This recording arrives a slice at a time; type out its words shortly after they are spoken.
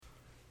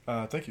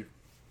Thank you.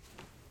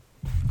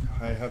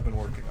 I have been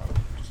working on it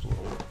just a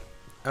little bit.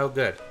 Oh,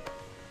 good.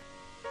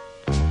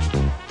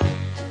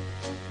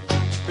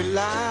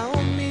 Rely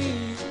on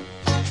me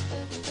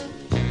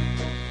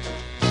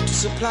to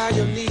supply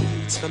your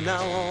needs from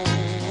now on.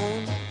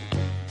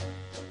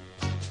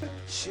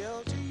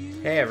 Shelter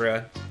you. Hey,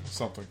 everyone.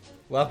 Something.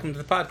 Welcome to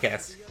the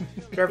podcast.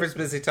 Trevor's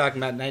busy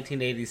talking about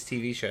 1980s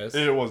TV shows.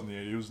 It wasn't the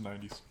 80s, it was the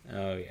 90s.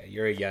 Oh, yeah.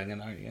 You're a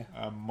youngin', aren't you?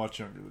 I'm much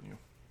younger than you.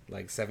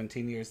 Like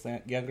 17 years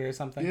younger or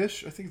something?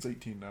 Ish. I think it's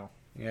 18 now.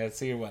 Yeah,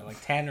 so you're what,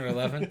 like 10 or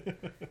 11?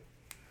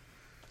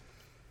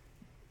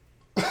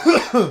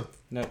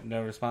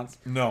 No response?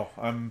 No,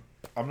 I'm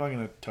not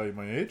going to tell you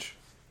my age.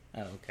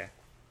 Oh, okay.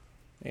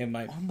 It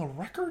might... On the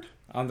record?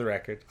 On the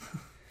record.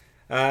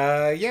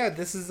 Yeah,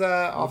 this is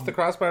Off the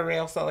Crossbar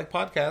Rail Salt Lake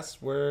Podcast.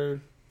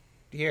 We're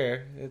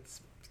here. It's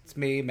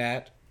me,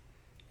 Matt,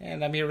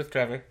 and I'm here with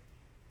Trevor.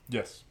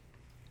 Yes.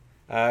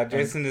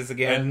 Jason is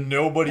again. And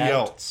nobody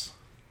else.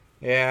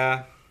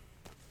 Yeah.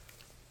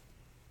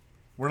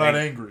 We're not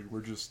angry.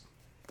 We're just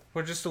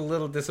a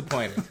little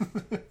disappointed.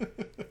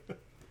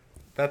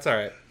 That's all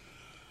right.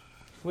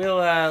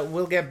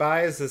 We'll get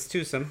by as this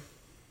twosome.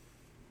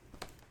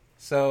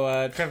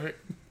 So, Trevor.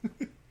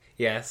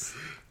 Yes.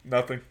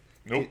 nothing.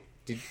 Nope.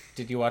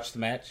 Did you watch the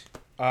match?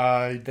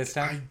 This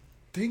time?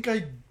 I think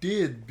I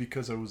did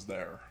because I was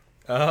there.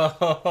 Oh.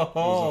 It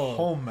was a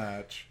home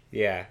match.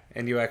 Yeah,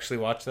 and you actually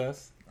watched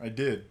those? I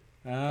did.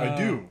 Oh. I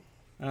do.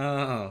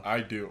 Oh. I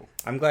do.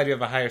 I'm glad you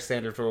have a higher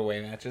standard for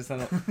away matches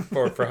than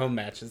for home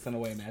matches than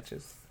away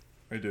matches.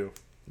 I do.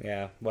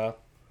 Yeah, well,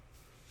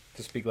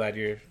 just be glad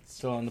you're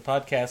still on the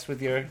podcast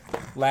with your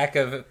lack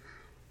of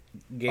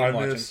game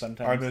watching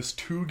sometimes. I missed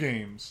 2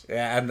 games.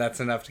 Yeah, and that's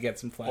enough to get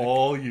some flack.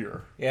 All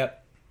year.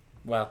 Yep.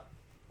 Well,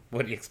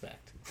 what do you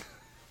expect?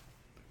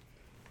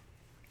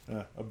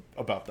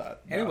 About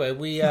that. Anyway,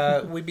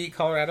 we beat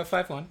Colorado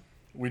 5-1.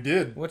 We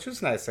did. Which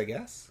was nice, I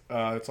guess.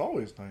 It's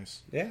always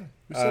nice. Yeah.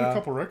 We set a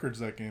couple records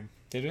that game.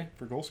 Did we?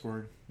 For goal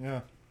scoring.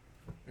 Yeah.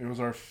 It was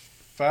our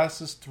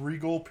fastest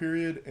 3-goal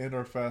period and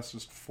our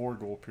fastest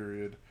 4-goal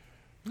period.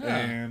 Yeah,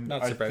 and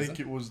not I surprising. think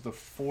it was the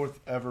 4th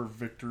ever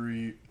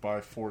victory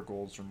by 4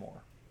 goals or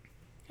more.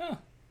 Huh.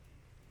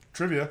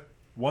 Trivia.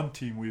 One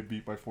team we have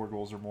beat by 4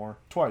 goals or more.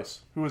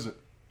 Twice. Who is it?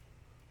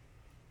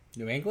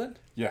 New England?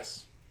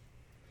 Yes.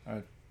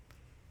 I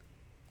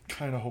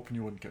kind of hoping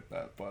you wouldn't get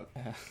that, but...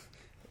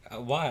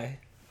 Why?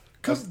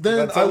 Because then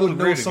that's a I little would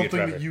know rude of you, something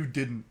Trevor. that you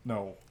didn't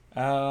know.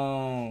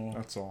 Oh.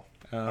 That's all.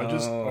 Oh.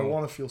 I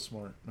want to feel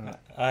smart.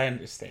 I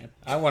understand.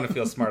 I want to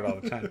feel smart all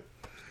the time.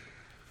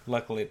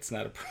 Luckily, it's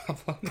not a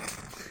problem.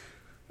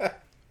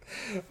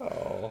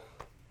 Oh.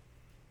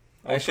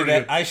 I should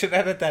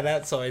edit that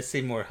out so I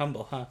seem more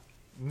humble, huh?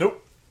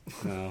 Nope.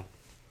 No.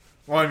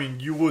 Well, I mean,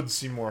 you would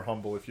seem more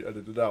humble if you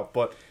edited it out,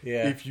 but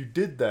Yeah. if you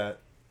did that,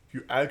 if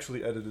you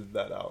actually edited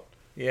that out,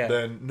 Yeah.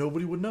 then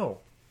nobody would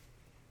know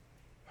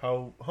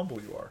how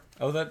humble you are.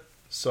 Oh, that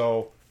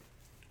So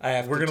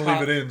we're going to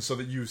leave it in so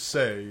that you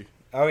say,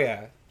 Oh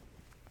yeah.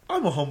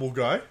 I'm a humble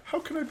guy. How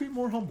can I be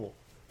more humble?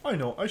 I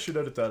know. I should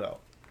edit that out.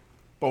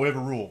 But we have a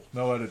rule.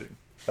 No editing.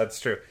 That's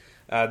true.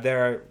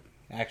 Actually,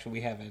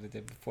 we have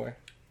edited before.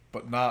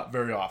 But not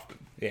very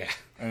often. Yeah.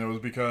 And it was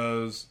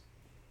because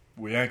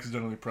we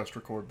accidentally pressed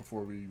record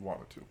before we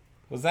wanted to.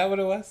 Was that what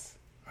it was?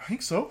 I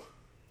think so.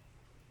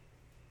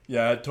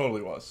 Yeah, it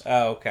totally was.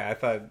 Oh, okay. I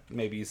thought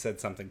maybe you said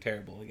something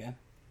terrible again.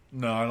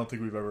 No, I don't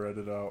think we've ever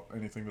edited out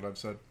anything that I've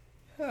said.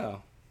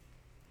 Oh.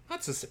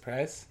 That's a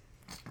surprise.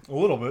 A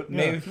little bit,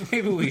 yeah.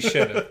 Maybe we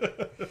should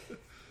have.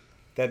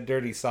 That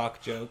dirty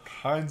sock joke.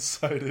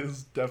 Hindsight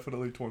is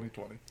definitely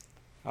 2020.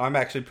 I'm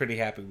actually pretty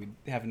happy we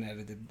haven't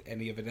edited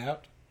any of it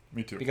out.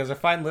 Me too. Because our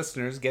fine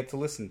listeners get to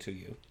listen to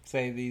you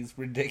say these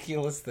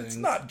ridiculous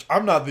things.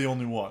 I'm not the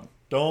only one.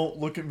 Don't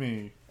look at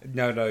me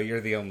No,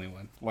 you're the only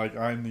one. like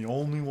I'm the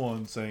only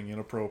one saying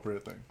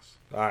inappropriate things.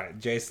 Alright,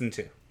 Jason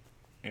too.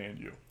 And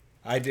you.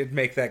 I did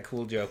make that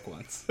cool joke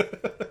once.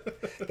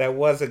 That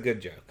was a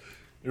good joke.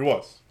 It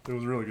was. It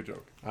was a really good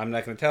joke. I'm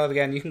not going to tell it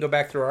again. You can go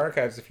back through our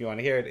archives if you want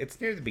to hear it. It's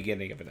near the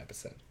beginning of an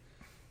episode.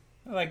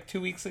 Like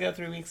 2 weeks ago,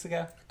 3 weeks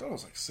ago? I thought it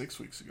was like 6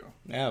 weeks ago.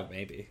 Oh,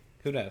 maybe.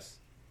 Who knows?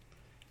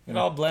 It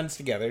all blends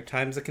together.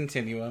 Time's a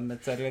continuum,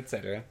 etc.,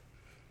 etc.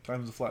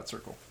 Time's a flat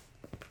circle.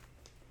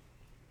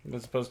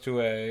 As opposed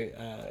to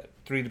a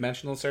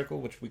three-dimensional circle,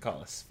 which we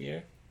call a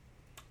sphere.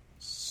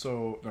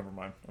 So, never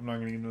mind. I'm not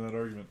going to get into that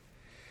argument.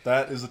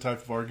 That is the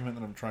type of argument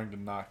that I'm trying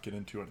to not get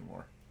into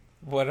anymore.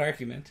 What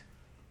argument?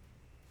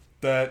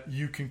 That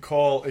you can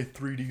call a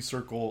 3D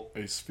circle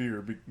a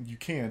sphere, but you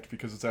can't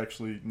because it's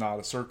actually not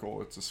a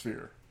circle, it's a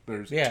sphere.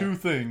 There's two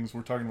things.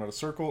 We're talking about a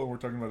circle and we're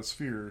talking about a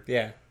sphere.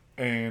 Yeah.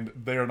 And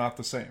they are not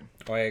the same.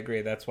 Oh, I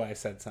agree. That's why I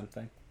said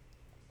something.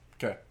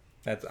 Okay.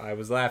 I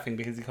was laughing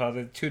because he called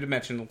it a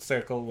two-dimensional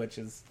circle, which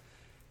is,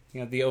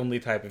 the only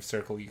type of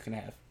circle you can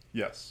have.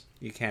 Yes.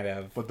 You can't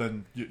have... But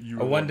then you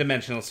a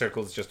one-dimensional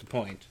circle is just a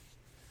point.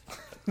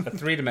 A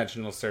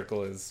three-dimensional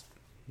circle is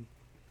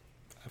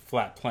a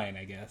flat plane,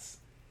 I guess.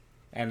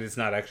 And it's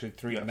not actually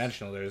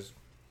three-dimensional. Yes.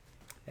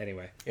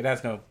 Anyway, it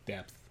has no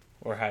depth.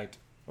 or height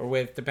or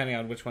width, depending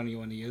on which one you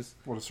want to use.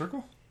 What, a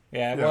circle?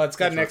 Yeah, well, it's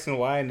got an X and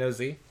Y and no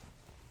Z.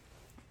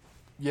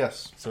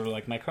 Yes. Sort of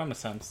like my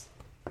chromosomes.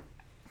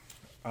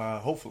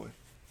 Hopefully.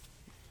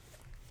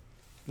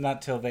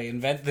 Not till they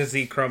invent the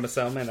Z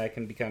chromosome and I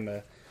can become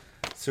a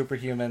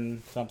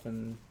superhuman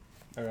something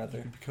or other.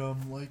 You can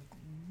become like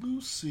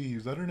Lucy.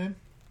 Is that her name?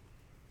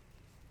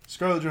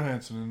 Scarlett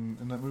Johansson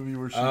in that movie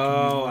where she...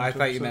 Oh, I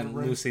thought you meant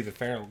Lucy the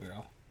Feral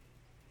Girl.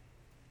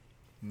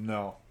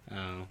 No.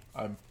 Oh.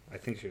 I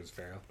think she was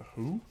feral.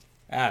 Who?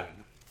 I don't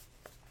know.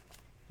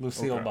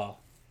 Lucille Ball.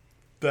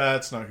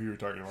 That's not who you're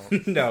talking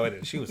about. No, it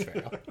is. She was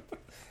feral.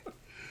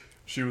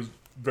 She was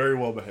very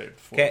well behaved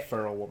for a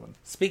feral woman.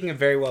 Speaking of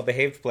very well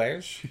behaved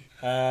players,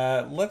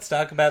 let's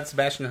talk about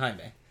Sebastian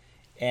Jaime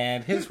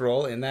and his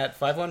role in that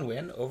 5-1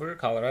 win over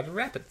Colorado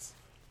Rapids.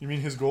 You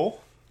mean his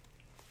goal?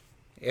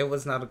 It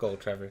was not a goal,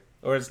 Trevor.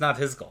 Or it's not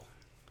his goal.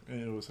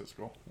 It was his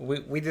goal.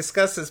 We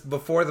discussed this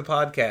before the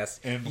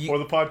podcast. And before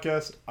the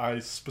podcast, I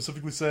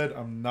specifically said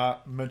I'm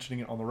not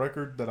mentioning it on the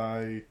record that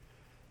I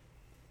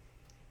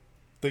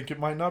think it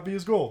might not be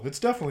his goal. It's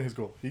definitely his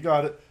goal. He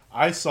got it.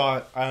 I saw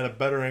it. I had a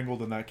better angle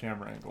than that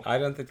camera angle. I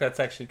don't think that's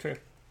actually true.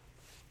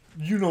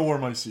 You know where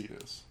my seat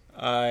is.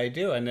 I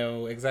do. I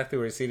know exactly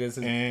where his seat is.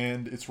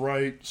 And it's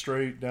right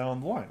straight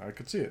down the line. I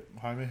could see it.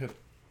 Jaime hit it.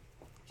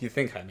 You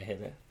think Jaime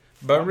hit it?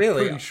 But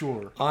really, pretty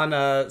sure. On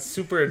a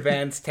super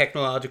advanced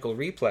technological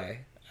replay,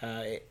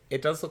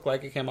 it does look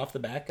like it came off the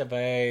back of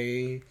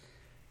a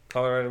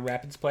Colorado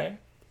Rapids player,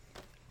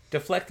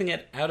 deflecting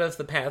it out of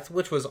the path,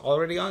 which was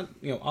already on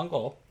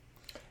goal.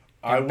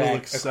 I will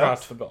across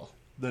accept the goal.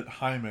 that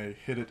Jaime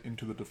hit it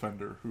into the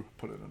defender who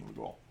put it into the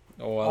goal.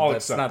 Oh, well,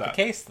 that's not the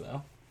case,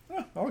 though.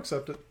 Yeah, I'll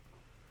accept it.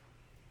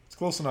 It's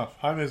close enough.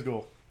 Jaime's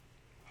goal.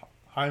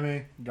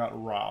 Jaime got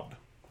robbed.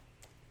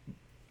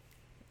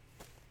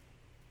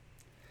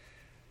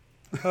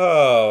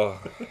 Oh.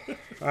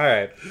 All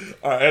right.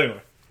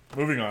 Anyway,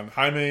 moving on.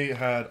 Jaime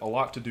had a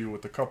lot to do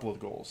with a couple of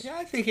goals. Yeah,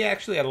 I think he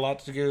actually had a lot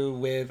to do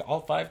with all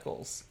 5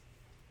 goals.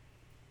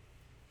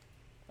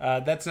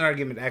 That's an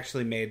argument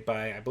actually made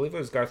by, I believe it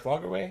was Garth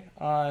Lagerwey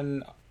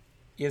on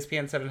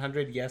ESPN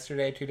 700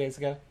 yesterday, 2 days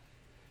ago.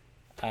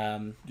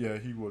 Yeah,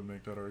 he would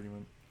make that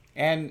argument.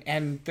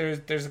 And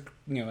there's a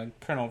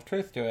kernel of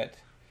truth to it.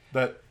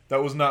 That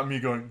was not me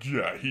going,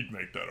 yeah, he'd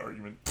make that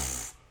argument.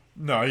 Pfft.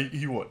 No,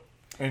 he would.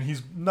 And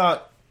he's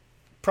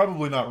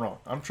probably not wrong.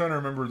 I'm trying to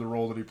remember the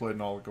role that he played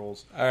in all the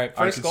goals. All right,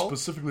 first goal. I can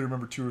specifically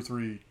remember 2 or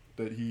 3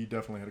 that he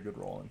definitely had a good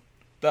role in.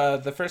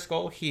 The first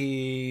goal,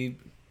 he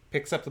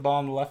picks up the ball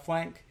on the left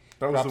flank.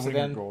 That was the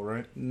Winger goal,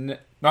 right?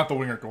 Not the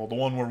Winger goal. The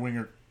one where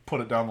Winger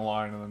put it down the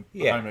line and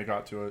then Jaime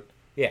got to it.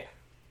 Yeah.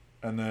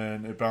 And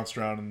then it bounced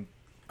around and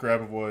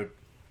Grabavoy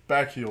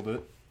backheeled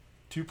it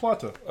to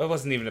Plata. It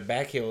wasn't even a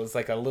backheel. It was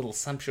like a little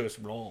sumptuous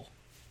roll.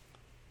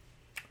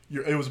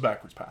 It was a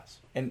backwards pass.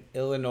 An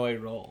Illinois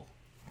roll.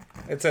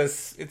 It's a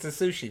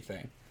sushi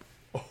thing.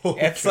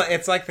 Okay.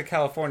 It's like the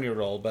California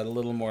roll, but a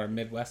little more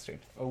Midwestern.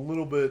 A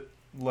little bit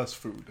less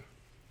food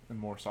and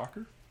more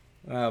soccer.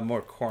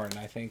 More corn,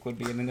 I think, would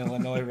be in an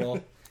Illinois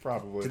roll.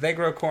 Probably. Do they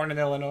grow corn in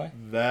Illinois?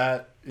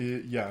 Yeah,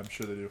 I'm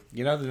sure they do.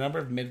 You know, the number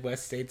of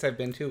Midwest states I've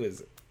been to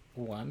is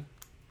 1.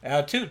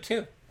 2.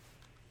 Did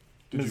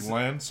you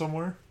land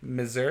somewhere?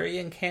 Missouri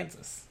and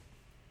Kansas.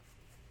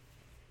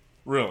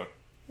 Really?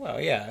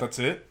 Well, yeah. That's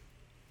it?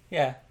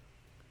 Yeah.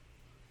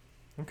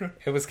 Okay.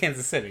 It was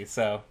Kansas City,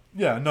 so...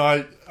 Yeah, no,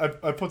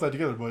 I put that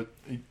together, but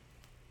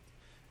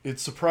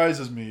it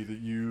surprises me that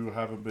you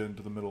haven't been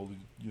to the middle of the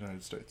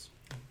United States.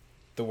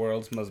 The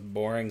world's most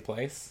boring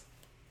place?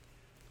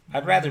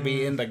 I'd rather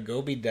be in the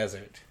Gobi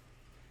Desert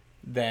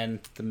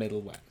than the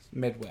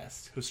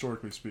Midwest.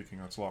 Historically speaking,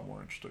 that's a lot more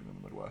interesting than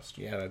the Midwest.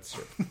 Yeah, that's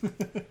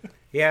true.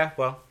 Yeah,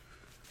 well,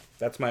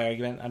 that's my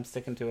argument. I'm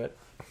sticking to it.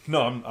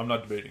 No, I'm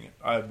not debating it.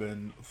 I've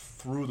been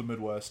through the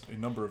Midwest a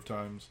number of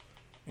times,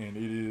 and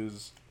it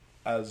is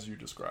as you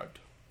described.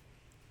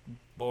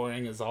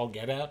 Boring as all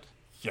get out?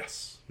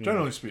 Yes,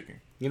 generally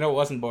speaking. You know what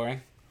wasn't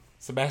boring?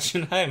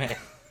 Sebastian Jaime.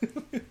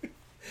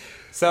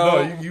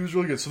 So no, he was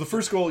really good. So the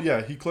first goal,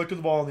 yeah, he collected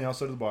the ball on the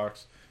outside of the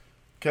box,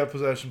 kept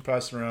possession,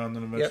 passed it around,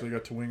 then eventually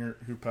got to Winger,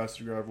 who passed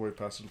to Grabavoy,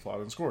 passed it to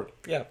Plata, and scored.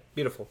 Yeah,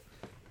 beautiful.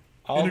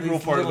 All Integral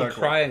these part of little that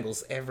goal.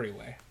 Triangles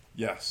everywhere.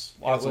 Yes,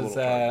 lots of little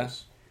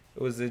triangles.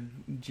 It was a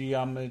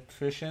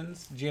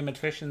geometrician's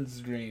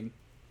dream.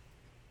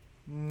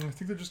 I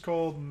think they're just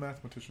called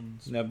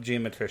mathematicians. No,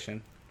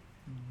 geometrician.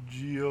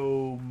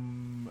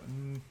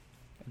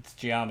 It's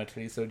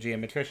geometry, so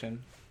geometrician.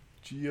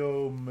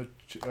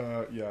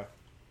 Yeah.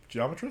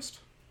 Geometrist?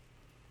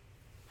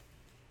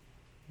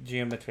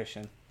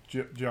 Geometrician.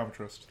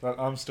 Geometrist.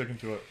 I'm sticking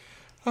to it.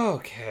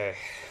 Okay.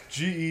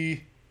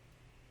 GE,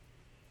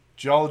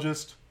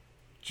 geologist,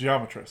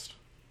 geometrist.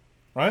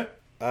 Right?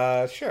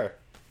 Sure.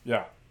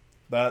 Yeah.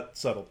 That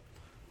settled.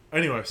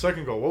 Anyway,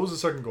 second goal. What was the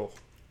second goal?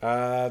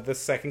 The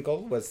second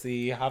goal was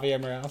the Javier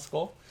Morales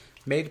goal,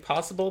 made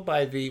possible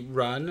by the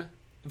run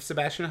of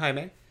Sebastian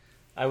Jaime.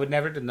 I would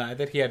never deny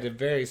that he had a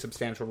very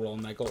substantial role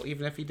in that goal,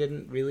 even if he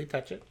didn't really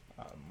touch it.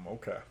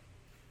 Okay.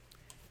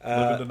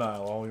 Live in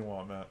denial all you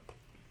want, Matt.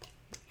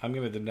 I'm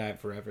going to deny it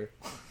forever.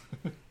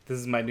 This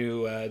is my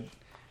new... I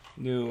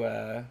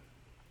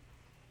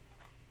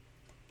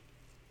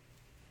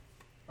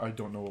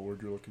don't know what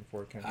word you're looking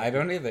for. I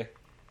don't either.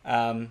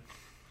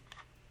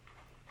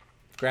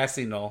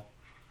 Grassy knoll.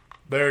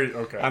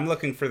 Okay. I'm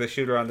looking for the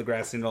shooter on the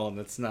grassy knoll, and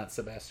it's not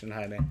Sebastian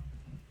Jaime.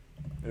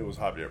 It was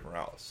Javier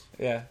Morales.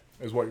 Yeah.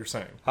 Is what you're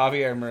saying.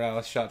 Javier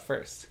Morales shot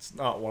first. It's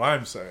not what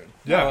I'm saying.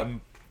 Yeah,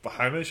 and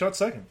Jaime shot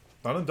second.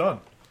 Done and done.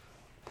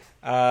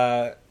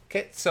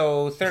 Okay,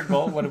 so third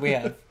goal, what do we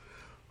have?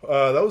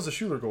 That was the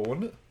Schuler goal,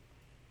 wasn't it?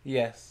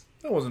 Yes.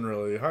 That wasn't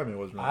really... Jaime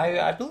wasn't really...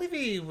 I believe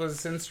he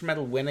was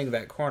instrumental winning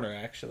that corner,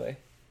 actually.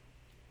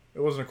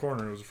 It wasn't a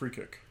corner, it was a free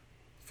kick.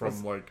 From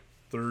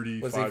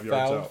 35 was he yards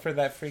fouled out. for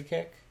that free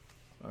kick?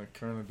 I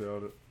kind of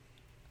doubt it.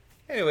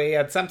 Anyway, he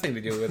had something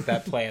to do with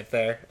that play up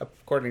there,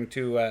 according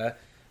to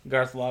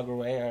Garth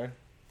Lagerwey.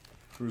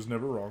 He was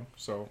never wrong,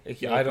 so...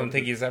 I don't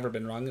think he's ever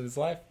been wrong in his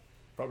life.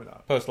 Probably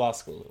not. Post-law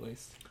school, at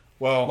least.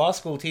 Well... Law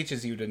school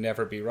teaches you to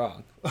never be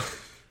wrong.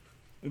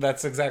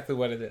 That's exactly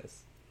what it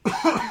is.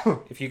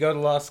 If you go to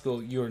law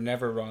school, you are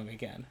never wrong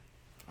again.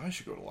 I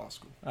should go to law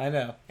school. I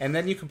know. And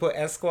then you can put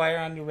Esquire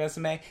on your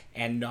resume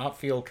and not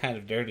feel kind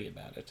of dirty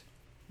about it.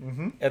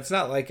 Mm-hmm. It's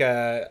not like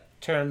a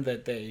term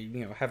that they,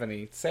 have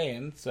any say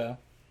in, so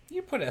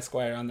you put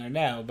Esquire on there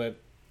now, but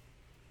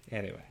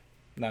anyway,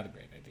 not a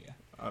great idea.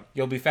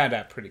 You'll be found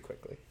out pretty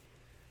quickly.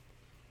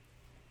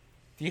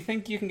 Do you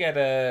think you can get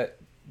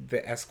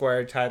the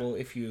Esquire title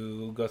if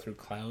you go through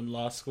clown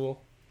law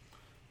school?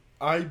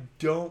 I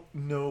don't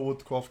know what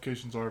the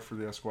qualifications are for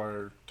the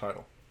Esquire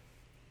title.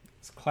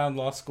 Is clown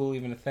law school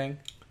even a thing?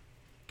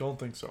 Don't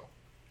think so.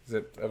 Is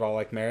it at all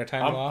like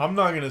maritime law? I'm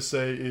not going to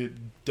say it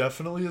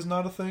definitely is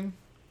not a thing.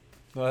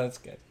 Well, that's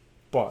good.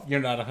 But you're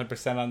not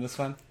 100% on this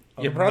one?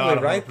 You're I'm probably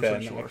not right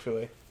then, sure.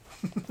 actually.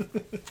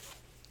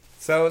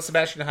 So,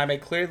 Sebastian Jaime,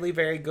 clearly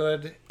very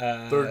good.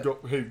 Third goal.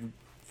 Hey,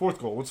 fourth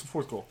goal. What's the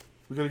fourth goal?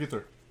 We got to get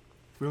there.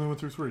 We only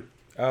went through 3.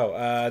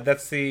 Oh,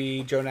 that's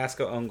the Joe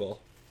Nasco own goal.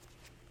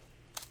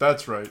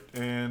 That's right.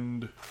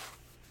 And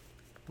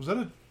was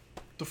that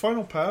the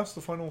final pass,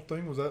 the final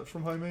thing? Was that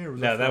from Jaime? Or was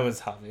that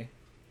was Javi.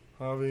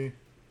 Javi.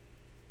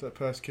 That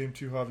pass came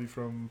to Javi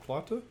from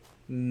Plata?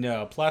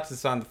 No,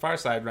 Plata's on the far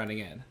side running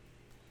in.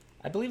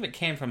 I believe it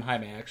came from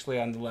Jaime,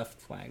 actually, on the left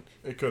flank.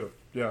 It could have,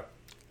 yeah.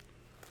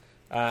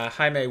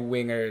 Jaime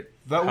winger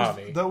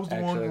Javi. That was the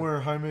one where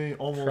Jaime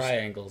almost...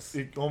 Triangles.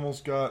 It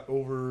almost got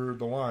over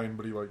the line,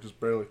 but he just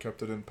barely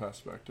kept it in,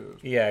 passed back to...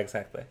 Yeah,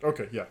 exactly.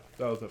 Okay, yeah.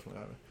 That was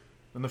definitely Jaime.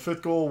 And the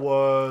fifth goal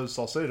was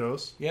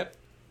Salcedo's. Yep.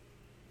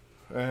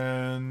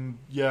 And,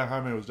 yeah,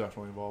 Jaime was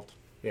definitely involved.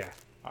 Yeah.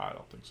 I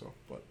don't think so,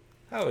 but...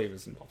 Oh, he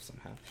was involved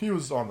somehow. He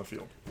was on the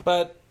field.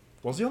 But...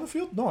 Was he on the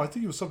field? No, I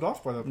think he was subbed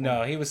off by that point.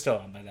 No, he was still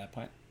on by that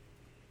point.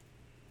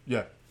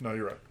 Yeah. No,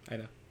 you're right. I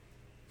know.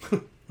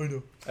 I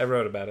know. I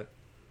wrote about it.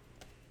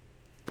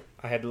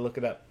 I had to look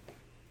it up.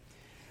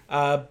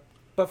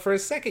 But for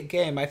his second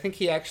game, I think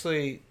he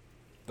actually...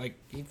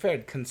 he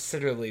fared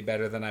considerably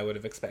better than I would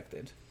have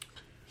expected.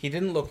 He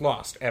didn't look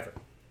lost, ever.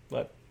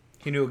 But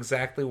he knew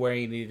exactly where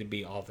he needed to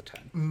be all the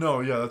time.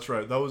 No, yeah, that's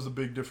right. That was the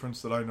big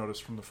difference that I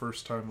noticed from the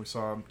first time we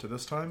saw him to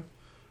this time.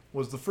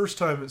 Was the first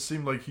time it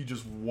seemed like he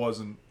just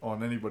wasn't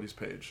on anybody's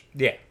page.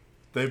 Yeah.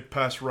 They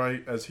pass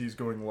right as he's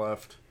going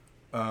left.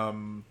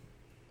 And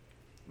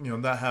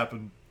that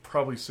happened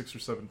probably 6 or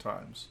 7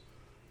 times.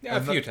 Yeah,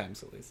 a few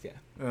times at least,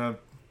 yeah.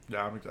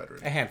 Yeah, I'm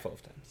exaggerating. A handful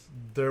of times.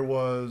 There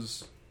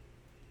was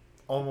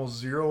almost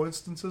 0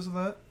 instances of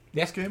that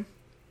this game.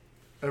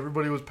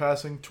 Everybody was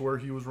passing to where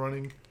he was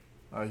running.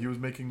 He was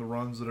making the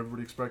runs that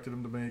everybody expected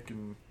him to make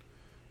and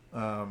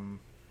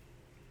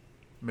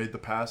made the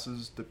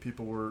passes that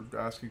people were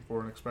asking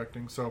for and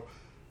expecting. So,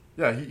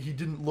 yeah, he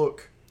didn't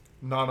look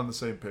not on the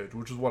same page,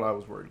 which is what I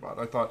was worried about.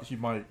 I thought he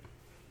might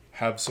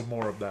have some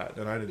more of that,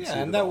 and I didn't see it.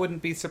 Yeah, and that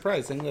wouldn't be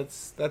surprising.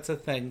 That's a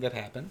thing that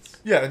happens.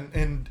 Yeah,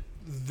 and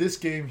this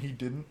game he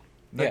didn't.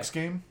 Next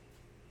game,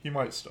 he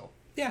might still.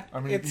 Yeah, I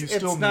mean,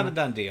 it's not a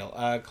done deal.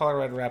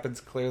 Colorado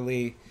Rapids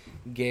clearly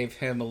gave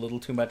him a little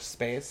too much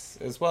space,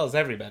 as well as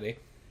everybody.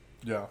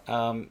 Yeah.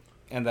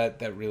 And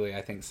that really,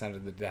 I think,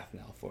 sounded the death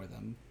knell for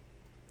them.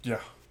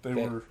 Yeah,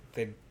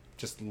 they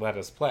just let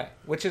us play,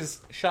 which is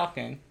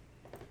shocking.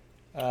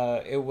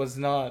 It was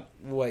not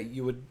what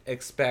you would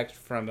expect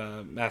from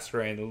a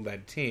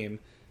Mascherano-led team,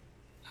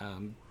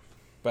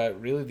 but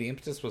really the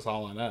impetus was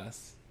all on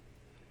us.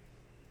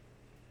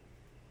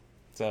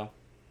 So,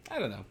 I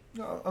don't know.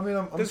 No, I mean,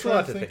 I'm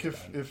trying to think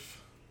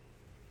if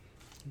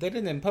they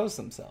didn't impose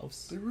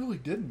themselves. They really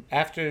didn't.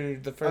 After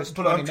the first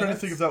 20 But I'm trying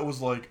minutes, to think if that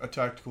was like a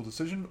tactical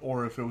decision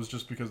or if it was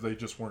just because they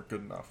just weren't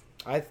good enough.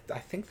 I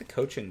think the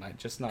coaching might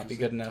just not be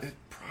good enough.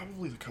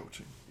 Probably the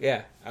coaching.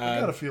 Yeah. I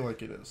gotta feel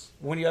like it is.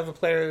 When you have a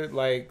player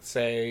like,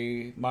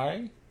 say,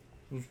 Mari,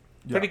 who's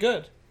pretty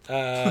good.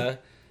 To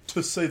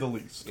say the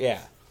least.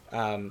 Yeah.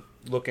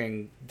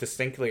 Looking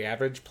distinctly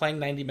average, playing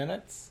 90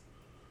 minutes.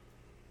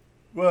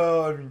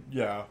 Well, I mean,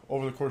 yeah.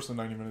 Over the course of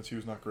the 90 minutes, he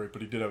was not great,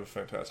 but he did have a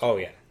fantastic. Oh,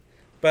 yeah.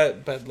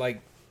 But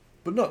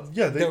But no,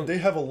 yeah, they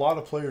have a lot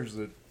of players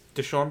that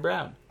Deshaun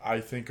Brown,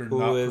 I think are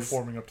not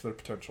performing up to their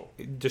potential.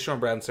 Deshaun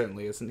Brown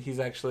certainly isn't. He's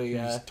actually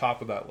he's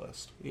top of that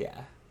list.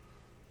 Yeah.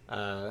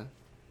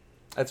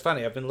 It's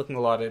funny. I've been looking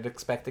a lot at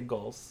expected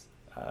goals.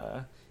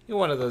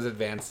 One of those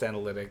advanced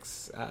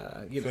analytics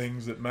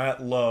things that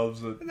Matt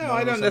loves that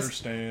I don't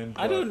understand.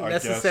 I don't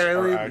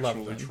necessarily are love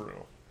actually them.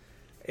 True.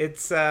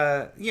 It's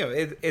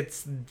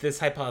it's this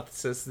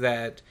hypothesis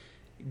that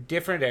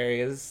different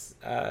areas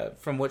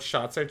from which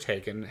shots are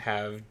taken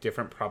have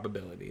different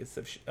probabilities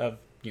of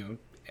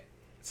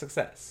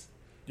success.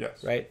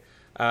 Yes. Right.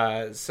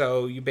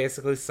 So you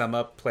basically sum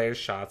up players'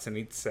 shots in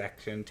each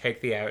section, take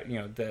the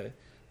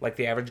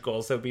average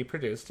goals that would be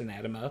produced, and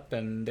add them up,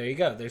 and there you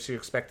go. There's your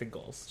expected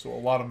goals. So a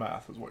lot of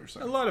math is what you're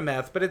saying. A lot of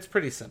math, but it's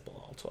pretty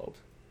simple, all told.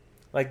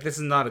 Like, this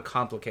is not a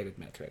complicated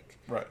metric.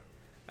 Right.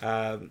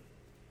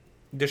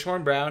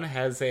 Deshaun Brown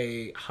has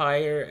a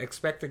higher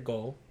expected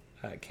goal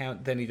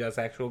count than he does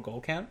actual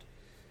goal count.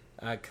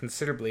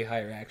 Considerably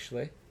higher,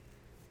 actually.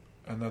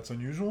 And that's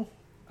unusual?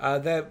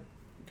 That's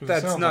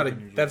not a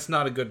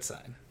good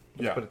sign.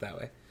 Let's put it that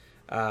way.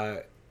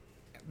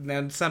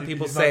 Now, some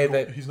people say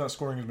that he's not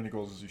scoring as many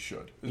goals as he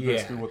should. Is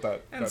basically what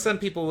that. And some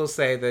people will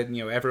say that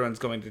everyone's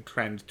going to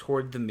trend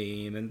toward the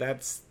mean, and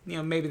that's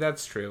maybe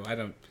that's true. I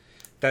don't.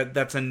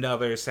 That's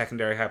another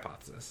secondary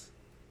hypothesis.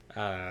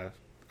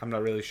 I'm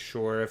not really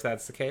sure if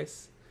that's the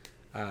case.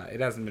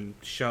 It hasn't been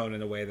shown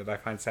in a way that I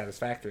find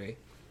satisfactory.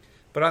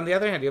 But on the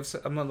other hand, you have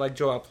someone like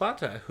Joao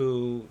Plata,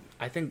 who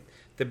I think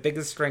the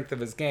biggest strength of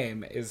his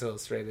game is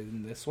illustrated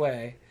in this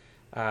way.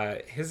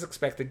 His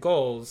expected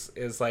goals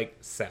is like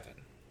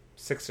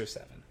 6 or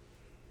 7.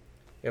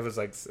 It was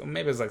like,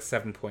 maybe it was like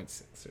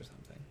 7.6 or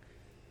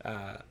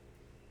something.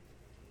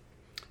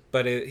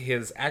 But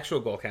his actual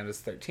goal count is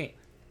 13.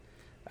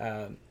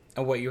 And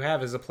what you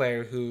have is a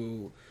player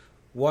who,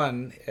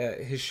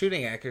 his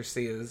shooting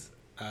accuracy is,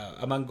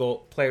 among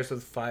players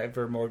with 5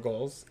 or more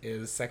goals,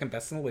 is second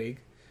best in the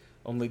league,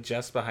 only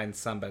just behind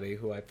somebody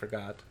who I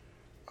forgot.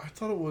 I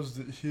thought it was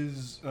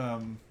his,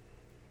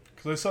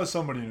 because I saw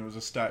somebody and it was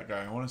a stat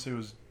guy. I want to say it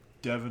was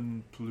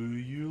Devin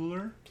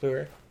Pleur?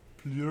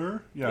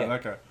 Yeah,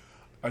 that guy.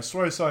 I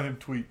swear I saw him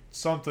tweet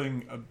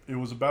something. It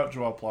was about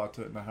Joao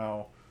Plata and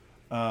how,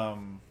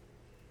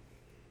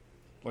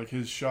 like,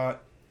 his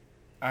shot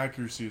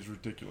accuracy is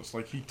ridiculous.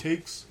 Like, he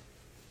takes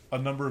a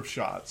number of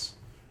shots,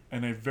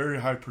 and a very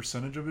high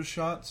percentage of his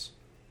shots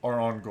are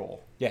on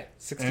goal. Yeah,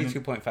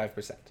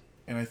 62.5%.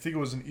 And I think it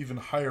was an even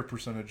higher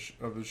percentage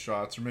of his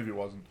shots, or maybe it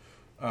wasn't,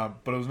 but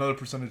it was another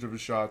percentage of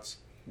his shots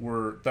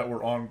that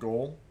were on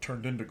goal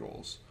turned into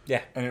goals.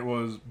 Yeah. And it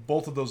was,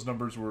 both of those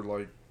numbers were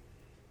like,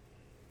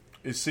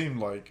 it seemed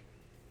like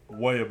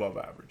way above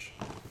average.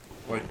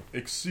 Like,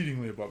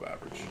 exceedingly above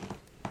average.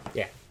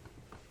 Yeah.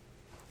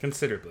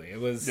 Considerably.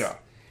 It was... Yeah.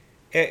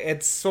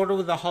 It's sort of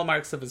with the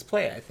hallmarks of his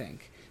play, I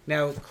think.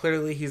 Now,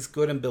 clearly he's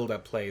good in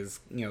build-up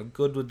plays,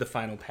 good with the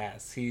final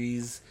pass.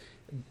 He's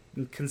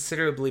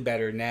considerably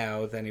better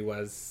now than he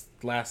was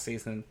last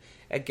season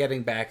at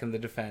getting back in the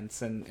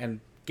defense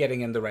and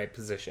getting in the right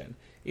position.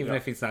 Even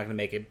if he's not going to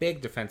make a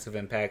big defensive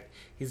impact,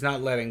 he's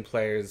not letting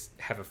players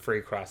have a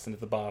free cross into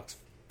the box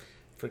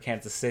for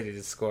Kansas City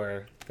to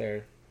score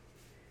their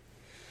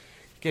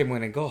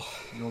game-winning goal.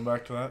 Going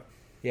back to that?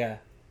 Yeah.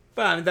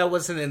 But I mean, that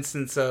was an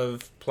instance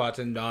of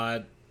Plata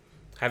not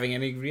having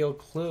any real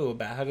clue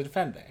about how to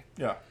defend there.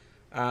 Yeah.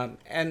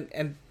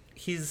 And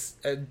he's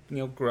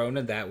grown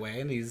in that way,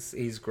 and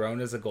he's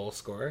grown as a goal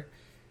scorer.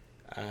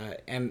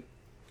 And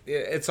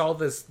it's all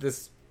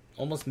this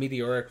almost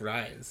meteoric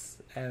rise,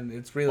 and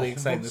it's really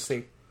exciting to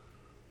see.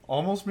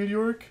 Almost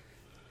meteoric?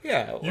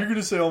 Yeah. You're going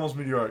to say almost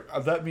meteoric.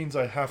 That means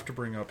I have to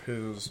bring up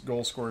his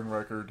goal-scoring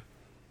record.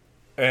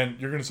 And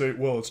you're going to say,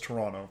 well, it's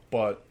Toronto,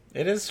 but...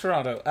 It is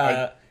Toronto.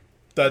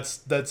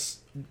 That's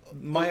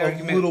my a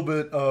argument. Little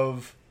bit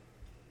of...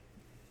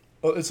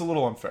 It's a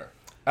little unfair.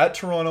 At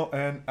Toronto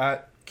and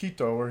at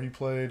Quito, where he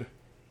played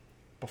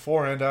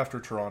before and after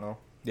Toronto,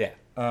 yeah,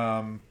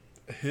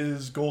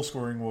 his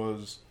goal-scoring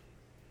was...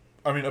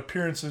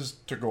 appearances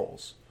to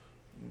goals.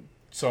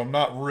 So I'm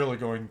not really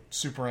going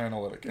super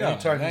analytic.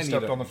 Anytime he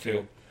stepped on the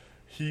field,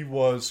 he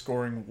was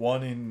scoring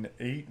 1 in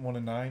 8, 1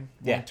 in 9,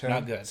 1 in 10,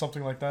 not good.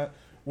 Something like that,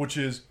 which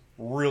is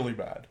really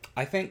bad.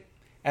 I think,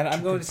 and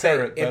I'm going to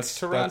say it's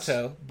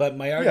Toronto, but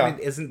my argument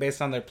isn't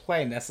based on their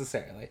play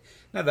necessarily.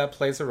 No, that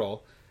plays a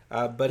role,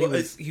 but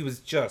he was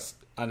just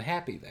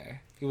unhappy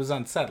there. He was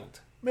unsettled.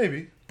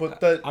 Maybe,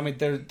 but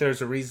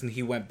there's a reason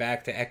he went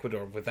back to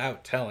Ecuador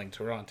without telling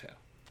Toronto.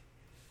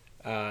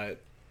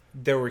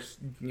 There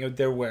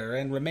were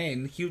and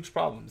remain huge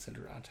problems in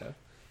Toronto.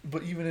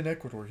 But even in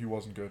Ecuador, he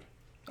wasn't good.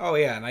 Oh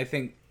yeah, and I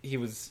think he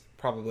was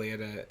probably at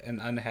an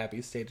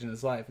unhappy stage in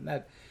his life, and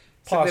that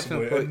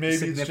possibly, and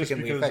maybe it's just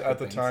because at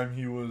the time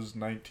he was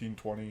 19,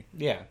 20.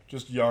 Yeah,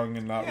 just young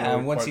and not. Yeah, really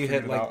and once you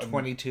hit like out,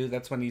 22,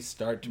 that's when you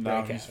start to break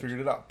out. Now he's figured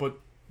it out, but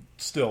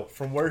still,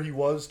 from where he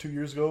was 2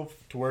 years ago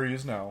to where he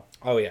is now.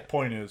 Oh yeah.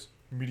 Point is,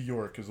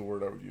 meteoric is the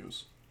word I would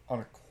use.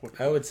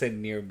 unequivocally. I would say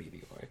near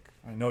meteoric.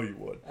 I know you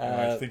would. And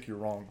I think you're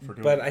wrong for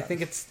doing But that. I think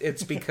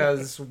it's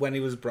because when he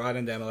was brought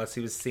into MLS,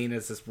 he was seen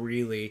as this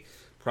really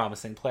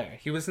promising player.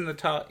 He was in the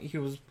top. He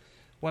was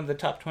one of the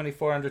top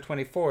 24 under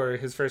 24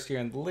 his first year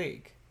in the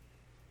league.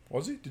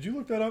 Was he? Did you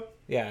look that up?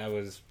 Yeah, I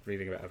was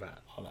reading about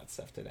all that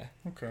stuff today.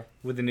 Okay.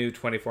 With the new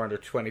 24 under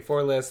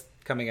 24 list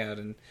coming out,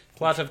 and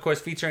Plata, of course,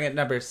 featuring at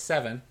number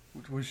 7.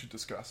 Which we should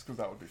discuss, because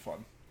that would be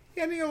fun.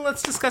 Yeah, Neil,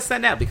 let's discuss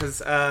that now,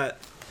 because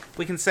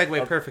we can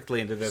segue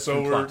perfectly into this.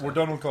 So we're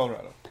done with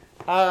Colorado.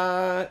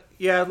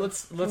 Yeah,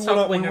 let's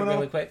talk Wingert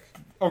really quick.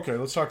 Okay,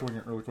 let's talk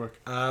Wingert really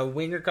quick.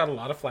 Wingert got a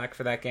lot of flack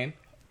for that game.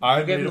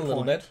 I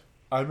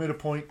made a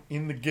point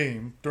in the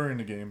game, during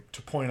the game,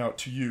 to point out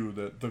to you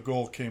that the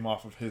goal came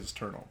off of his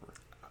turnover.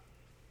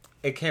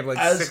 It came like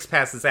 6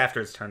 passes after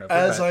his turnover.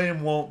 As I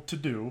am wont to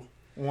do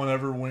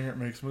whenever Wingert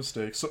makes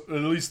mistakes, so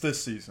at least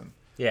this season.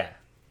 Yeah.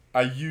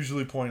 I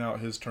usually point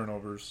out his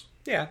turnovers.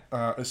 Yeah.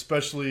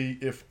 Especially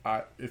if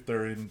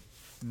they're in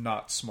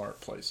not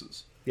smart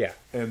places. Yeah.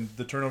 And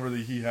the turnover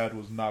that he had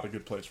was not a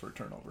good place for a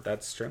turnover.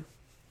 That's true.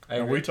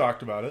 And we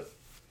talked about it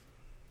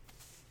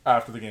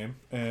after the game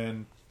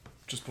and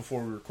just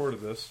before we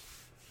recorded this.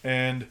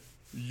 And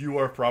you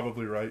are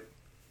probably right.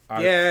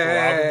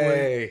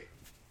 Yay!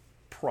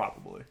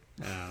 Probably.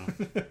 No,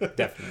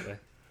 definitely.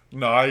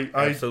 No, I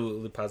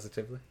absolutely,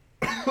 positively.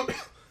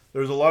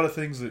 There's a lot of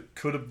things that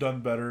could have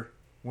done better.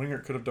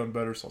 Wingert could have done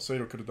better.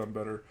 Salcedo could have done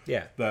better.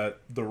 Yeah. That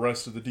the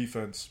rest of the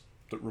defense,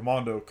 that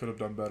Raimondo could have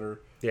done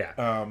better. Yeah.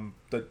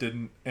 That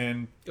didn't.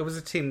 And it was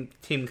a team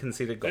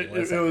conceded goal. It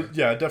was,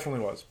 yeah, it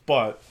definitely was.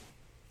 But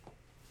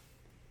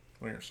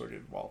Wingert still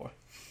gave the ball away.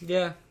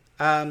 Yeah.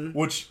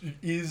 Which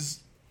is,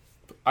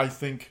 I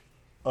think,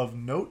 of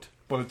note.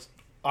 But it's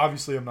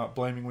obviously I'm not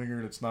blaming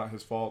Wingert. It's not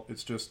his fault.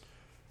 It's just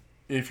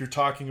if you're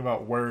talking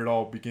about where it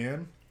all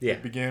began. Yeah.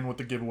 It began with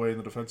the giveaway in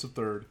the defensive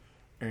third.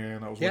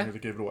 And that was Wingert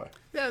that gave it away.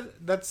 Yeah,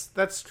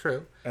 that's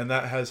true. And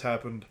that has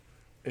happened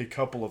a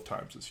couple of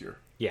times this year.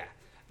 Yeah,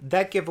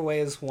 that giveaway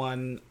is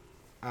one.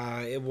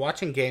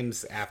 Watching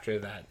games after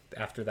that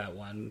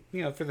one,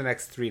 for the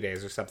next 3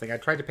 days or something, I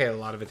tried to pay a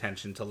lot of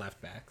attention to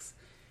left backs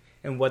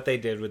and what they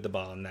did with the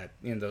ball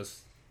in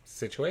those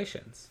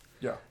situations.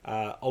 Yeah.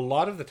 A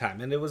lot of the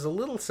time, and it was a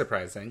little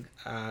surprising.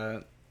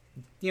 That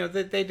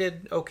they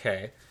did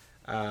okay.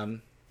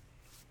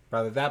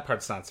 Rather, that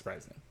part's not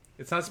surprising.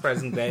 It's not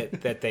surprising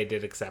that they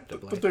did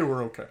acceptably. But they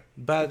were okay.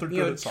 But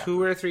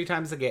 2 or 3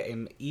 times a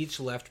game, each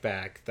left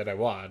back that I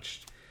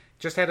watched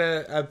just had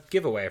a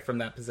giveaway from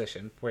that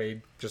position where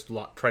he just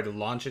tried to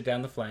launch it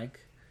down the flank.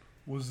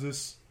 Was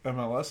this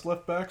MLS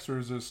left backs, or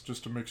is this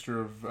just a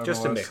mixture of MLS,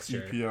 just a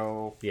mixture.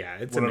 EPL, yeah,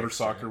 it's whatever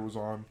soccer was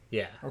on?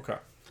 Yeah. Okay.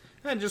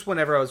 And just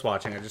whenever I was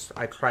watching,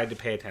 I tried to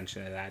pay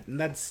attention to that, and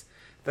that's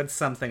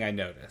something I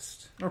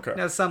noticed. Okay.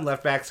 Now, some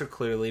left backs are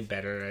clearly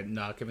better at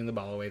not giving the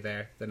ball away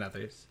there than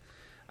others.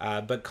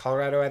 But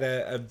Colorado had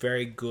a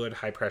very good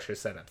high-pressure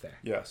setup there.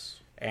 Yes.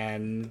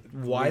 And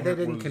why they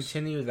didn't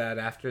continue that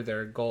after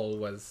their goal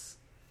was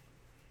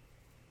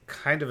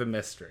kind of a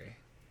mystery.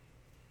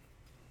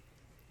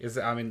 And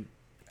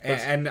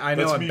I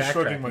know I'm me backtracking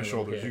shrugging my a little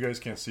shoulders. here. You guys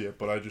can't see it,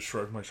 but I just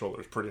shrugged my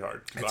shoulders pretty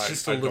hard. It's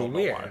just a little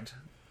weird.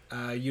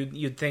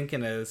 You'd think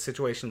in a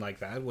situation like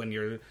that, when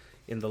you're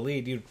in the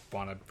lead, you'd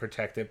want to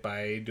protect it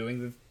by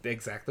doing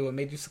exactly what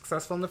made you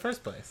successful in the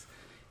first place.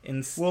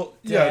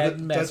 Instead,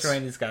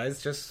 Mastroeni's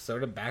guys just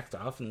sort of backed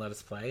off and let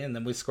us play, and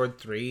then we scored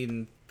 3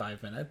 in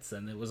 5 minutes,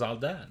 and it was all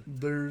done.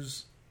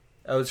 There's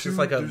just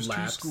like a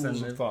lapse. Two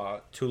schools of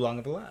thought. Too long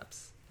of a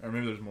lapse. Or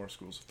maybe there's more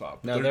schools of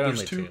thought. No, there are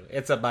only 2.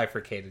 It's a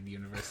bifurcated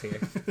universe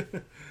here.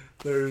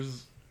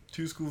 There's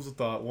 2 schools of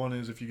thought. One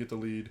is if you get the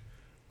lead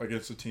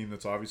against a team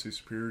that's obviously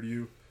superior to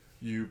you,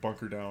 you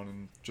bunker down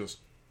and just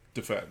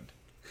defend.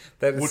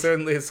 That is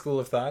certainly a school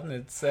of thought, and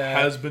it's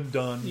has been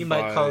done. You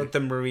might call it the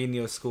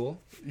Mourinho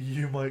school.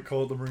 You might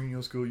call it the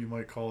Mourinho school. You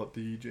might call it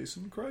the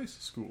Jason Kreis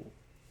school.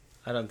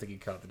 I don't think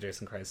you'd call it the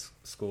Jason Kreis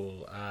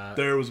school.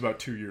 There was about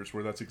 2 years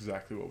where that's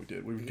exactly what we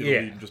did. We would get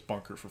a lead and just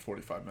bunker for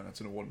 45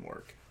 minutes, and it wouldn't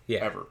work. Yeah.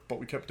 Ever. But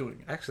we kept doing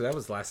it. Actually, that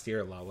was last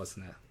year a lot,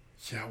 wasn't it?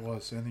 Yeah, it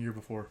was. And the year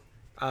before.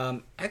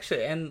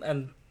 Actually, and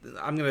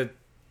I'm going to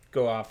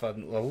go off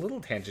on a little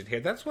tangent here.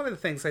 That's one of the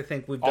things I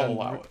think we've done. I'll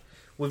allow it.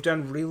 We've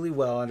done really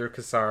well under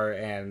Cassar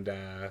and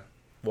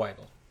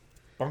Weigl.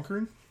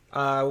 Bunkering?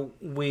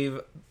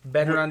 We've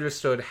better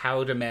understood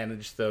how to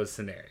manage those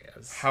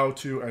scenarios. How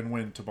to and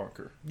when to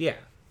bunker. Yeah.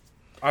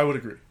 I would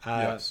agree.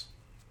 Yes.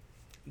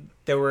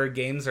 There were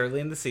games early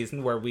in the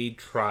season where we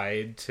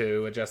tried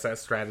to adjust that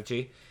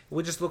strategy.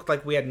 We just looked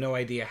like we had no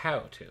idea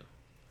how to.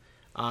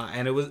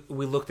 And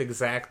we looked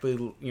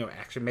exactly,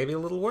 actually maybe a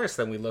little worse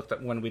than we looked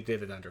at when we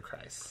did it under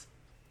Kreis.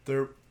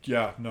 For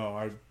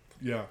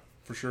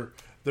sure.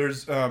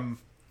 There's, I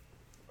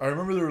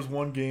remember there was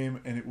one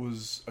game, and it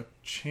was a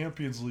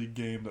Champions League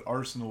game that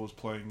Arsenal was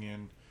playing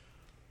in,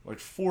 like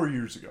 4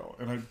 years ago,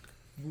 and I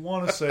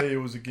want to say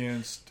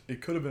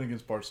it could have been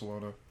against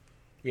Barcelona,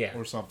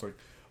 or something,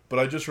 but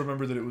I just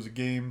remember that it was a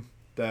game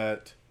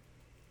that,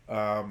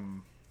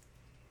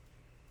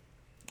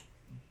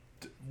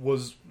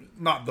 was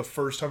not the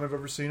first time I've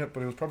ever seen it,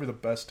 but it was probably the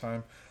best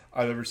time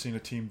I've ever seen a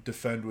team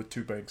defend with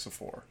 2 banks of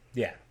 4.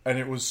 Yeah. And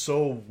it was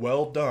so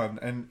well done,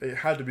 and it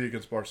had to be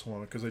against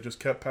Barcelona because they just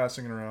kept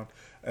passing it around,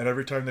 and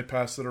every time they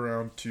passed it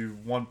around to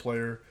one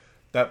player,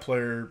 that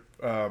player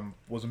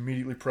was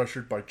immediately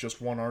pressured by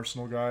just one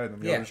Arsenal guy, and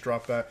then the others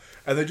dropped that.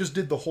 And they just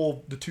did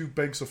the 2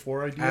 banks of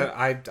 4 idea.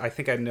 I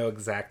think I know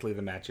exactly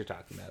the match you're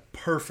talking about.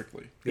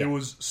 Perfectly. Yeah. It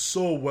was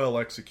so well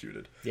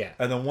executed. Yeah.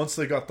 And then once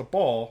they got the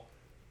ball,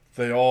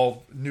 they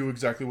all knew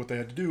exactly what they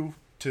had to do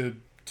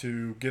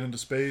to get into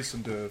space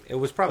and to... It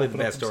was probably the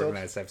open up best themselves.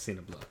 organized I've seen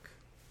them look.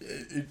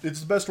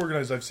 It's the best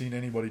organized I've seen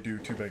anybody do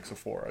 2 banks of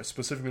 4. I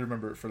specifically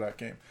remember it for that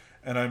game.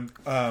 And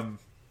I'm...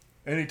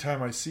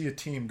 anytime I see a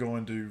team go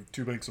into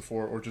 2 banks of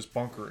 4 or just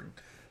bunkering,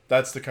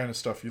 that's the kind of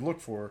stuff you look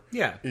for.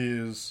 Yeah.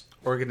 Is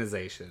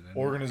organization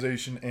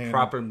and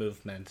proper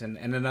movement and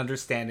an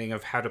understanding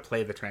of how to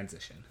play the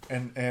transition.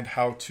 And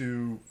how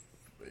to...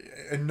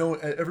 and know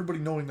everybody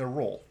knowing their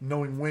role,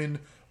 knowing when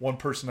one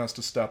person has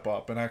to step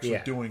up and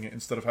actually doing it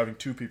instead of having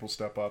 2 people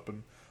step up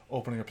and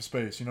opening up a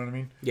space. You know what I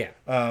mean? Yeah.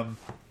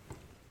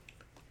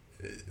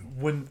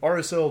 When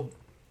RSL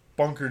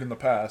bunkered in the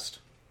past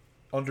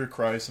under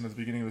Kreis and at the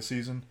beginning of the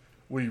season,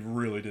 we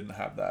really didn't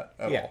have that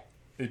at all.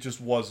 It just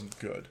wasn't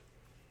good.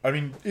 I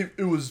mean,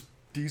 it was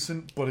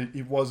decent, but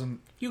it wasn't...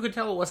 You could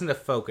tell it wasn't a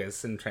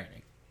focus in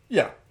training.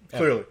 Yeah,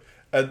 clearly.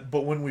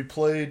 But when we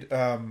played...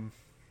 when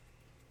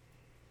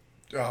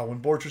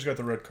Borchers got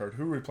the red card,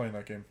 who were we playing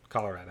that game?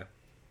 Colorado.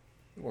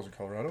 It wasn't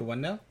Colorado. The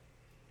 1-0?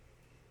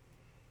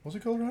 Was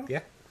it Colorado?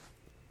 Yeah.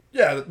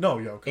 Yeah, no,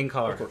 yeah. Okay. In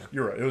Colorado. Of course.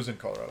 You're right, it was in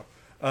Colorado.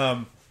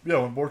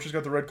 When Borchers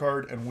got the red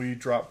card and we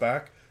dropped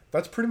back,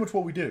 that's pretty much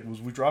what we did, was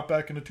we dropped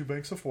back into 2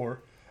 banks of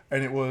 4,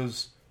 and it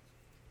was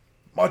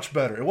much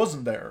better. It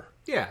wasn't there.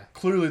 Yeah.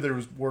 Clearly there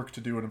was work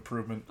to do and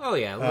improvement. Oh,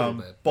 yeah, a little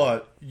bit.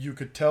 But you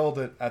could tell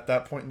that at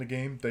that point in the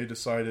game, they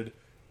decided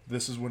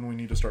this is when we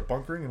need to start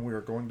bunkering, and we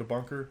are going to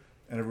bunker,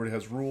 and everybody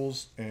has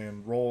rules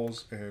and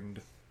roles,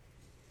 and...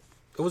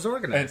 It was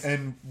organized.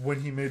 And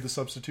when he made the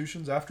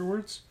substitutions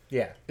afterwards,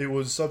 it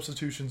was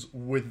substitutions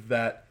with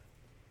that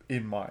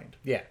in mind.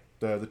 Yeah.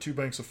 The 2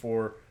 banks of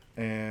 4,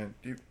 and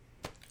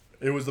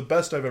it was the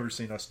best I've ever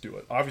seen us do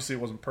it. Obviously,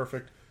 it wasn't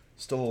perfect.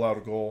 Still allowed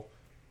a goal,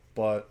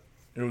 but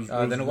it was.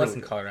 Then it really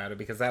wasn't good. Colorado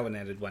because that one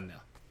ended 1-0.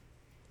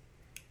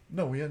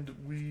 No,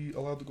 we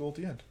allowed the goal at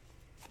the end.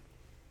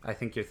 I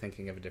think you're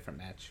thinking of a different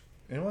match.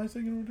 Am I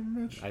thinking of a different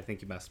match? I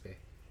think you must be.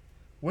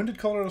 When did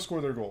Colorado score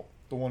their goal?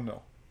 The 1-0.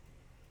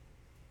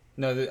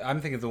 No, I'm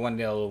thinking of the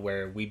 1-0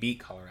 where we beat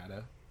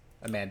Colorado.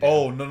 A man down.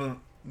 Oh,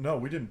 no,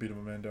 we didn't beat him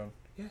a man down.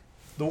 Yeah.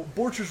 The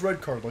Borchers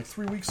red card, like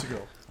 3 weeks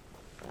ago.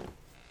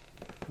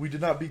 We did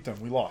not beat them.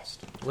 We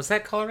lost. Was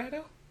that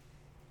Colorado?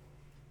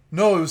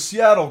 No, it was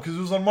Seattle because it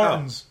was on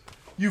Martins. Oh.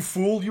 You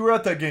fool! You were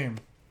at that game.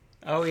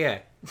 Oh yeah.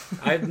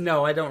 I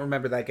don't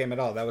remember that game at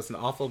all. That was an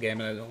awful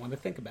game, and I don't want to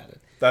think about it.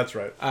 That's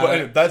right. But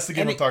anyway, that's the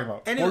game I'm talking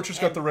about. Borchers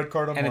got the red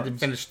card on Martins. And it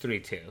finished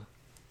 3-2.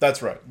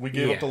 That's right. We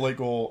gave up the late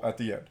goal at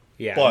the end.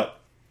 Yeah. But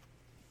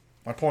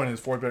my point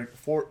is,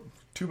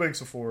 2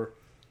 banks of 4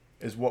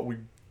 is what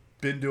we've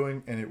been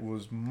doing, and it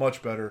was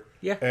much better.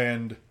 Yeah.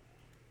 And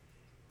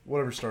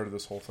whatever started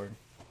this whole thing,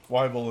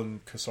 Weibel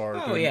and Kassar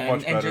much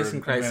better, and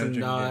Jason Kreis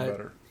managing the game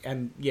better.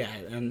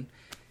 And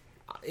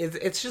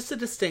it's just a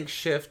distinct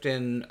shift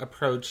in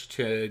approach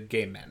to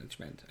game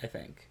management, I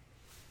think.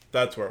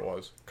 That's where it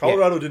was.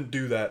 Colorado didn't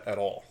do that at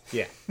all.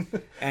 Yeah.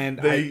 And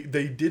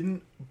they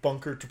didn't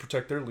bunker to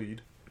protect their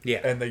lead.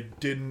 Yeah. And they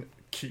didn't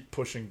keep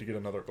pushing to get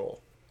another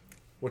goal.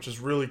 Which is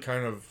really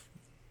kind of,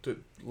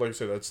 like I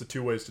said, that's the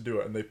 2 ways to do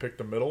it. And they picked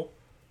the middle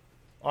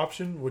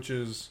option, which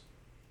is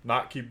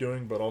not keep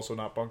doing, but also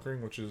not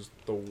bunkering, which is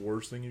the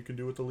worst thing you can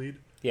do with the lead.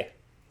 Yeah.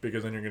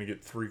 Because then you're going to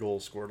get 3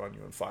 goals scored on you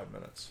in 5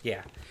 minutes.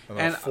 Yeah.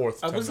 And I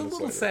was a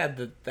little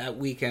sad that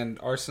weekend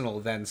Arsenal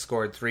then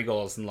scored 3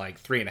 goals in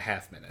like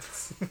 3.5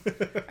 minutes.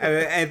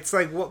 And it's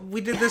like, well,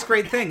 we did this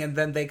great thing, and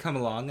then they come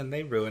along and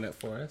they ruin it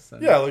for us.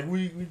 And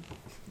like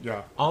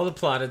yeah. All the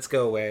plaudits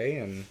go away,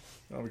 and...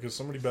 No, because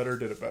somebody better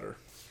did it better.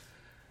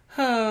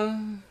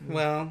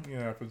 Well... Yeah,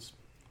 it happens.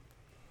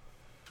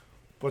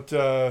 But,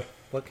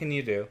 what can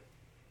you do?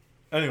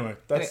 Anyway,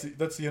 that's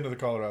the end of the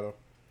Colorado.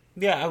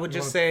 Yeah, I would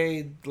just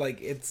say,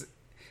 like, it's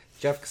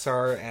Jeff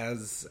Kassar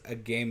as a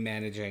game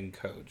managing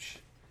coach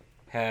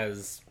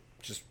has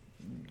just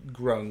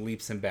grown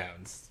leaps and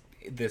bounds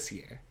this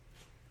year.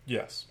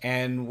 Yes.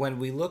 And when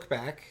we look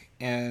back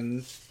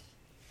and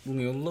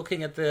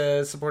looking at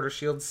the Supporter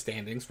Shield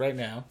standings right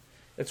now,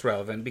 it's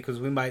relevant because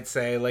we might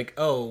say, like,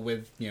 oh,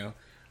 with,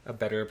 a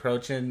better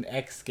approach in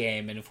X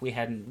game, and if we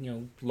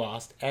hadn't,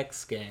 lost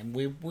X game,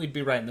 we'd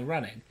be right in the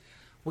running.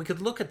 We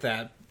could look at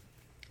that,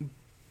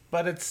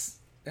 but it's...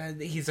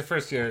 he's a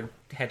first-year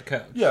head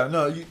coach. Yeah,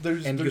 no, you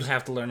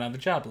have to learn on the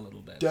job a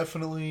little bit.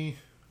 Definitely,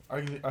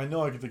 I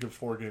know I can think of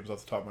 4 games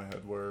off the top of my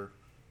head where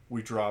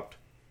we dropped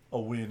a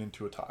win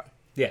into a tie.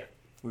 Yeah.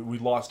 We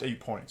lost 8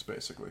 points,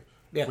 basically.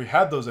 Yeah. If we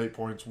had those 8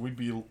 points, we'd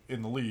be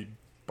in the lead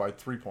by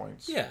 3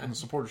 points in the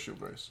Supporter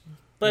Shield race.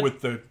 But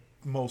with the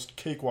most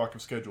cakewalk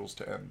of schedules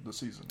to end the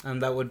season.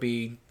 And that would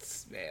be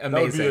amazing.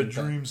 That would be a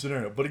dream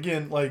scenario. But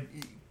again, like,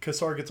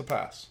 Cassar gets a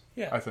pass.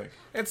 Yeah. I think.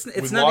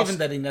 It's not even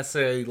that he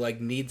necessarily, like,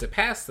 needs a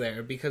pass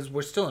there, because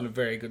we're still in a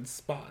very good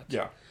spot.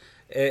 Yeah.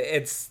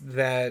 It's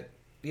that,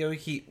 you know,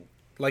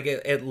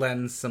 it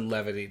lends some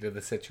levity to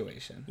the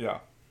situation. Yeah.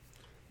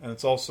 And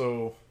it's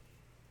also,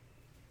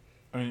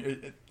 I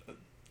mean, at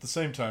the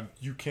same time,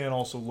 you can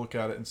also look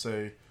at it and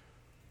say,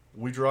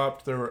 we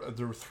dropped, there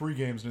were 3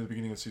 games near the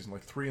beginning of the season,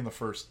 like 3 in the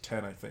first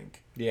 10, I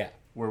think. Yeah.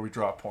 Where we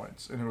dropped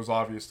points. And it was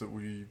obvious that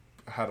we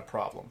had a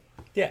problem.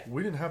 Yeah.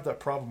 We didn't have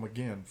that problem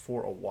again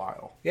for a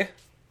while. Yeah.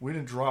 We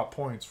didn't drop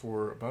points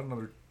for about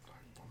another,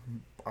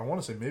 I want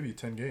to say maybe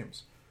 10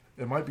 games.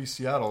 It might be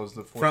Seattle as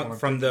the fourth one.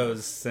 From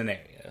those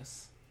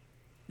scenarios.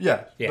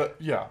 Yeah. Yeah. But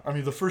yeah. I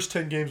mean, the first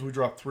 10 games we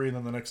dropped 3, and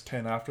then the next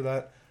 10 after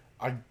that,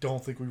 I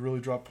don't think we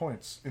really dropped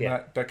points in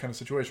that kind of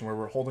situation where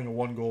we're holding a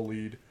 1-goal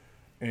lead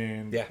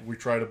and we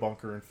try to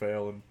bunker and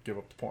fail and give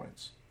up the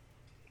points.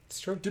 It's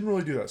true. Didn't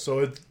really do that.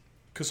 So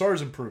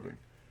Cassar's improving.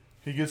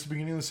 He gets to the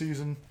beginning of the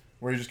season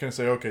where you're just going to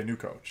say, okay, new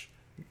coach.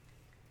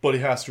 But he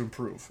has to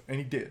improve. And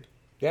he did.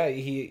 Yeah,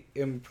 he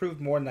improved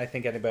more than I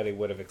think anybody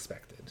would have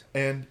expected.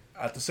 And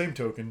at the same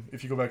token,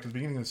 if you go back to the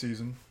beginning of the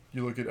season,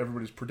 you look at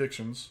everybody's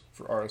predictions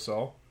for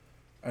RSL,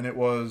 and it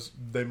was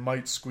they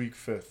might squeak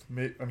 5th.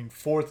 I mean,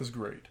 4th is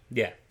great.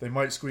 Yeah. They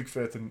might squeak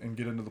 5th and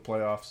get into the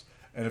playoffs.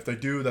 And if they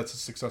do, that's a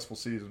successful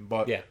season.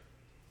 But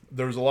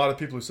there was a lot of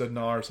people who said,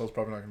 no, RSL's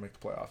probably not going to make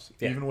the playoffs.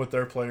 Yeah. Even with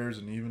their players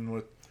and even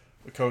with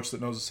a coach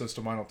that knows the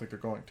system, I don't think they're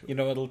going to. You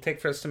know what it'll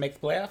take for us to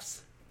make the playoffs?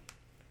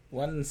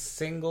 1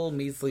 single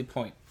measly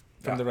point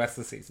from the rest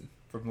of the season.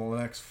 From the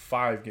next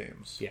 5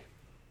 games. Yeah.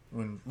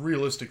 When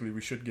realistically,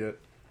 we should get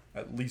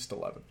at least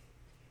 11.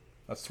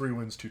 That's 3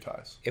 wins, 2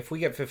 ties. If we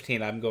get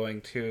 15, I'm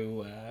going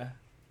to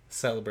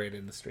celebrate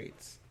in the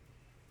streets.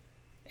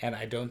 And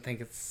I don't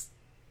think it's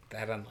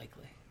that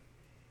unlikely.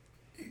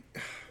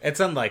 It's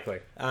unlikely.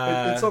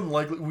 It's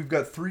unlikely. We've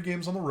got 3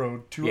 games on the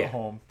road, 2 at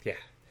home. Yeah.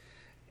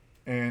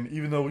 And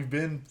even though we've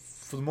been,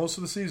 for the most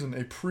of the season,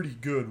 a pretty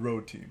good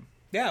road team.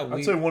 Yeah.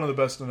 I'd say one of the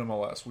best in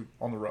MLS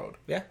on the road.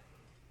 Yeah.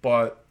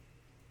 But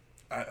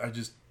I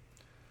just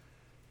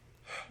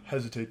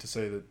hesitate to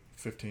say that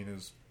 15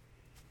 is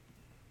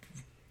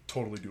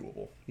totally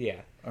doable.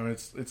 Yeah. I mean,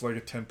 it's like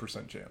a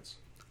 10% chance.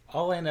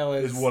 All I know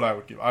is what I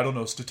would give. I don't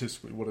know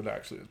statistically what it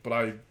actually is, but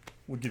I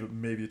would give it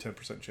maybe a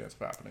 10% chance of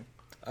happening.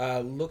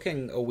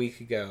 Looking a week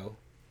ago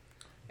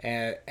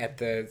at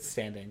the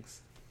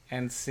standings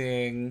and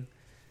seeing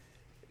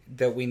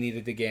that we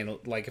needed to gain,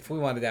 like, if we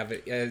wanted to have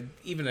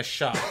even a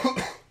shot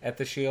at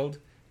the Shield,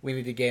 we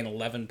need to gain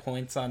 11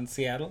 points on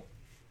Seattle.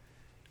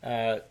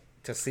 To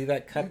see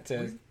that cut to...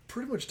 We've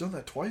pretty much done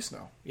that twice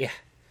now. Yeah.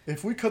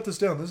 If we cut this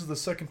down, this is the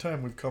second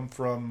time we've come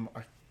from...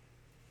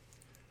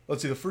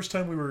 let's see, the first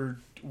time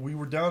we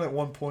were down at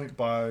one point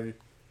by...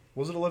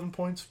 Was it 11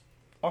 points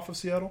off of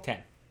Seattle? 10.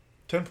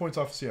 10 points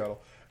off of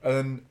Seattle. And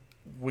then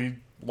we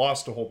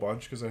lost a whole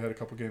bunch because they had a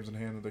couple games in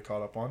hand that they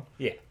caught up on.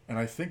 Yeah. And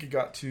I think it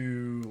got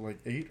to like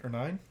 8 or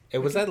 9. It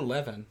was at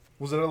 11.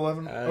 Was it at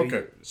 11?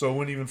 Okay, so it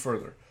went even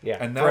further. Yeah,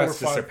 and now for us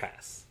to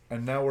surpass.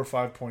 And now we're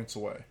 5 points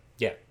away.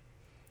 Yeah,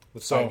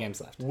 with 5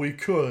 games left. We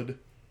could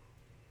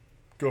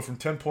go from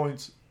 10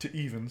 points to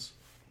evens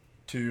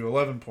to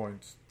 11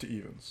 points to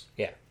evens.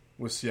 Yeah.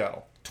 With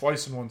Seattle.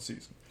 Twice in one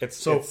season. It's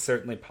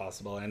certainly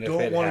possible. And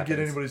don't want to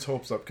get anybody's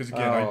hopes up because,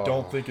 again, I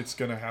don't think it's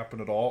going to happen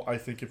at all. I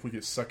think if we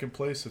get second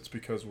place, it's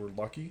because we're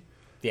lucky.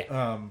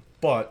 Yeah.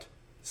 But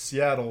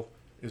Seattle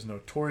is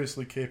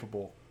notoriously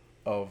capable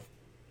of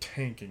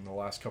tanking the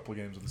last couple of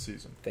games of the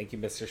season. Thank you,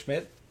 Mr.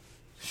 Schmidt.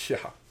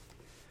 Yeah.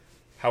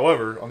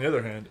 However, on the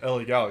other hand,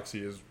 LA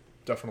Galaxy is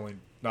definitely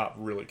not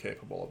really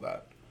capable of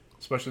that,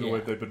 especially the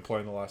way they've been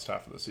playing the last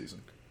half of the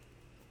season.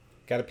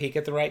 Got to peak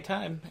at the right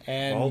time,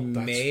 and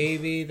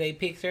maybe they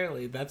peaked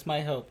early. That's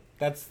my hope.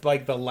 That's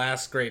like the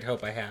last great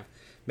hope I have.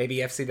 Maybe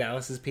FC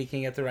Dallas is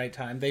peaking at the right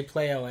time. They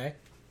play LA.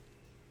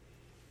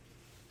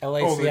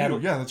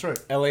 Seattle. Yeah, that's right.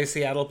 LA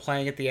Seattle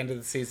playing at the end of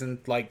the season.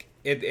 Like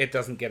it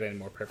doesn't get any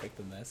more perfect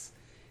than this.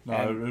 No,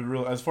 it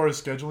really, as far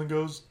as scheduling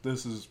goes,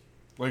 this is,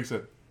 like I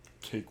said,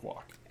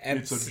 cakewalk. And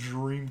it's a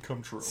dream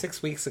come true.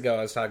 6 weeks ago,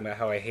 I was talking about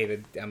how I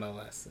hated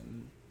MLS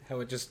and how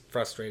it just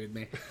frustrated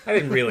me. I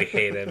didn't really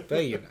hate it,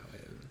 but you know.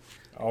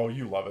 Oh,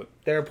 you love it.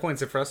 There are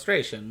points of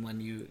frustration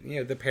when you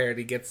know the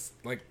parody gets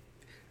like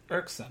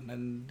irksome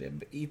and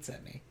it eats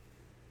at me.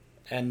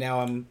 And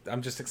now I'm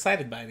just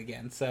excited by it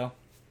again. So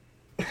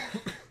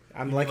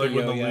I'm like when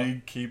the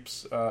league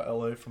keeps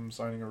LA from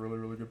signing a really,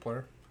 really good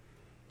player.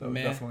 That would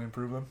definitely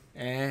improve them.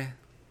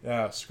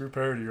 Yeah, screw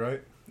parody,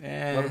 right?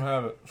 Let them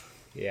have it.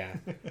 Yeah.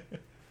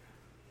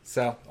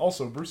 So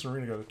also, Bruce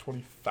Arena got a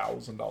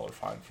 $20,000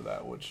 fine for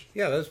that, which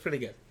that was pretty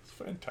good. It's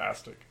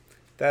fantastic.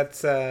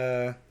 That's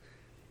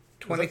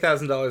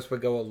 $20,000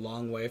 would go a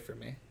long way for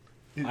me.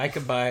 I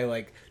could buy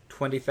like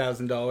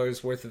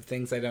 $20,000 worth of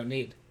things I don't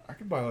need. I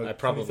could buy like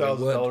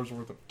 $20,000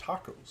 worth of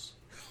tacos,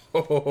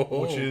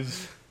 which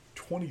is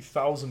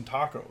 20,000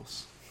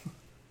 tacos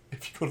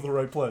if you go to the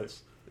right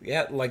place.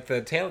 Yeah, like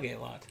the tailgate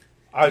lot.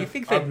 Do you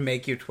think they'd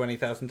make you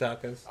 20,000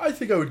 tacos? I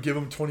think I would give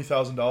him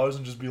 $20,000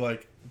 and just be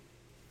like,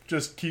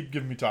 just keep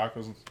giving me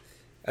tacos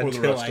for the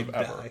rest of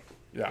ever.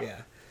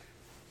 Yeah.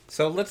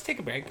 So let's take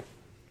a break.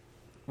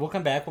 We'll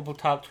come back. We'll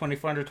talk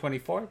 24 under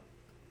 24.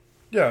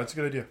 Yeah, that's a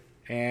good idea.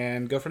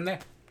 And go from there.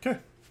 Okay.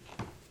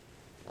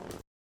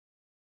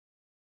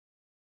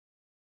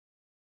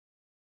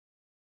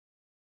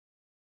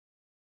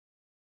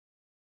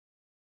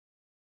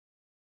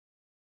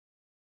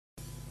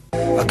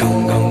 A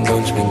gone, gone,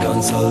 gone, she's been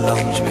gone so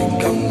long, she's been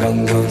gone,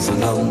 gone, gone so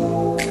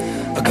long.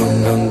 A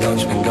gone, gone, gone,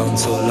 she's been gone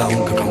so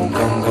long, gone,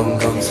 gone, gone,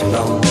 gone so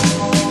long.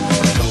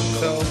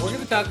 So we're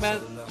going to talk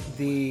about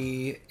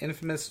the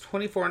infamous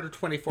 24 under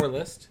 24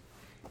 list,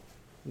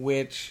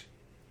 which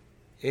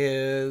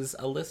is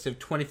a list of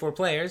 24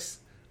 players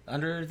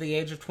under the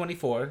age of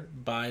 24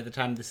 by the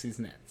time the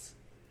season ends.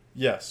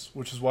 Yes,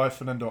 which is why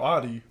Fernando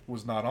Adi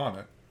was not on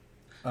it.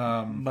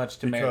 Much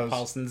to Merritt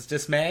Paulson's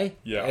dismay.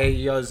 Yeah.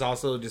 He was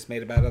also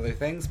dismayed about other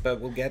things,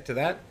 but we'll get to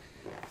that.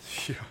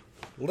 Yeah.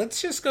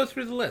 Let's just go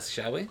through the list,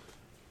 shall we?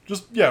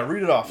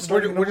 Read it off.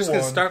 We're just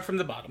going to start from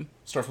the bottom.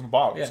 Start from the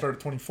bottom. Yeah. Start at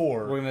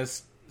 24. We're going to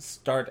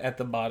start at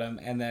the bottom,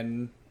 and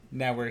then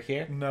now we're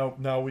here.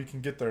 Now we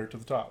can get there to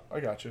the top. I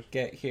got you.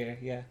 Get here,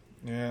 yeah.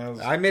 Yeah.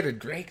 I made a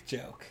Drake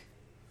joke.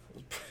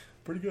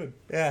 Pretty good.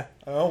 Yeah.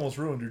 I almost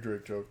ruined your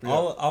Drake joke.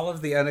 All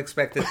of the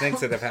unexpected things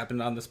that have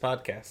happened on this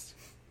podcast.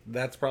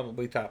 That's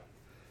probably top.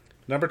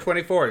 Number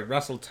 24,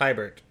 Russell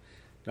Tybert.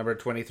 Number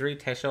 23,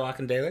 Tesho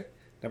Akindele.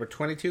 Number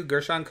 22,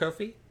 Gershon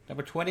Kofi.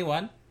 Number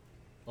 21,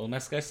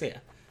 Olmes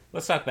Garcia.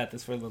 Let's talk about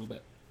this for a little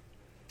bit.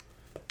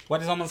 Why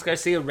does Olmes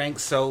Garcia rank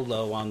so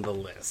low on the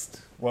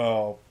list?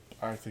 Well,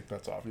 I think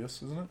that's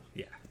obvious, isn't it?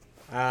 Yeah.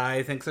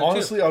 I think so,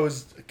 Honestly, too. I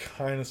was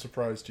kind of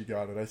surprised he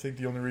got it. I think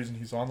the only reason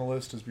he's on the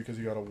list is because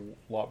he got a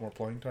lot more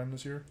playing time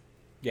this year.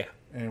 Yeah.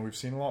 And we've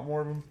seen a lot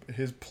more of him.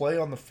 His play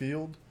on the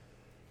field...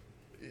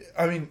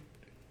 I mean,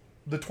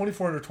 the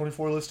 24 under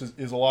 24 list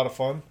is a lot of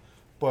fun,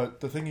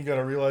 but the thing you got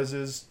to realize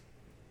is,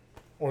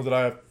 or that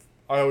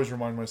I always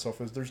remind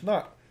myself is, there's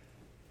not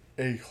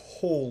a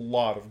whole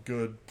lot of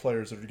good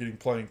players that are getting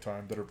playing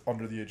time that are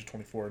under the age of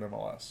 24 in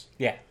MLS.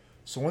 Yeah.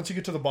 So once you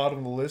get to the bottom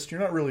of the list,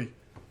 you're not really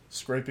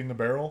scraping the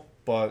barrel,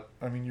 but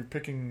I mean, you're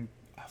picking.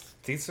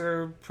 These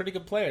are pretty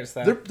good players,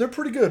 though. They're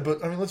pretty good,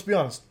 but I mean, let's be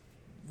honest.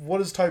 What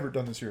has Tybert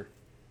done this year?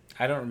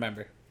 I don't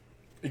remember.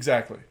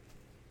 Exactly.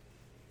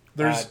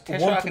 There's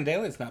Tesho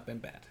Akindele's not been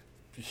bad.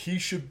 He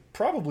should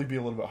probably be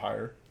a little bit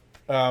higher,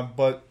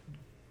 but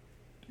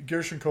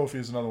Gershon Kofi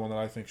is another one that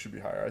I think should be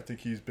higher. I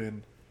think he's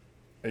been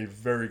a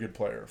very good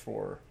player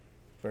for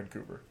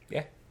Vancouver.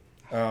 Yeah.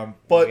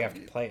 But we have to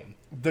play him.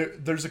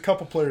 There's a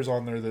couple players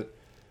on there that,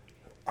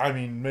 I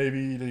mean,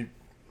 maybe they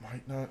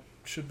might not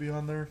should be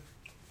on there.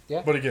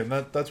 Yeah. But again,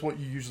 that's what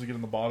you usually get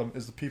in the bottom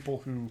is the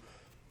people who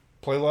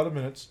play a lot of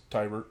minutes,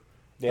 Tybert,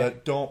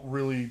 that don't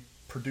really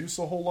produce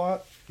a whole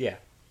lot. Yeah.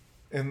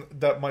 And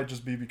that might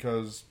just be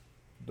because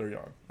they're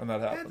young, and that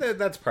happens.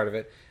 That's part of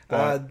it.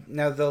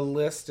 Now, the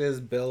list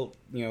is built,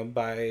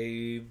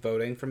 by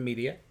voting from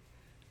media.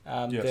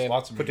 Yes, they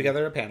lots of put media.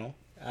 together a panel.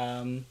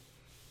 And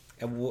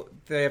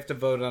they have to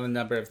vote on a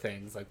number of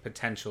things, like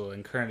potential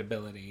and current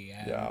ability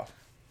and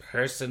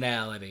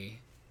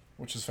personality.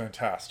 Which is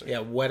fantastic. Yeah,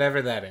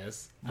 whatever that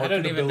is. I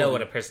don't even know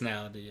what a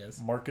personality is.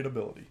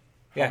 Marketability.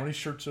 Yeah. How many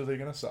shirts are they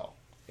going to sell?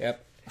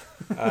 Yep.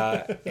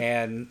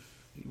 And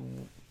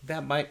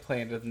that might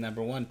play into the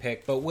number one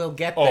pick, but we'll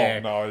get there.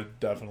 Oh, no, it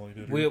definitely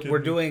did. We're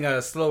doing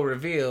a slow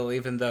reveal,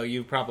 even though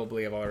you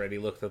probably have already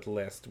looked at the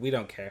list. We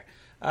don't care.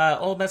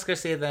 Olmes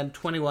Garcia, then,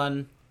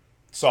 21.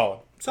 Solid.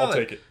 I'll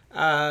take it.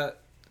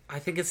 I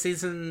think his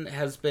season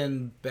has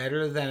been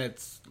better than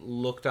it's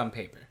looked on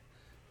paper.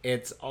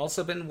 It's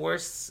also been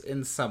worse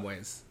in some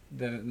ways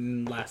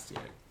than last year.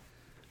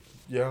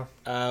 Yeah.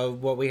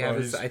 What we have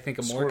is, I think,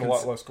 a more... scored a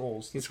lot less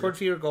goals. He's scored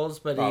fewer goals,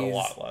 but not a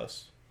lot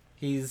less.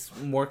 He's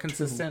more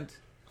consistent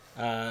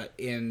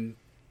in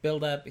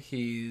build-up.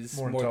 He's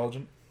more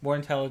intelligent. More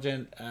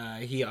intelligent.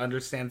 He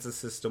understands the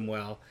system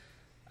well.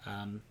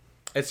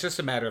 It's just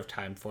a matter of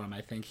time for him,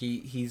 I think.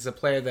 He's a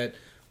player that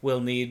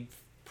will need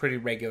pretty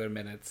regular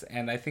minutes,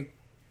 and I think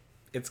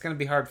it's going to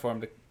be hard for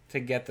him to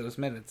get those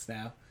minutes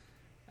now.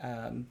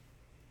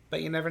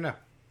 But you never know.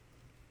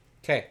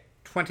 Okay,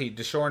 20,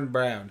 Deshaun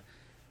Brown,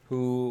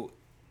 who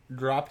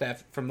dropped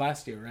from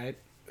last year, right?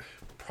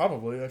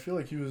 Probably. I feel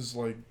like he was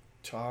like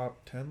top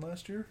 10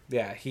 last year.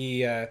 Yeah,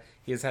 he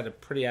has had a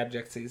pretty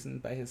abject season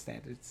by his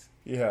standards.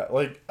 Yeah,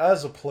 like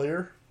as a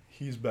player,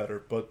 he's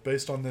better, but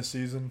based on this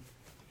season,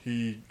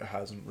 he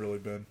hasn't really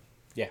been.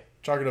 Yeah.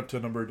 Chalk it up to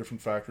a number of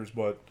different factors,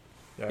 but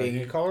yeah, being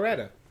in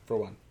Colorado, for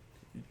one.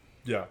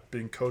 Yeah,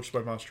 being coached by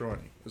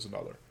Mastroeni is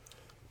another.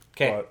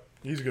 Okay. But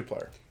he's a good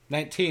player.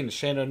 19,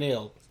 Shane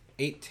O'Neill.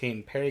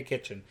 18, Perry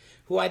Kitchen,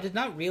 who I did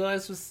not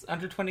realize was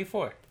under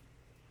 24.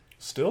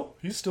 Still?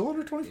 He's still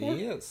under 24?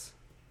 He is.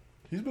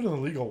 He's been in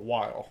the league a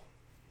while.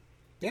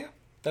 Yeah,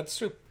 that's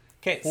true.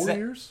 Okay, 4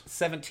 years?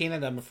 17,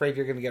 and I'm afraid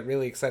you're going to get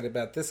really excited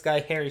about this guy,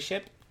 Harry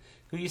Shipp,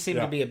 who you seem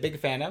to be a big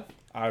fan of.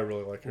 I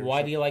really like Harry Why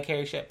Shipp. do you like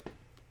Harry Shipp?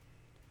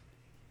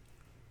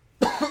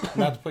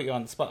 Not to put you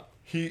on the spot.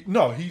 He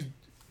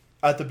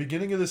at the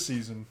beginning of the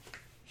season,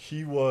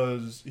 he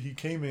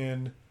came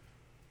in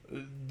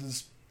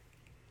this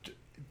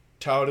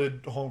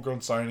touted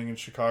homegrown signing, and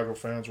Chicago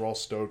fans were all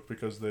stoked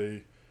because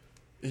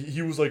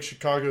he was like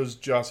Chicago's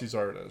Gyasi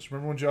Zardes.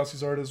 Remember when Gyasi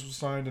Zardes was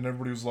signed and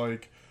everybody was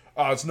like,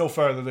 it's no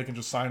fair that they can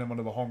just sign him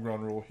under the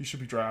homegrown rule. He should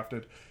be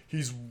drafted.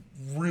 He's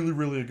really,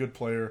 really a good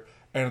player,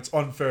 and it's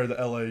unfair that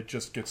LA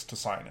just gets to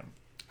sign him.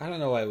 I don't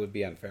know why it would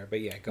be unfair,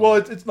 but yeah, go Well,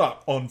 on. it's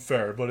not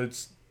unfair, but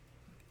it's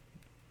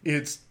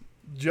Gyasi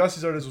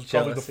Zardes was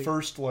probably the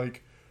first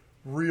like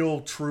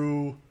real,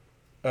 true,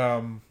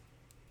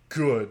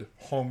 good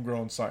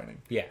homegrown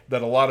signing. Yeah.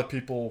 That a lot of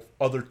people,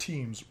 other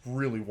teams,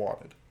 really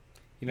wanted.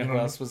 You know who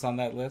else was on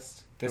that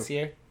list this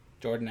year?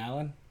 Jordan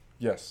Allen?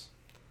 Yes.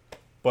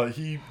 But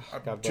Gyasi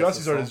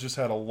Zardes just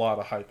had a lot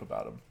of hype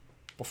about him.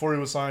 Before he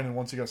was signed and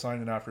once he got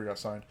signed and after he got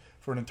signed.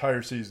 For an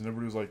entire season,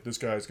 everybody was like, this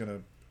guy's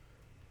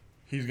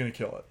he's going to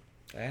kill it.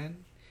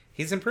 And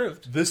he's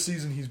improved. This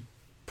season, he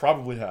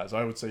probably has.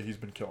 I would say he's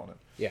been killing it.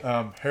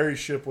 Yeah. Harry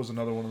Shipp was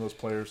another one of those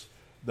players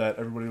that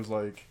everybody was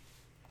like,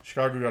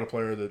 Chicago got a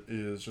player that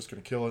is just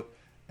going to kill it.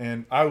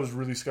 And I was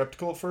really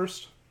skeptical at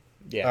first.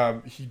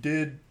 Yeah. He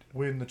did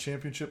win the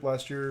championship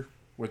last year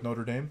with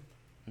Notre Dame,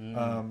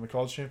 the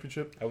college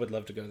championship. I would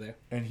love to go there.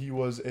 And he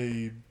was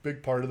a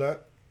big part of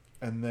that.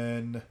 And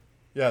then,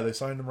 they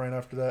signed him right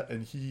after that.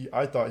 And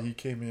I thought he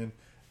came in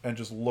and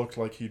just looked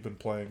like he'd been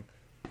playing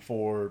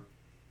for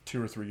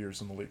 2 or 3 years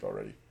in the league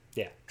already.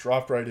 Yeah.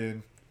 Dropped right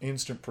in,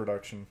 instant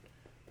production.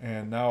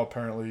 And now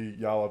apparently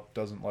Yala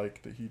doesn't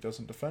like that he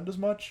doesn't defend as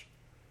much,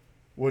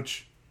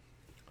 which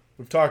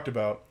we've talked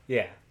about.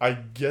 Yeah. I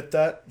get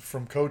that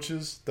from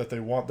coaches, that they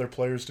want their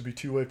players to be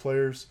two-way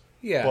players.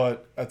 Yeah.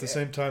 But at the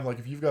same time, like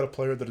if you've got a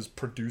player that is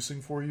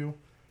producing for you,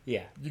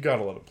 you got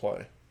to let it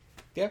play.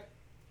 Yeah.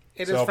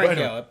 It is Frank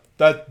Yallop.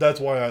 That's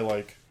why I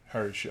like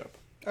Harry Shipp.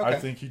 Okay. I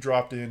think he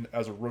dropped in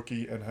as a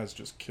rookie and has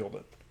just killed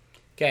it.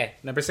 Okay,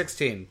 number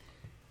 16,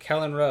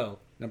 Kellen Rowe.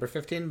 Number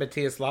 15,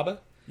 Matthias Laba.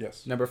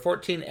 Yes. Number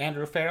 14,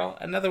 Andrew Farrell.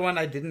 Another one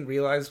I didn't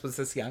realize was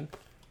this young.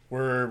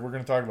 We're going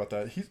to talk about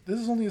that. This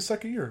is only his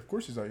second year. Of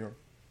course he's that young.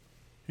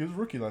 He was a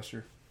rookie last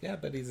year. Yeah,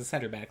 but he's a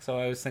center back, so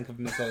I always think of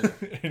him as older.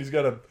 And he's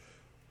got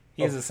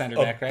He's a center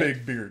back, right?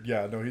 Big beard.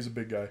 Yeah, no, he's a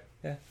big guy.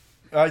 Yeah.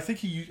 I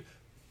think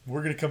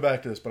we're going to come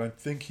back to this, but I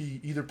think he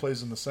either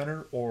plays in the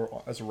center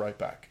or as a right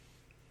back.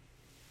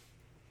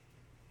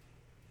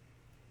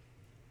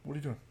 What are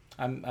you doing?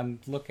 I'm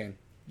looking.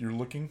 You're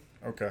looking?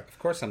 Okay. Of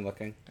course I'm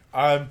looking.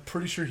 I'm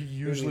pretty sure he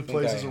usually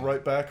plays as a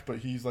right back, but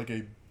he's like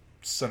a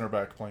center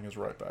back playing as a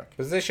right back.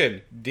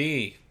 Position,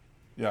 D.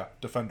 Yeah,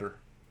 defender.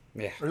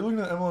 Yeah. Are you looking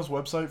at MLS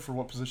website for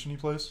what position he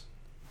plays?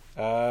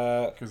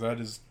 Because that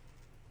is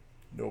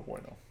no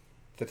bueno.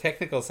 The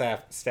technical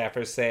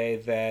staffers say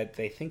that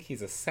they think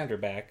he's a center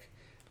back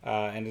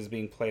and is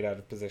being played out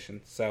of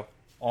position. So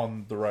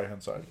on the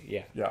right-hand side.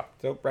 Yeah. Yeah.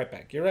 So right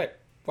back. You're right.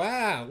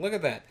 Wow, look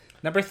at that.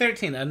 Number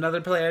 13,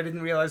 another player I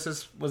didn't realize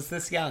was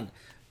this young.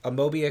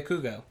 Amobi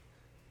Akugo,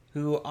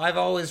 who I've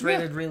always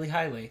rated really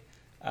highly.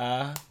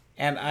 And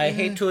I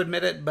hate to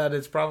admit it, but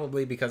it's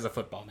probably because of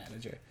Football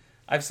Manager.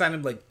 I've signed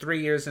him like 3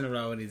 years in a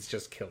row, and he's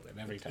just killed it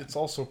every time. It's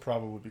also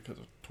probably because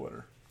of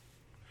Twitter.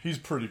 He's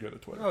pretty good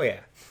at Twitter. Oh,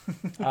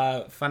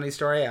 yeah. Funny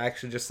story, I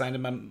actually just signed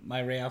him on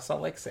my Real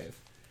Salt Lake save.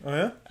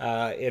 Oh,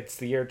 yeah? It's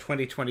the year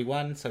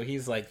 2021, so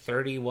he's like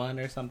 31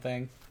 or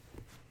something.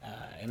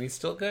 And he's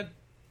still good.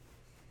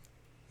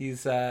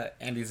 He's a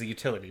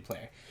utility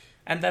player.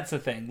 And that's the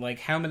thing. Like,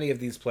 how many of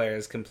these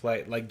players can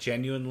play, like,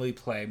 genuinely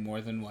play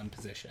more than one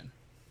position?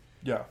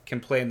 Yeah. Can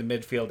play in the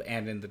midfield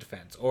and in the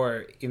defense.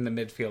 Or in the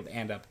midfield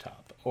and up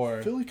top.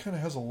 Or Philly kind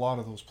of has a lot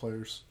of those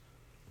players.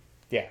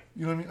 Yeah.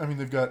 You know what I mean? I mean,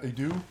 they've got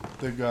Edu.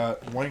 They've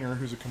got Wenger,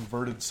 who's a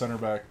converted center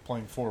back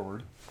playing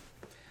forward.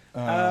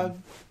 I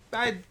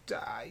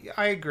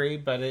agree,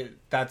 but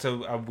that's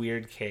a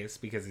weird case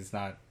because he's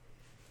not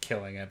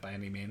killing it by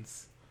any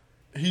means.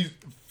 He's,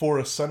 for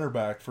a center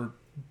back, for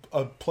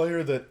a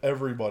player that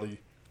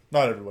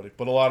not everybody,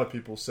 but a lot of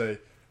people say,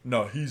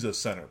 no, he's a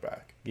center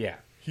back. Yeah.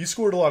 He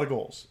scored a lot of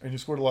goals, and he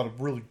scored a lot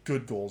of really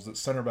good goals that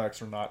center backs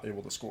are not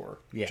able to score,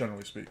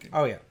 generally speaking.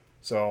 Oh, yeah.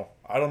 So,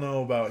 I don't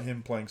know about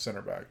him playing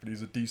center back, but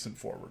he's a decent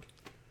forward.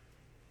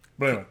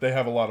 But anyway, they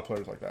have a lot of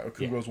players like that.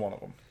 Okugo's one of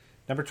them.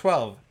 Number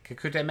 12,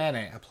 Kekute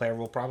Mane, a player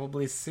we'll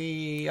probably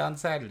see on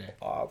Saturday.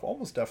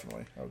 Almost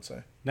definitely, I would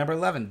say. Number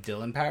 11,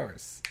 Dylan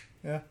Powers.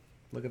 Yeah.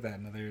 Look at that.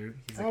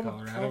 He's at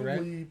Colorado,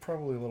 right?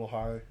 Probably a little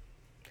high.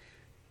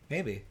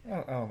 Maybe.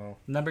 I don't know.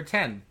 Number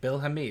 10, Bill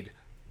Hamid.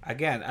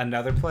 Again,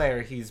 another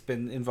player. He's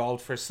been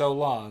involved for so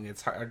long.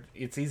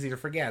 It's easy to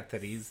forget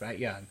that he's that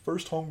young.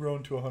 First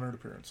homegrown to 100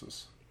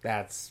 appearances.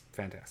 That's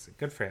fantastic.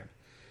 Good for him.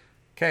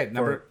 Okay,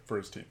 for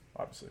his team,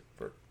 obviously.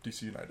 For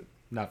DC United.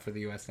 Not for the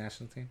U.S.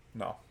 national team?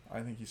 No.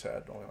 I think he's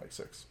had only like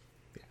 6.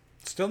 Yeah.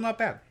 Still not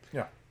bad.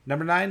 Yeah.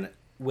 Number 9,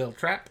 Will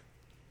Trapp.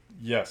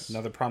 Yes.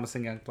 Another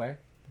promising young player.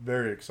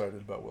 Very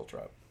excited about Will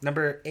Trapp.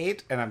 Number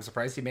 8, and I'm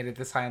surprised he made it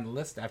this high on the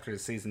list after the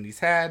season he's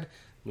had,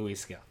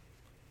 Luis Gil.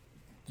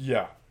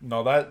 Yeah.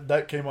 No,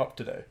 that came up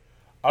today.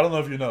 I don't know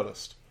if you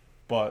noticed,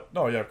 But,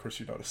 no, yeah, of course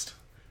you noticed.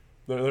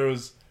 There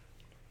was,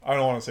 I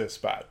don't want to say a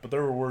spat, but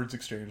there were words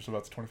exchanged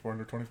about the 24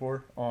 under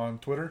 24 on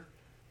Twitter.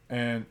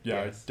 And,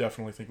 yeah, Yes. I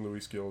definitely think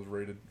Luis Gil is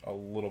rated a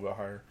little bit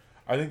higher.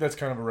 I think that's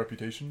kind of a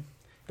reputation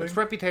thing. It's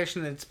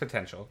reputation and its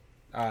potential.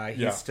 He's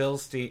Yeah. still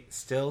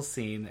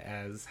seen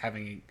as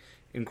having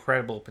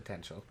incredible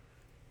potential.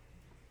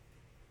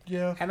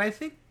 Yeah. And I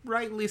think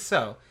rightly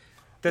so.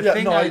 The Yeah,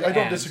 thing no, I I'd don't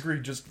add- disagree.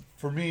 Just,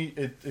 for me,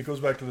 it goes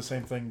back to the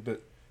same thing,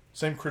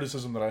 same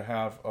criticism that I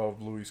have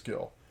of Luis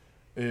Gil,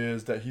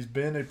 is that he's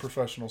been a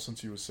professional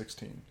since he was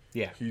 16.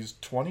 Yeah, He's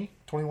 20,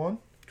 21?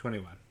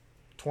 21.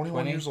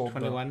 21 years old.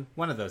 21,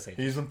 one of those ages.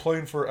 He's been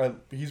playing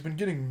he's been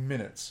getting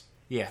minutes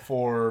Yeah,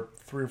 for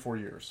 3 or 4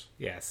 years.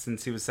 yeah,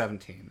 since he was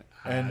 17.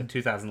 And-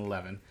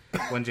 2011,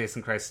 when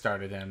Jason Christ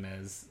started him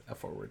as a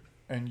forward.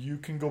 And you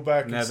can go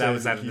back and No, say that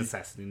was out of he-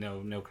 necessity.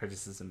 No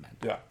criticism meant.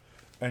 Yeah.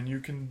 And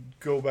you can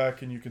go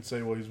back and you can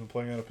say, well, he's been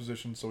playing out of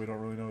position, so we don't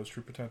really know his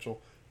true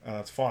potential, and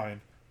that's fine.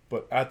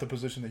 But at the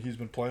position that he's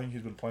been playing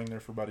there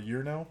for about a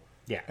year now.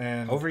 Yeah,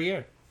 And over a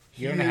year.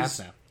 Year and a half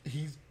now.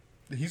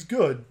 He's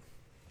good,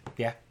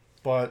 Yeah,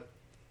 but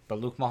but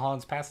Luke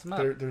Mulholland's passed him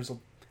up. there's a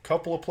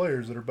couple of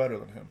players that are better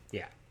than him.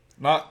 Yeah,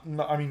 Not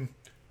I mean,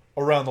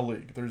 around the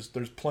league. There's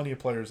plenty of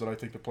players that I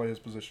think that play his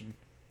position.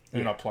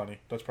 Maybe Yeah. not plenty.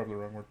 That's probably the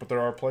wrong word. But there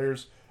are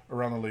players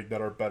around the league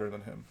that are better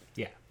than him.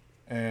 yeah,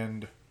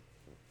 And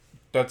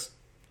that's,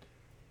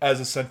 as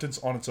a sentence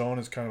on its own,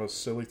 is kind of a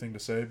silly thing to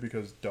say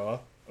because, duh,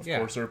 of Yeah.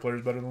 course there are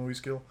players better than Luis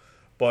Gil.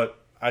 But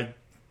I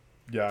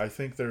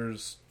think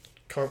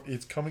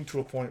it's coming to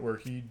a point where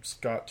he's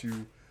got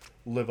to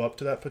live up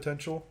to that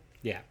potential,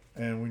 yeah,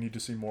 and we need to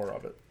see more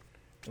of it.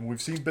 And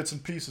we've seen bits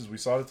and pieces. We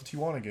saw it at the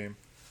Tijuana game.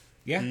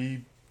 yeah.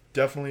 He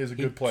definitely is a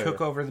He good player.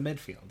 took over the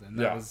midfield, and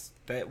Yeah.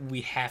 that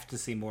we have to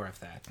see more of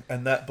that.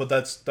 And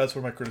that's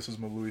where my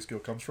criticism of Luis Gil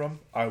comes from.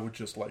 I would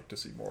just like to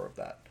see more of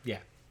that. Yeah,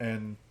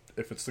 And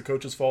if it's the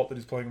coach's fault that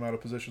he's playing him out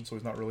of position so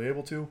he's not really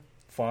able to,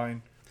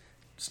 fine.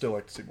 Still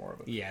like to see more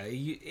of it.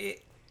 yeah.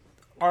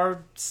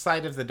 Our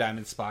side of the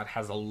diamond spot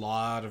has a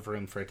lot of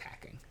room for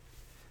attacking.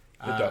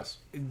 It does.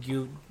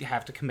 You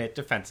have to commit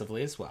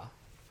defensively as well.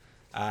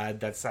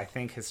 That's, I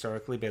think,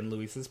 historically been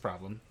Luis's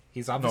problem.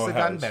 He's obviously it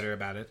gotten has. better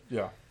about it.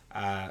 Yeah.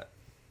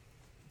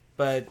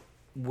 But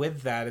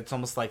with that, it's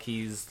almost like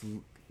he's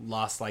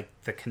lost like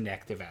the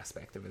connective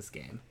aspect of his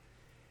game.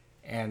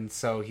 And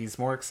so he's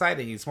more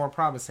exciting, he's more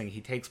promising, he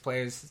takes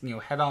players,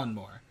 head on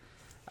more.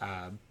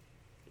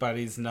 But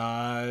he's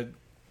not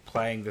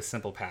playing the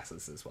simple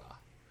passes as well.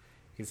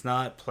 He's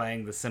not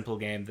playing the simple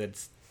game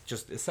that's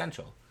just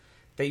essential.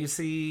 That you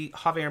see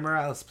Javier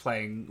Morales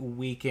playing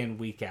week in,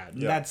 week out.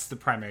 And Yeah. that's the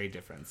primary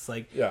difference.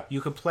 Like, Yeah.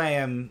 you could play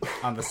him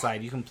on the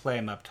side, you can play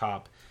him up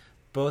top.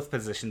 Both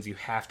positions, you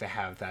have to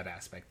have that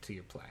aspect to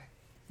your play.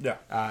 Yeah.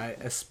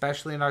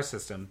 Especially in our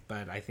system,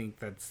 but I think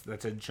that's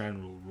a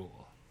general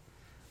rule.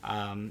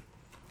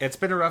 It's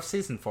been a rough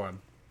season for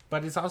him,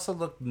 but he's also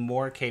looked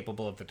more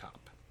capable at the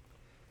top.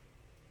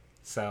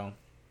 So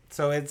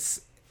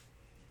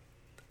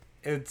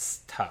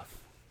it's tough.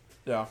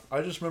 Yeah.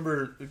 I just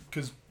remember,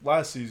 because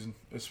last season,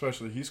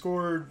 especially, he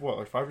scored,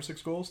 like 5 or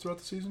 6 goals throughout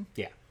the season?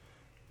 Yeah.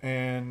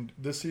 And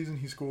this season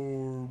he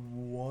scored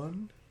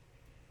 1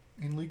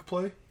 in league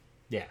play.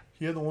 Yeah.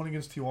 He had the one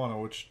against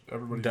Tijuana, which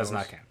everybody Does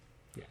knows, not count.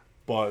 Yeah.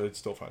 but it's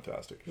still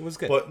fantastic. It was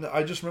good. But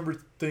I just remember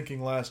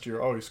thinking last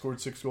year, he scored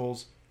 6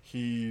 goals.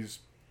 He's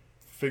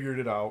figured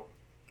it out.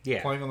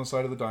 Yeah. Playing on the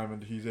side of the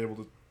diamond, he's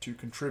able to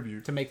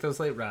contribute. To make those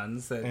late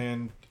runs.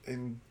 And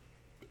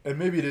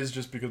maybe it is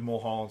just because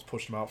Mulholland's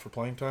pushed him out for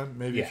playing time.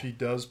 Maybe Yeah. if he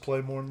does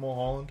play more in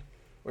Mulholland,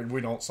 or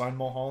we don't sign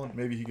Mulholland,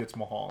 maybe he gets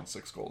Mulholland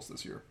 6 goals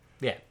this year.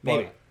 Yeah,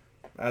 maybe.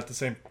 But at the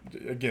same,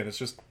 again, it's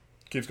just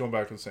keeps going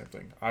back to the same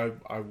thing.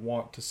 I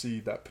want to see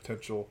that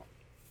potential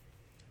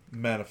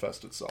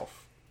manifest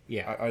itself.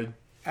 Yeah. I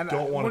And,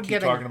 don't want we're to keep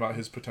getting- talking about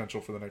his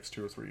potential for the next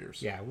 2 or 3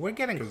 years. Yeah, we're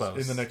getting Because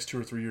close. in the next 2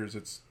 or 3 years,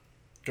 it's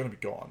going to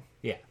be gone.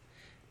 Yeah.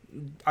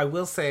 I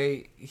will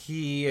say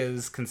he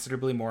is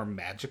considerably more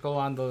magical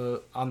on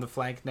the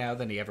flank now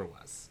than he ever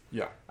was.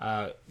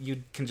 Yeah.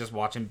 You can just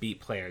watch him beat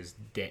players,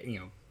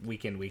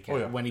 week in, week out Oh,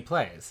 yeah. when he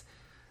plays.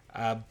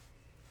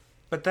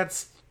 But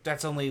that's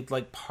only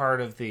like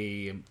part of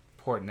the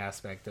important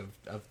aspect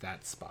of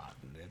that spot.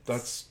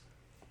 That's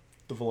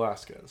the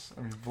Velasquez.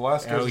 I mean,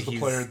 Velasquez is the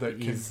player that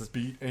can he's-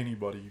 beat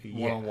anybody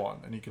Yeah.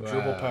 one-on-one, and he can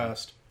dribble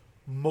past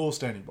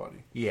most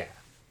anybody. Yeah,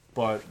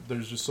 But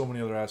there's just so many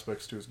other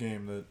aspects to his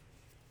game that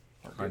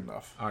aren't good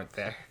enough. aren't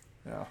there?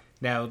 Yeah.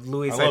 Now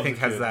Luis, I I love think,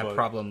 the has kid, that but-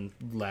 problem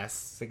less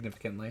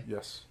significantly.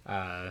 Yes.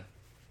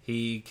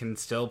 He can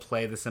still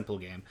play the simple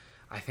game.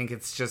 I think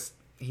it's just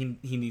he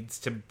needs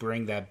to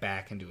bring that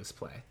back into his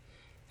play.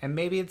 And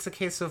maybe it's a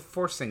case of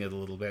forcing it a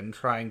little bit and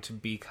trying to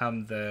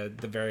become the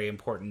very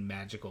important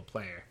magical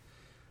player.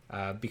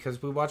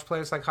 Because we watch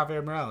players like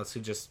Javier Morales who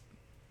just,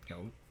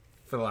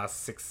 for the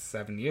last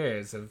 6-7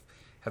 years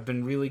have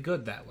been really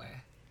good that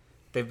way.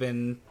 They've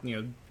been,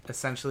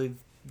 essentially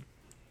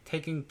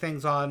taking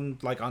things on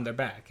their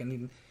back.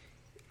 And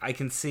I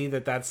can see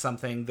that that's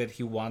something that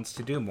he wants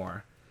to do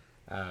more.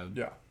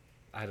 Yeah.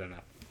 I don't know.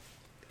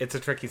 it's a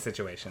tricky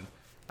situation.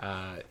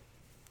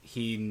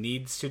 He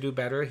needs to do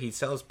better. He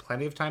still has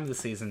plenty of time this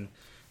season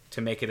to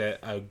make it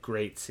a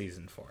great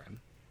season for him.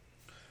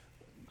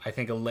 I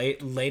think a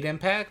late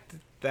impact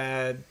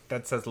that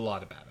says a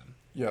lot about him.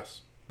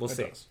 Yes, we'll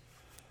see. Does.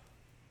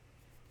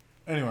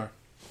 Anyway,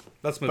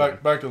 let's move on.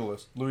 Back to the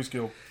list. Luis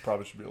Gil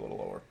probably should be a little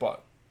lower,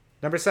 but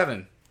number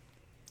 7,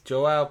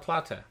 Joao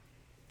Plata.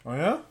 Oh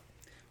yeah,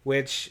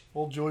 which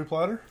old Joey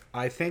Platter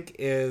I think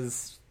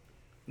is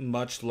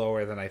much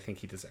lower than I think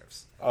he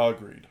deserves.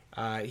 Agreed.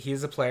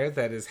 He's a player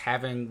that is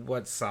having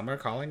what some are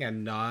calling,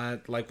 and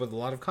not like with a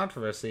lot of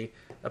controversy,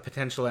 a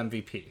potential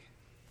MVP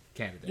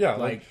candidate.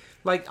 Yeah,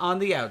 like on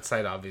the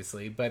outside,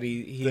 obviously, but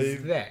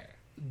he's there.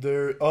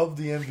 They're of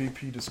the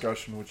MVP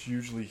discussion, which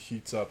usually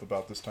heats up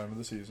about this time of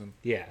the season.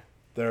 Yeah,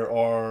 there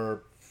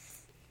are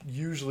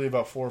usually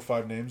about 4 or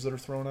 5 names that are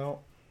thrown out,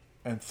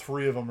 and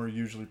 3 of them are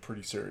usually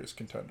pretty serious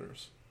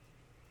contenders.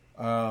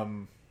 Now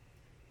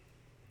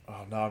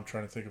I'm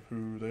trying to think of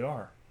who they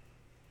are.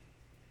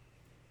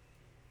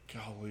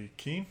 Golly,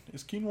 Keane?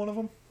 Is Keane one of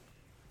them?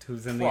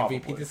 Who's in the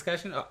MVP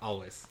discussion?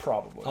 Always.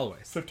 Probably.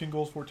 Always. 15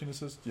 goals, 14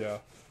 assists? Yeah.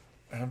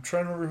 And I'm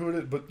trying to remember who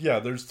it is. But yeah,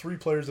 there's 3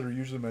 players that are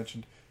usually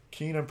mentioned.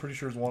 Keane, I'm pretty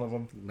sure, is one of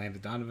them.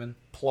 Landon Donovan.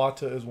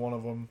 Plata is one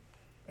of them.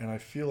 And I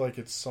feel like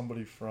it's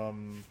somebody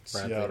from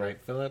Bradley Seattle. Wright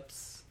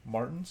Phillips.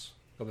 Martins?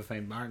 Philip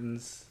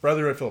Martins.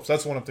 Bradley Wright Phillips.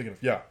 That's the one I'm thinking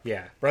of. Yeah.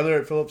 Yeah. Bradley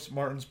Wright Phillips,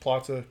 Martins,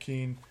 Plata,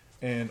 Keane,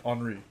 and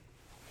Henry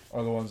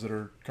are the ones that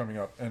are coming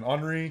up. And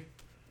Henry,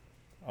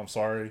 I'm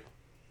sorry,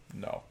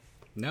 no.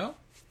 No?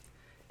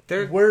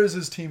 Where is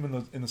his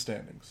team in the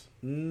standings?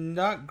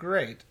 Not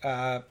great.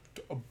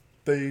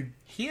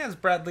 He has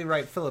Bradley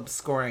Wright Phillips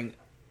scoring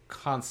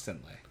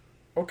constantly.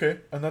 Okay,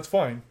 and that's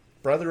fine.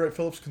 Bradley Wright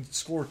Phillips can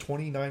score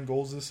 29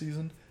 goals this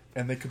season,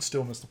 and they could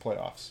still miss the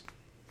playoffs.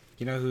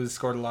 You know who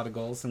scored a lot of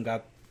goals and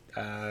got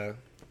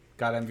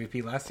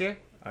MVP last year?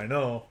 I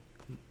know.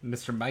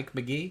 Mr. Mike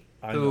McGee,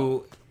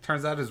 who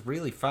turns out is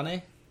really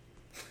funny.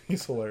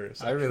 He's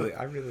hilarious. I really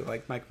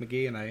like Mike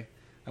McGee, and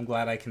I'm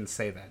glad I can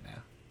say that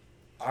now.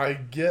 I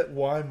get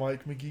why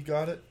Mike McGee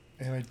got it,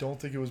 and I don't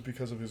think it was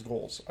because of his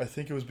goals. I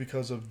think it was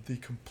because of the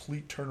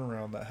complete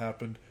turnaround that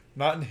happened,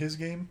 not in his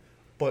game,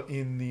 but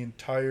in the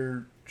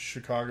entire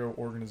Chicago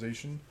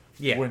organization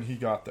when he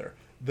got there.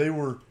 They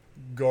were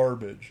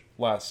garbage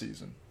last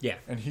season. Yeah.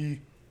 And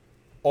he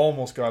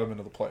almost got him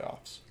into the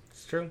playoffs.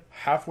 It's true.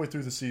 Halfway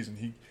through the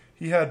season,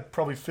 he had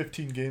probably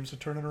 15 games to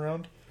turn it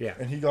around. Yeah.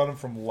 And he got him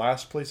from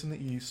last place in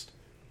the East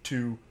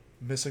to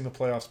missing the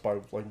playoffs by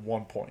like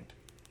 1 point.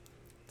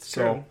 It's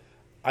true.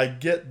 I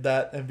get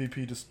that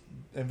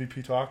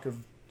MVP talk of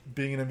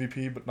being an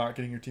MVP but not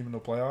getting your team into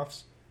the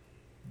playoffs.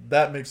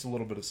 That makes a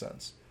little bit of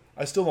sense.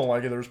 I still don't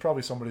like it. There was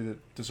probably somebody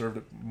that deserved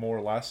it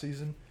more last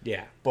season.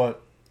 Yeah.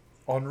 But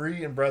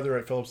Henry and Bradley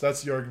Wright Phillips,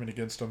 that's the argument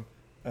against them,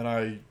 and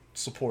I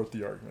support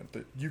the argument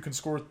that you can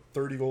score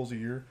 30 goals a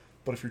year,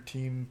 but if your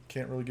team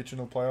can't really get you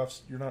into the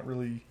playoffs, you're not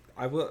really...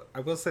 I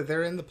will say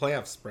they're in the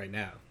playoffs right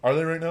now. Are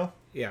they right now?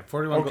 Yeah,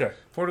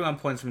 41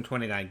 points from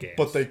 29 games.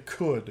 But they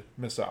could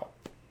miss out.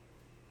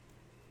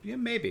 Yeah,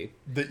 maybe.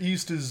 The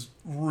East is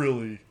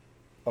really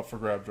up for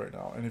grabs right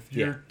now, and if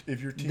your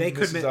team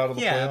misses out of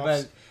the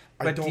playoffs,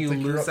 but do you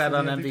lose out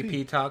on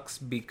MVP talks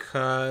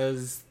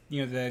because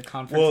the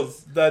conference? Well,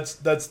 that's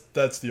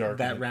the argument.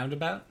 That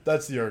roundabout.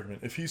 That's the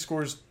argument.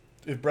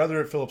 If Bradley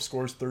Wright Phillips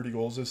scores 30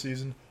 goals this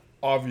season,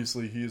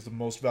 obviously he is the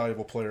most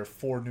valuable player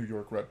for New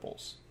York Red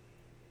Bulls.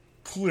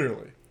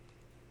 Clearly,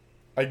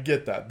 I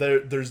get that.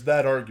 There's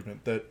that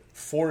argument that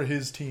for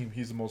his team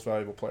he's the most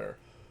valuable player,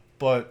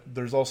 but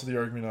there's also the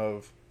argument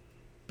of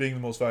being the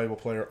most valuable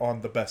player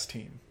on the best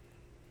team.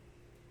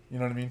 You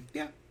know what I mean?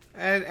 Yeah,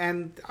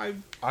 and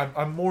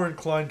I'm more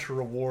inclined to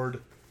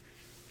reward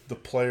the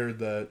player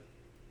that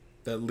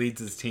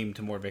leads his team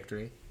to more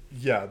victory.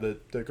 Yeah,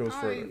 that goes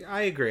further.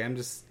 I agree. I'm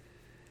just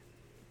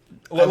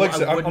like I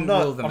said, I'm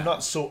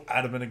not so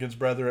adamant against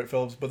Bradley Wright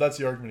Phillips, but that's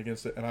the argument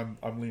against it, and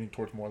I'm leaning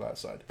towards more that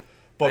side.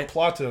 But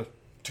Plata,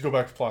 to go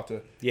back to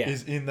Plata,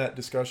 is in that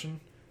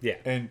discussion. Yeah,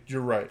 and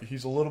you're right.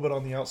 He's a little bit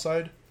on the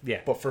outside.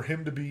 Yeah, but for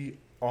him to be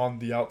on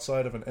the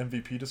outside of an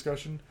MVP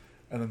discussion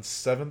and then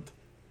 7th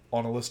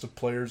on a list of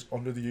players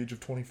under the age of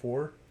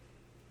 24,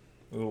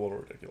 a little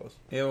ridiculous.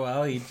 Yeah,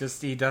 well, he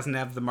doesn't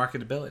have the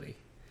marketability.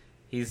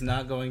 He's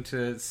not going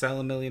to sell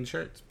 1 million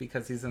shirts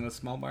because he's in a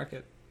small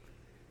market.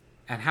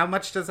 And how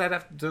much does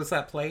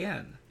that play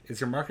in? Is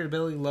your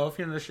marketability low if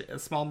you're in a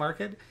small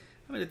market?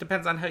 I mean, it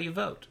depends on how you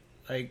vote,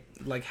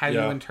 like how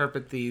you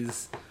interpret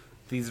these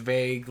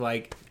vague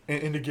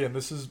And again,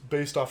 this is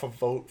based off a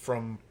vote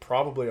from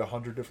probably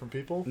 100 different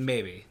people.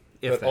 Maybe.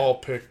 That all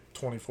pick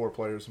 24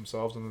 players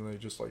themselves, and then they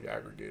just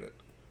aggregate it.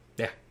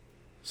 Yeah.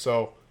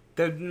 So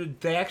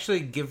they actually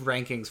give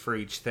rankings for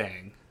each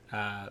thing,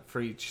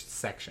 for each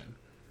section.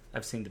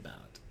 I've seen the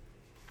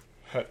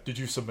ballot. Did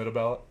you submit a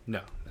ballot?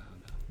 No.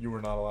 You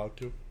were not allowed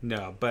to?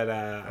 No, but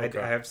okay.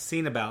 I have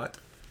seen a ballot.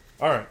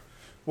 All right.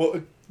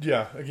 Well,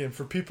 again,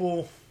 for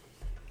people,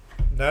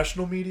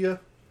 national media,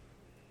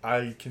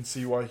 I can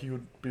see why he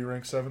would be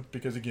ranked 7th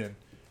because, again,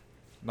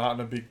 not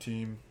in a big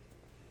team.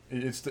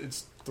 It's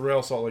the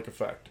Real Salt Lake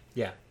effect.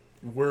 Yeah.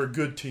 We're a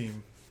good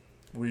team.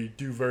 We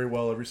do very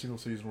well every single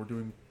season. We're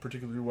doing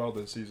particularly well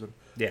this season.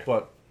 Yeah.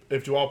 But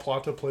if Joao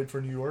Plata played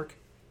for New York,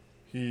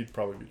 he'd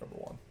probably be number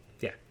one.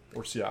 Yeah.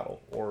 Or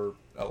Seattle. Or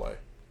LA.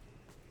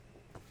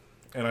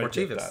 And I Or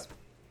get Chivas.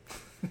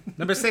 that.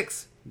 Number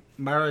 6,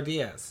 Mauro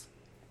Diaz.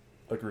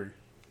 Agree.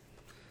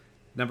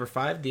 Number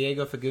 5,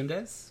 Diego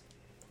Fagundes.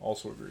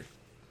 Also agree.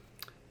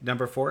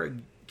 Number 4,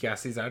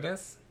 Gyasi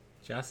Zardes.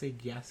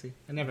 Gyasi?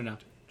 I never know.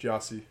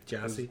 Gyasi.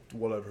 Gyasi. Is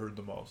what I've heard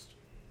the most.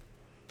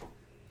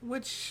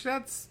 Which,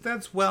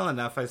 that's well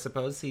enough, I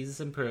suppose.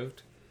 He's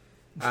improved.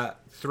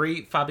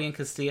 3, Fabian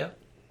Castillo.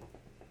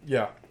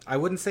 Yeah. I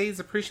wouldn't say he's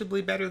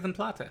appreciably better than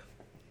Plata.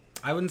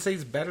 I wouldn't say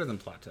he's better than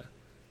Plata.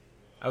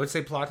 I would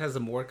say Plata has a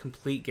more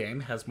complete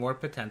game, has more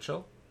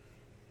potential.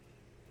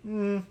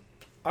 I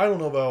don't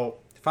know about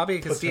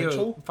Fabian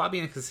potential.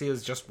 Castillo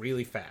is just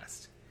really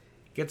fast.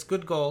 Gets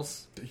good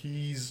goals.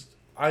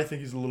 I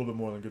think he's a little bit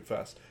more than good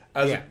fast.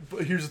 But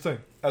here's the thing.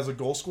 As a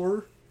goal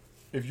scorer,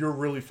 if you're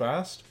really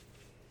fast,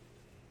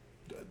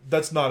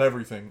 that's not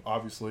everything,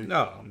 obviously.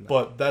 No.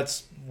 But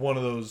that's one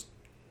of those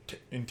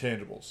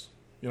intangibles.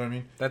 You know what I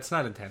mean? That's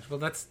not intangible.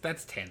 That's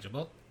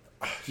tangible.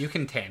 You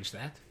can tange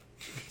that.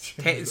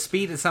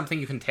 Speed is something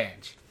you can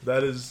tange.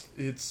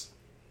 It's...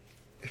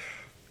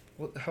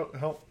 What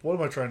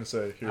am I trying to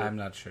say here? I'm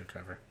not sure,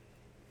 Trevor.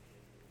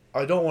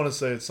 I don't want to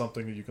say it's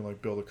something that you can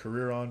build a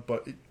career on,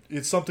 but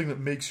it's something that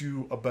makes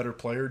you a better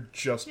player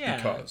just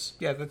because.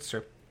 Yeah, that's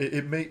true.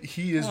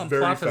 He is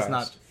very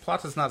fast.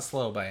 Plata's not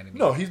slow by any means.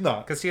 No, he's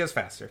not. Castillo's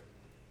faster.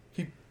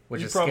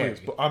 Which is probably scary. is.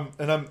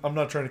 But I'm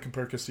not trying to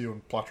compare Castillo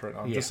and Plata right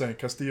now. I'm just saying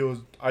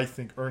Castillo, I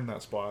think, earned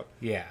that spot.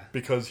 Yeah.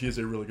 Because he is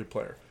a really good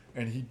player.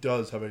 And he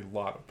does have a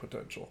lot of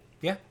potential.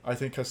 Yeah. I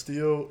think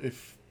Castillo,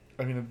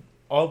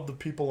 all the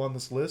people on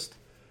this list,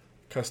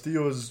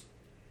 Castillo is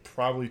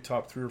probably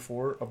top 3 or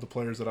 4 of the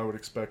players that I would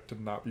expect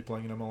to not be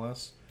playing in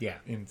MLS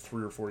in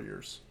 3 or 4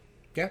 years.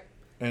 Yeah.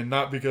 And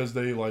not because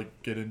they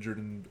get injured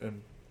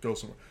and go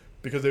somewhere.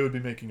 Because they would be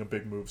making a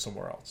big move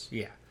somewhere else.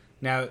 Yeah.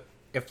 Now,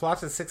 if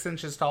Plata's 6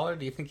 inches taller,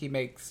 do you think he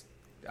makes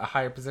a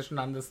higher position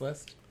on this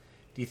list?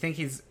 Do you think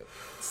he's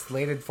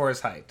slated for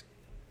his height?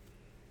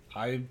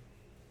 I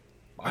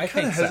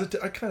think so.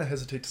 I kind of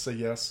hesitate to say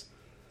yes.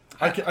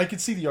 I can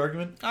see the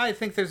argument. I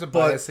think there's a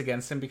bias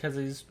against him because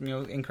he's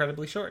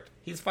incredibly short.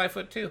 He's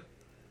 5'2".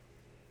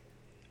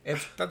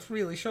 That's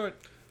really short.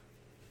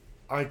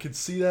 I could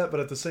see that, but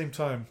at the same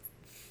time,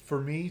 for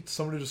me,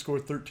 somebody to score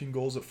 13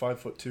 goals at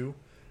 5'2",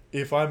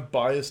 if I'm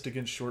biased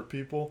against short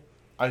people,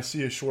 I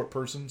see a short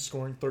person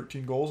scoring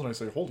 13 goals and I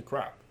say, "Holy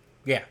crap!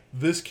 Yeah,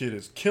 this kid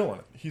is killing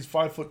it. He's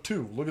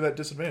 5'2". Look at that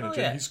disadvantage,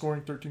 and he's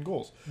scoring 13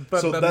 goals."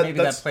 But maybe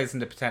that plays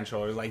into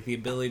potential or the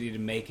ability to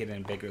make it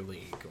in a bigger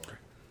league or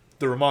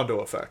the Raimondo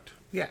effect.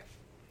 Yeah.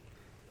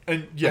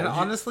 And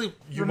honestly,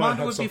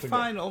 Raimondo would be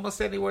fine almost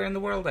anywhere in the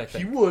world, I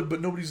think. He would,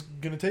 but nobody's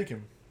going to take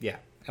him. Yeah.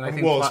 And I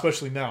think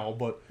especially now,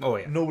 but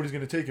nobody's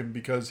going to take him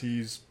because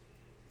he's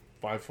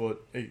 5'8",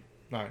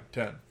 9,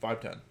 10,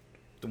 5'10".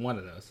 One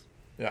of those.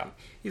 Yeah.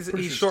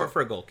 He's short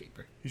for a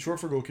goalkeeper. He's short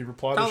for a goalkeeper.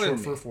 Plata's short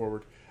for a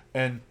forward.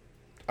 And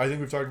I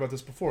think we've talked about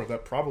this before.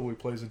 That probably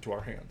plays into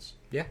our hands.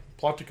 Yeah.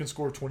 Plata can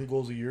score 20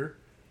 goals a year,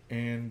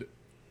 and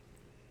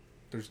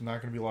there's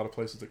not going to be a lot of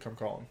places that come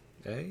calling.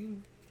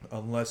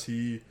 Unless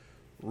he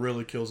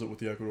really kills it with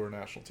the Ecuador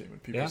national team.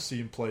 And people see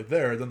him play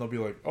there, then they'll be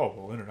like, "Oh,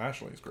 well,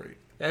 internationally he's great."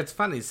 It's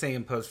funny seeing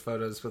him post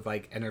photos with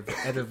Eder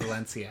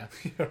Valencia,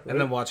 right? And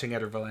then watching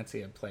Eder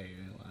Valencia play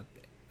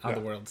on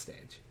the world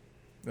stage.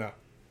 Yeah.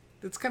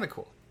 It's kind of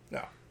cool.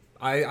 Yeah.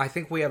 I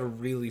think we have a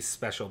really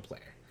special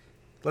player.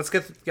 Let's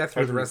get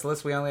through the rest of the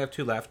list. We only have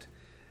 2 left.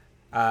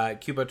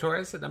 Cubo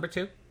Torres at number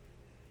 2.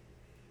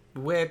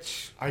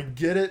 Which... I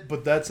get it,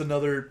 but that's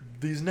another...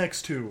 These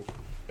next 2,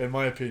 in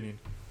my opinion,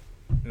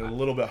 are a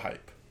little bit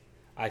hype.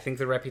 I think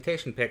the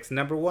reputation picks.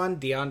 Number 1,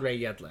 DeAndre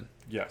Yedlin.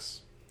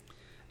 Yes.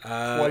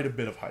 Quite a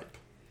bit of hype.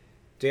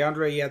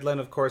 DeAndre Yedlin,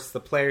 of course, the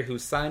player who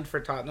signed for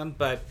Tottenham,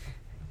 but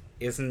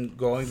isn't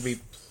going to be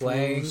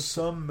playing... Through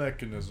some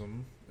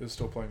mechanism... is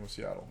still playing with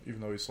Seattle,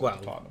 even though he's sold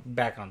to Tottenham.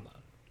 Back on loan.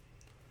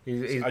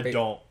 I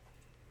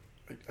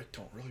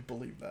don't really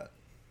believe that.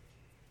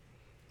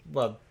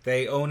 Well,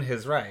 they own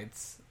his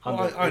rights on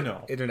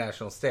the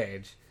international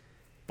stage,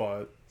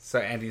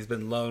 and he's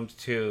been loaned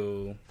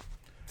to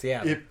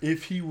Seattle.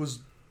 If he was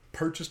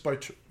purchased by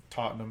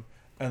Tottenham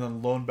and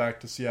then loaned back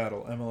to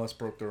Seattle, MLS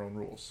broke their own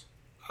rules.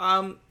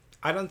 I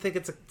don't think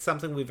it's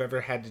something we've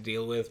ever had to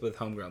deal with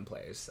homegrown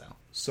players.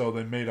 So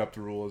they made up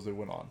the rule as they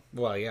went on.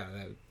 Well, yeah.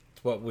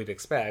 What we'd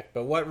expect,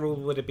 but what rule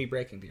would it be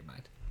breaking to your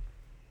mind?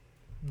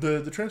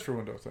 The transfer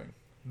window thing.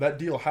 That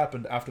deal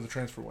happened after the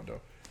transfer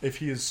window. If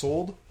he is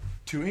sold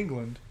to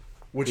England,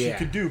 which he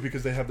could do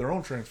because they have their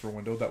own transfer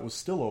window that was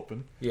still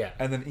open,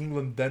 and then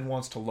England then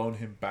wants to loan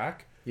him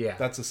back,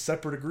 that's a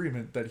separate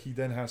agreement that he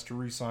then has to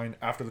re-sign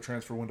after the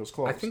transfer window's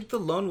closed. I think the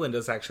loan window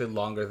is actually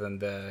longer than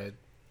the...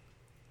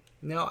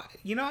 No,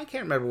 I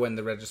can't remember when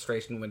the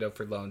registration window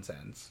for loans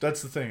ends.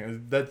 That's the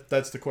thing.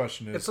 That's the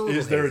question.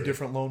 Is there a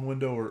different loan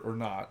window or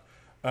not?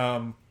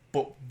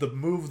 But the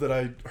move that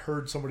I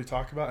heard somebody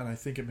talk about, and I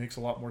think it makes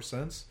a lot more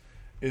sense,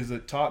 is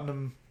that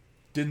Tottenham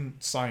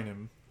didn't sign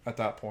him at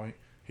that point.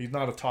 He's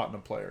not a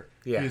Tottenham player.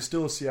 Yeah. He is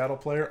still a Seattle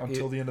player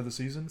until the end of the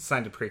season.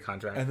 Signed a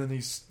pre-contract. And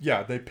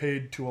then they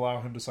paid to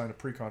allow him to sign a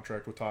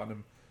pre-contract with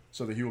Tottenham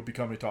so that he will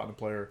become a Tottenham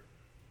player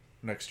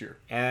next year.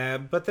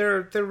 But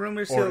there are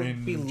rumors he'll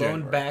be loaned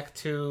January. back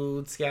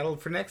to Seattle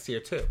for next year,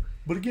 too.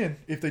 But again,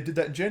 if they did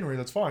that in January,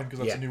 that's fine because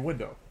that's a new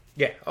window.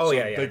 Yeah. Oh, So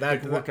yeah. They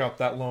can work out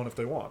that loan if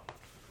they want.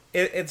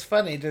 It's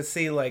funny to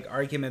see like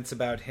arguments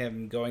about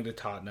him going to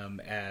Tottenham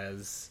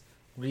as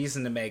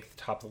reason to make the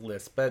top of the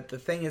list. But the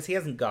thing is, he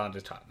hasn't gone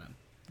to Tottenham.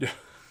 Yeah.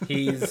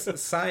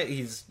 He's signed.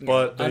 He's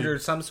under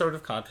some sort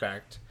of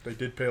contract. They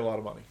did pay a lot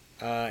of money.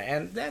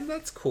 And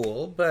that's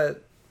cool,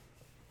 but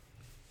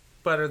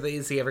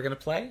is he ever going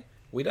to play?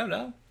 We don't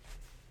know.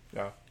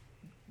 Yeah.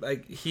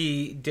 Like,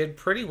 he did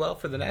pretty well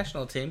for the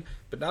national team,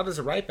 but not as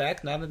a right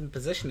back, not in the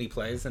position he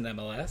plays in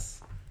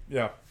MLS.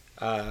 Yeah.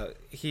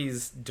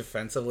 He's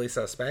defensively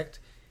suspect.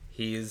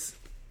 He's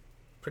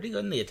pretty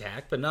good in the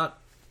attack, but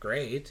not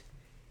great.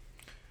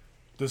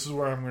 This is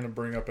where I'm going to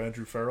bring up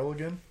Andrew Farrell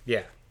again.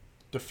 Yeah.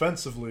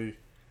 Defensively,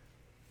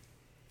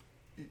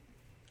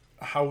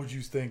 how would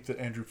you think that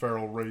Andrew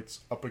Farrell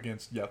rates up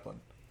against Yedlin?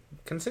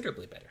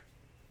 Considerably better.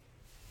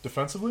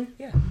 Defensively?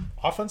 Yeah.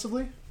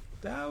 Offensively?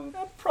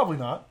 Probably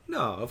not.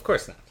 No, of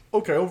course not.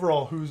 Okay,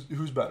 overall,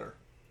 who's better?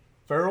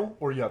 Farrell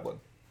or Yedlin?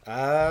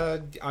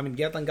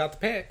 Yedlin got the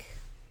pick.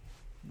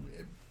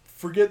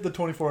 Forget the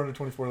 24 under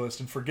 24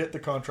 list and forget the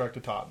contract to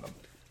Tottenham.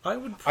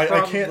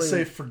 I can't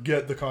say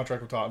forget the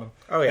contract with Tottenham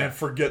and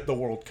forget the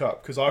World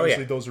Cup because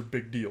obviously those are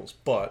big deals.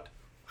 But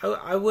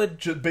I would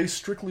just based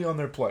strictly on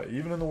their play,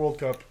 even in the World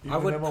Cup. Even I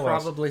would in MLS,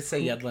 probably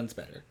say Yedlin's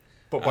better,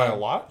 but by a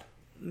lot.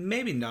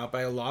 Maybe not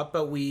by a lot,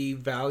 but we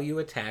value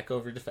attack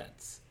over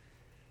defense.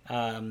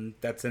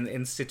 That's an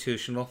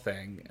institutional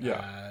thing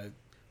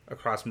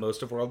across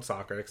most of world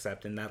soccer,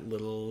 except in that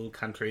little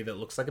country that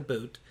looks like a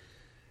boot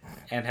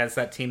and has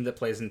that team that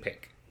plays in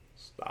pink.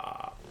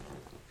 Stop.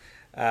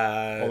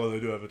 Although they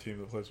do have a team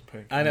that plays in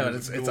pink. I know,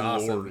 it's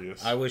awesome.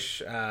 Glorious. I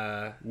wish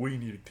we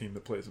need a team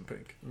that plays in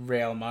pink.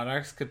 Real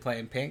Monarchs could play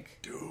in pink.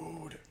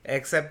 Dude.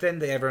 Except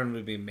then everyone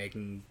would be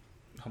making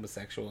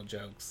homosexual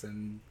jokes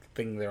and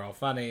thinking they're all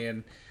funny,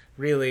 and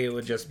really it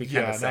would just be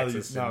kind of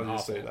sexist and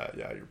awful. You say that,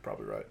 yeah, you're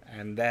probably right.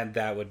 And then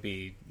that would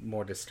be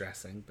more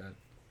distressing.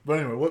 But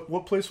anyway,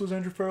 what place was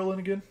Andrew Farrell in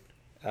again?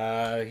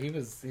 He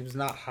was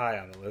not high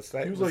on the list.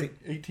 He was like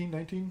 18,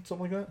 19,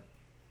 something like that?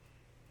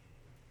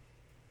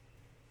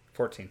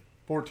 14.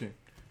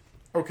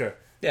 Okay.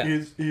 Yeah.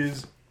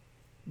 Is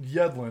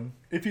Yedlin,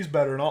 if he's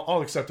better, and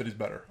I'll accept that he's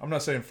better. I'm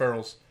not saying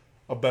Farrell's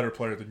a better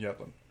player than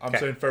Yedlin. I'm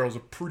saying Farrell's a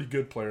pretty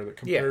good player that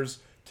compares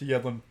to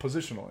Yedlin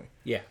positionally.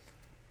 Yeah.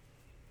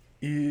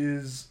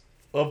 Is,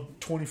 of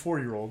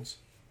 24-year-olds,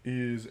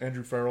 is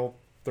Andrew Farrell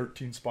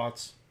 13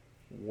 spots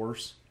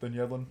worse than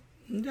Yedlin?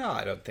 No,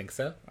 I don't think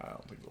so. I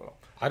don't think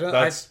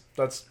so.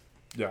 That's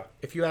yeah.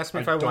 If you ask me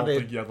if I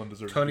wanted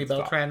Tony to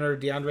Beltran or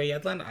DeAndre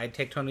Yedlin, I'd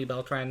take Tony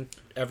Beltran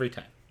every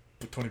time.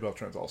 But Tony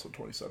Beltran's also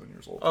 27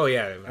 years old. Oh,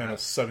 yeah. And a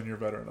 7-year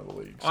veteran of the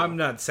league. So. I'm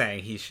not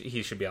saying he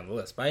should be on the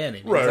list by any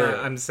means. Right.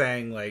 I'm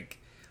saying, like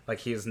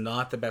he is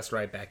not the best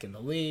right back in the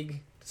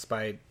league,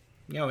 despite,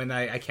 and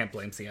I can't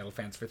blame Seattle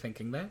fans for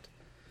thinking that.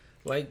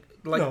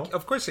 No.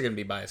 Of course you're going to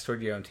be biased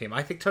toward your own team.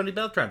 I think Tony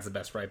Beltran's the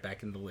best right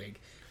back in the league.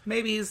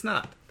 Maybe he's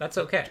not. That's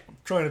okay. I'm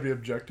trying to be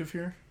objective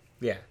here.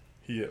 Yeah.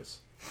 He is.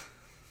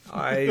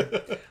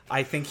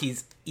 I think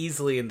he's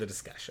easily in the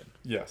discussion.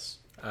 Yes.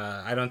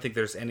 I don't think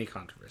there's any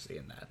controversy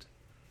in that.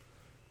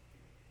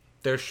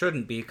 There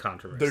shouldn't be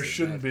controversy. There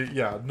shouldn't be.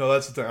 Yeah. No,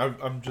 that's the thing.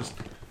 I'm just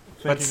thinking.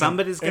 But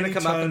somebody's going to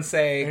come up and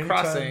say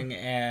crossing,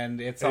 and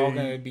it's all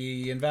going to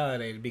be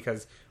invalidated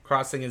because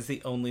crossing is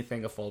the only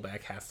thing a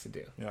fullback has to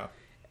do. Yeah.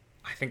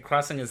 I think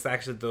crossing is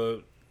actually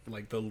the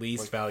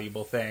least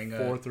valuable thing.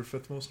 Fourth or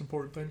fifth most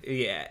important thing?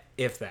 Yeah,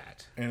 if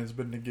that. And it's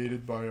been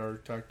negated by our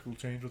tactical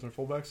change with our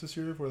fullbacks this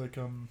year where they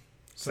come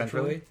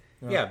centrally.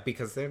 Yeah,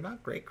 because they're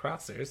not great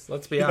crossers.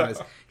 Let's be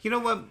honest. You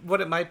know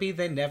what it might be?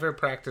 They never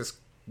practice,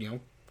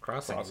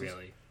 crossing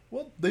really.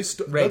 Well, that's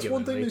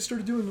one thing they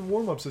started doing in the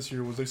warm-ups this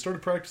year was they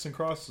started practicing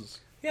crosses.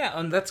 Yeah,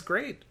 and that's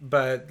great.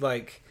 But,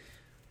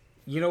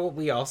 what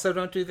we also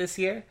don't do this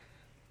year?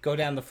 Go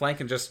down the flank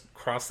and just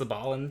cross the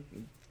ball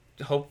and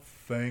hope.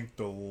 Thank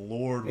the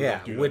Lord. Yeah,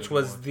 which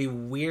was the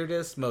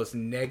weirdest, most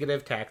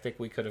negative tactic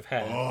we could have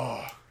had.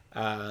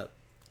 Oh.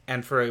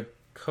 And for a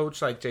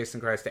coach like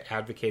Jason Christ to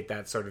advocate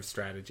that sort of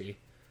strategy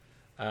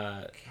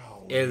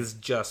is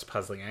just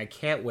puzzling. I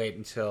can't wait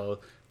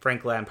until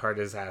Frank Lampard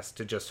is asked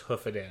to just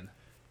hoof it in.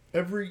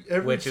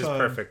 Which is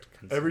perfect.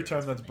 Every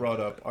time that's brought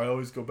up, I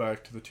always go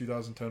back to the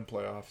 2010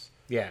 playoffs.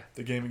 Yeah.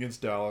 The game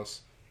against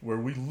Dallas, where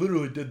we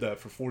literally did that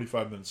for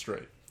 45 minutes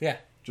straight. Yeah.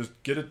 Just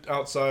get it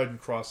outside and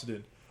cross it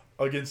in.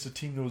 Against a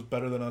team that was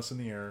better than us in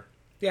the air.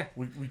 Yeah.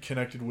 We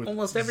connected with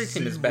almost every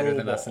team is better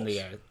than us in the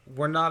air.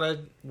 We're not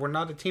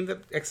a team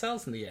that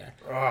excels in the air.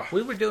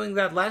 We were doing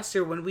that last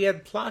year when we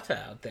had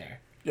Plata out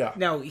there. Yeah.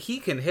 Now he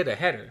can hit a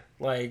header.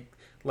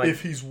 Like,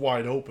 if he's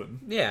wide open.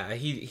 Yeah,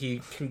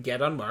 he can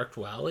get unmarked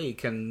well. He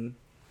can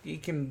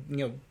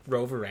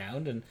rove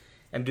around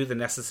and do the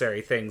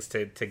necessary things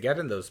to get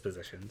in those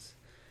positions.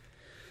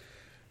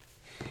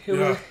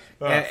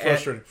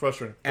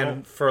 Frustrating.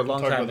 And for a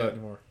long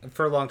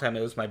time,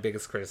 it was my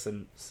biggest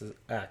criticism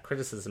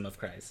of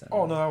Kreis.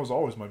 Oh no, that was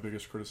always my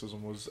biggest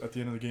criticism. Was at the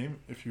end of the game,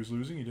 if he was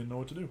losing, he didn't know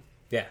what to do.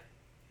 Yeah,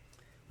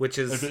 which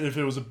is if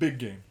it was a big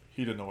game,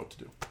 he didn't know what to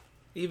do.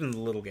 Even the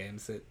little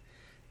games,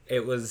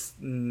 it was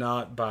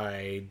not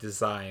by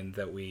design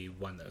that we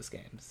won those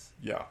games.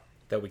 Yeah.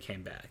 That we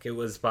came back. It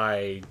was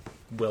by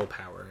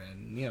willpower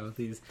and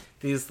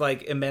these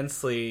like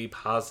immensely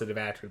positive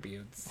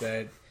attributes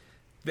that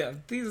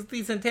these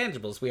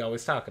intangibles we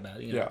always talk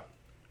about.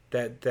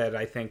 That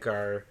I think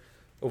are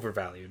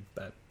overvalued,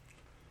 but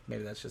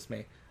maybe that's just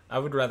me. I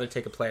would rather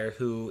take a player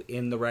who,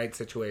 in the right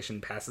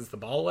situation, passes the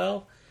ball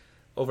well,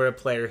 over a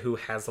player who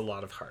has a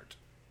lot of heart.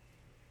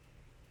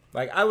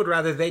 Like, I would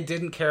rather they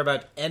didn't care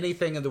about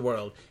anything in the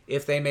world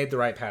if they made the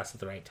right pass at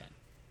the right time.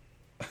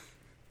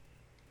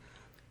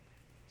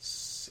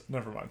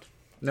 Never mind.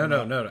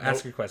 No.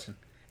 Ask your question.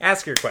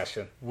 Ask your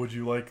question. Would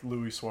you like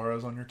Luis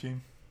Suarez on your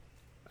team?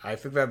 I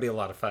think that'd be a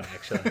lot of fun,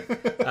 actually.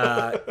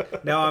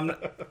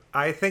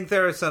 I think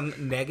there are some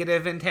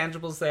negative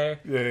intangibles there.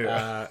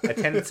 Yeah. A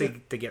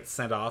tendency to get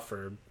sent off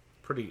for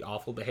pretty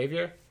awful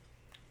behavior.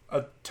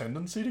 A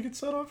tendency to get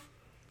sent off?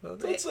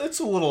 It's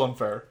a little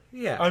unfair.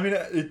 Yeah. I mean,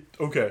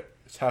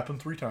 it's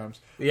happened 3 times.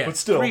 Yeah, but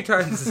still, 3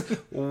 times is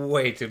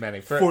way too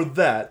many for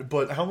that.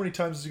 But how many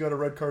times has he got a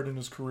red card in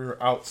his career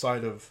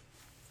outside of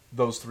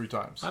those 3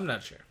 times? I'm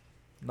not sure.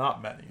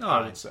 Not many, no,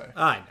 I would say.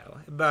 I know,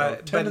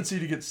 but tendency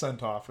to get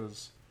sent off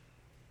is.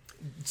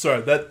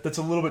 Sorry, that's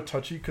a little bit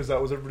touchy because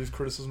that was everybody's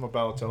criticism of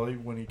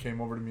Balotelli when he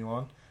came over to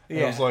Milan.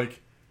 And I was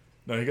like,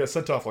 no, he got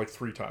sent off like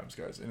 3 times,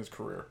 guys, in his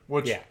career.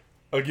 Which,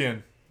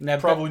 again,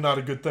 probably not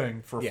a good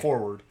thing for a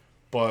forward.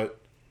 But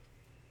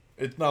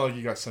it's not like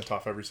he got sent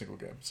off every single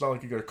game. It's not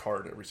like he got a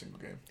card every single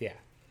game. Yeah.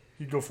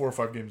 He'd go 4 or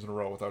 5 games in a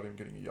row without even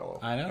getting a yellow.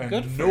 I know. And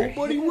good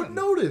nobody would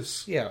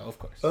notice. Yeah, of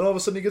course. And all of a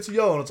sudden he gets a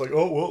yellow, and it's like,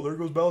 oh, well, there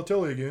goes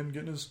Balotelli again,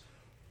 getting his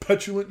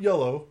petulant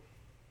yellow.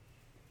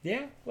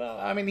 Yeah, well,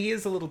 I mean, he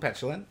is a little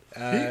petulant.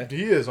 He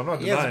is. I'm not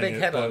denying it. He has a big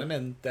head on him,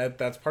 and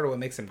that's part of what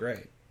makes him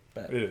great.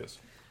 But, it is.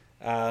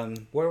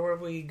 Where were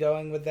we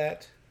going with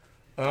that?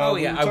 We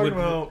were talking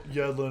about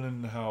Yedlin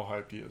and how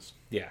hyped he is.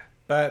 Yeah.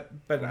 But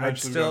I'd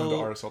still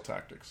into RSL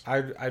tactics.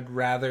 I'd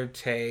rather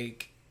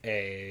take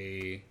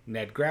a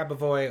Ned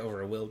Grabavoy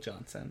over a Will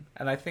Johnson,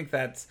 and I think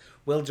that's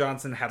Will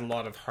Johnson had a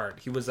lot of heart.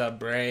 He was a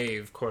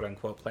brave quote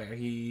unquote player.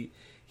 He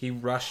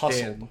rushed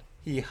in.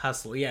 He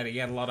hustled. Yeah, he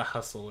had a lot of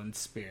hustle and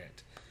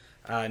spirit.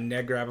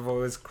 Ned Grabavoy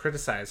was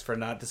criticized for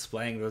not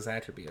displaying those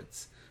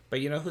attributes, but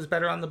you know who's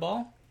better on the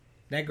ball?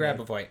 Ned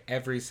Grabavoy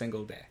every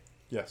single day.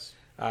 Yes.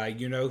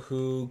 You know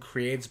who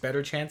creates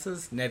better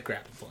chances? Ned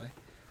Grabavoy.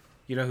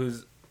 You know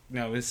who's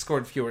has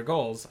scored fewer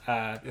goals.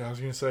 I was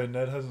going to say,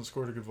 Ned hasn't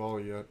scored a good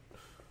volley yet.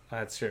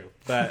 That's true.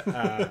 But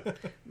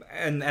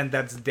and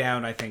that's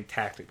down, I think,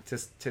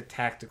 to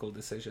tactical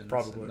decisions.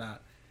 Probably.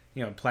 Not,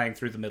 playing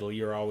through the middle,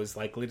 you're always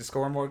likely to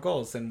score more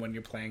goals than when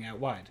you're playing out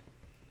wide.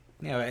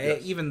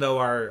 Yes. Even though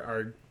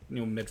our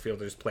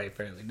midfielders play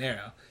fairly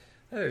narrow,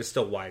 they're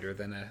still wider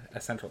than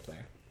a central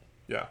player.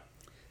 Yeah.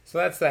 So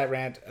that's that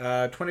rant.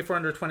 24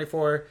 under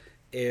 24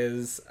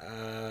 is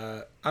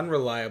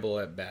unreliable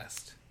at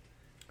best.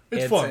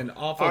 It's fun. An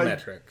awful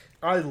metric.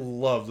 I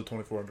love the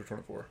 24 under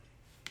 24.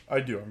 I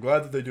do. I'm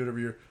glad that they do it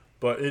every year.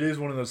 But it is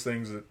one of those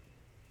things that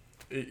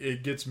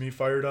it gets me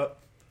fired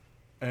up,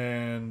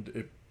 and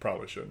it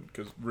probably shouldn't,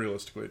 because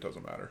realistically it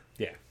doesn't matter.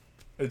 Yeah.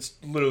 It's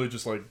literally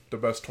just like the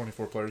best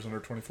 24 players under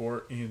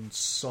 24 in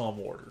some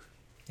order.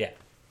 Yeah.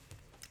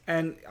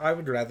 And I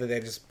would rather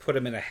they just put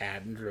them in a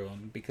hat and drew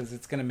them, because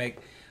it's going to make...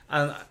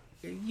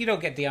 you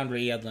don't get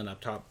DeAndre Yedlin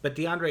up top, but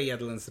DeAndre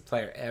Yedlin's the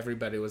player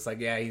everybody was like,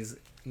 yeah, he's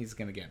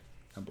going to get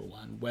number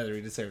 1, whether he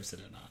deserves it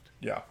or not.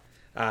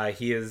 Yeah.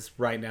 He is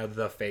right now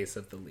the face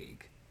of the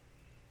league.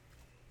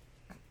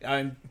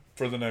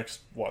 For the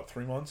next,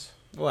 3 months?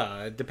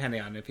 Well,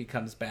 depending on if he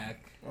comes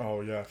back.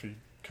 Oh, yeah, if he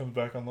comes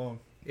back on loan.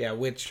 Yeah,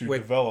 to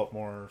develop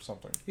more or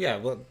something. Yeah,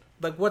 well,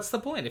 like, what's the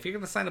point? If you're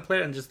going to sign a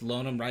player and just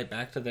loan them right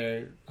back to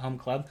their home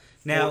club.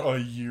 Now, for a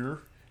year?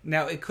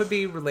 Now, it could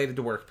be related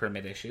to work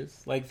permit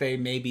issues. Like, they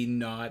may be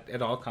not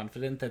at all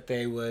confident that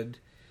they would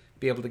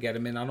be able to get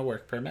him in on a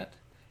work permit.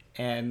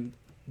 And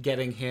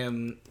getting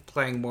him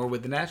playing more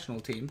with the national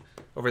team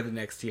over the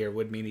next year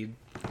would mean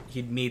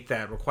he'd meet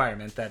that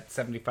requirement, that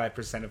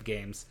 75% of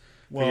games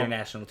for your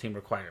national team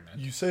requirement.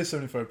 You say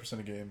 75%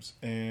 of games,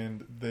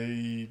 and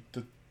the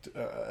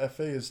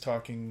FA is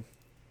talking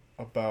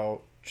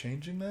about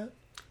changing that?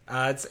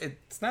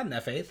 It's not an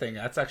FA thing.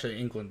 That's actually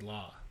England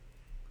law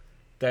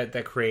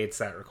that creates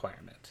that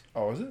requirement.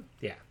 Oh, is it?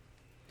 Yeah.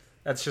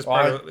 That's just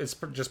part of... It's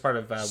just part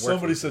of...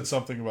 somebody said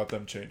something about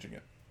them changing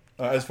it.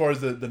 As far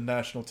as the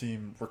national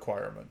team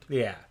requirement.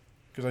 Yeah.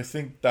 Because I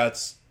think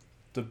that's...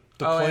 The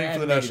playing for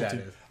the national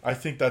team, I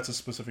think that's a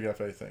specific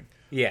FA thing.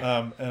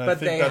 Yeah. And but I think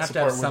they that's have the to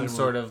part have where some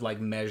sort of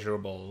like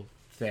measurable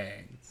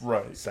things.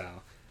 Right. So,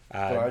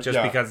 But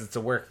because it's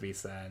a work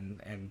visa,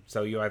 and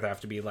so you either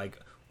have to be like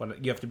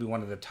you have to be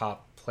one of the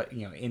top,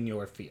 in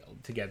your field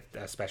to get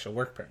a special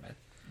work permit.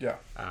 Yeah.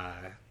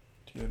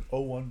 To get an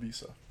O1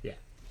 visa. Yeah.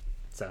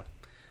 So,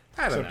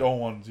 I don't Except know.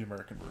 O1 is the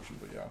American version,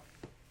 but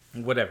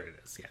yeah. Whatever it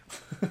is,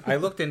 yeah. I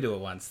looked into it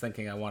once,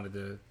 thinking I wanted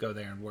to go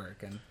there and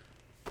work, and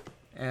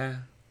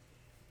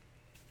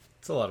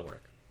it's a lot of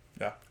work.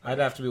 Yeah. I'd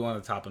have to be one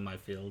of the top in my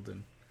field,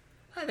 and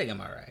I think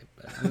I'm all right,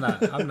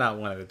 but I'm not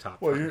one of the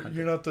top. Well, 500.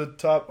 you're not the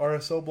top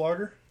RSL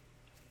blogger?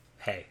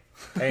 Hey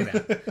now.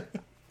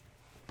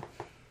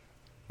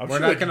 I'm We're sure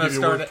not they can gonna give you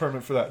a start work it-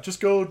 permit for that. Just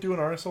go do an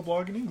RSL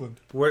blog in England.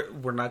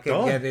 We're not going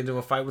Done. to get into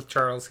a fight with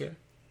Charles here,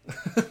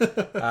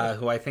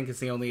 who I think is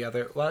the only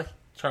other. Well,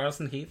 Charles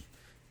and Heath,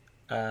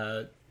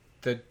 the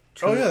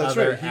two Oh, yeah, that's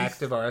other right. Heath-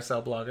 active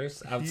RSL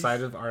bloggers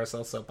outside of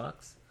RSL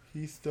Soapbox.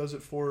 Heath does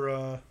it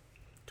for,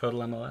 Total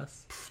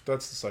MLS.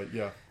 that's the site,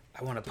 yeah.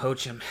 I want to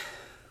poach him.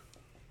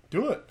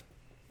 Do it.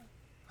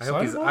 I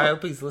Sign him up.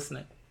 hope he's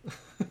listening.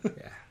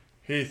 Yeah,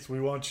 Heath, we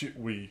want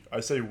you, I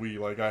say we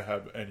like I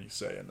have any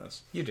say in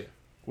this. you do.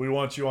 We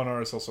want you on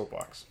RSL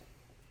Soapbox.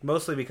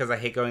 Mostly because I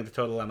hate going to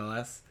Total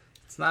MLS.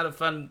 It's not a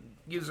fun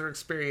user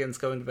experience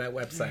going to that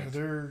website.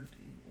 Yeah,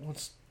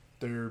 what's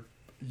their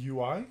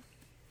UI?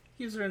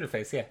 User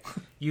interface, yeah.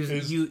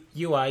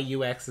 UI,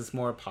 UX is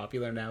more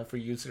popular now for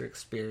user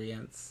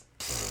experience.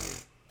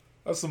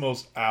 That's the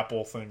most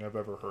Apple thing I've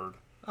ever heard.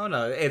 Oh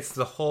no, it's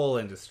the whole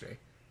industry.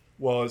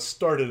 Well, it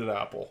started at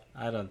Apple.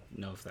 I don't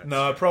know if that's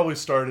No, it probably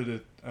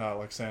started at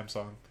like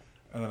Samsung,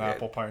 and then Yeah.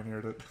 Apple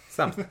pioneered it.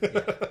 something.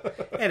 Yeah.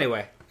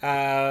 Anyway,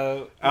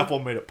 Apple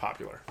made it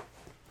popular.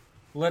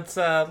 let's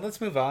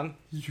move on.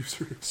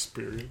 User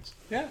experience.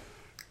 Yeah,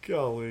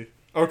 Golly.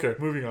 Okay,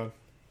 moving on.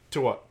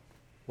 To what?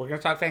 we're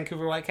gonna talk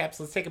Vancouver Whitecaps.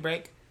 Let's take a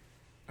break.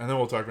 And then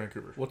we'll talk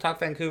Vancouver. We'll talk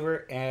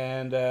Vancouver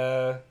and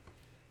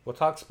we'll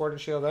talk Supporter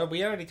Shield. Oh,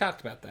 we already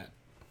talked about that.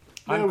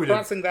 Yeah, I'm we did.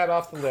 crossing that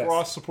off the list.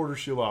 Cross Supporter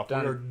Shield off.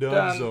 Dun, We are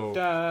dun, done.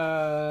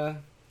 dun.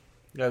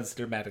 That's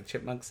dramatic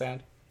chipmunk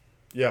sound.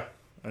 Yeah,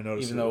 I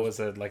noticed. Even though it was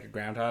like a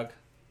groundhog.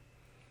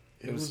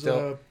 it was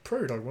still- a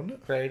prairie dog, wasn't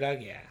it? Prairie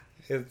dog, yeah.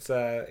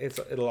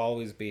 It'll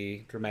always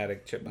be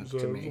dramatic chipmunk It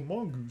was to a me.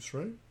 mongoose,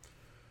 right?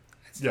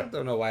 I still yeah.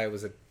 don't know why it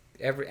was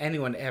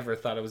anyone ever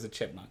thought it was a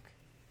chipmunk.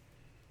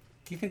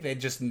 Do you think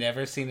they'd just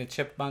never seen a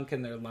chipmunk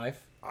in their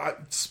life?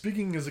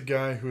 Speaking as a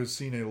guy who has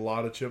seen a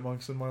lot of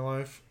chipmunks in my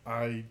life,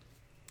 I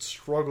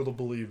struggle to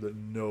believe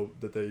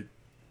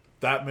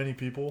that many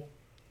people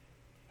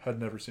had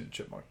never seen a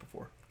chipmunk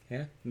before.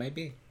 Yeah,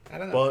 maybe. I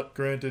don't know. But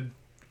granted,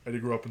 I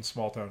did grow up in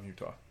small town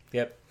Utah,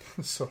 Yep.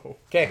 so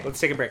Okay, let's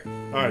take a break. all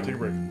right, take a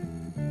break.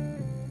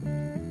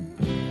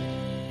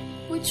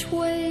 Which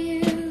way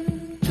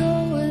you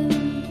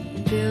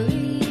going,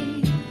 Billy?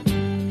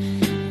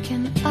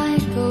 Can I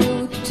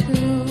go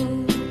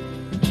too?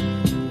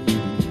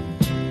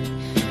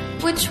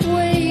 Which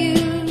way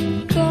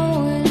you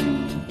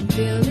going,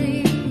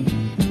 Billy?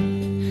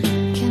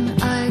 Can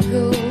I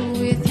go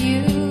with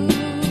you?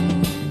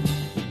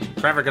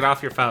 Trevor, get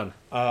off your phone.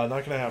 Not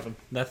gonna happen.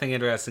 Nothing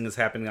interesting is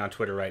happening on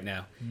Twitter right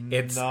now.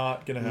 It's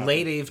Not gonna happen.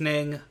 late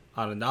evening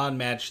on a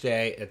non-match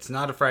day. It's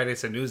not a Friday,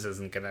 so news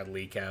isn't going to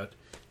leak out.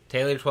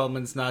 Taylor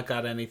Twellman's not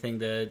got anything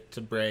to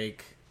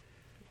break.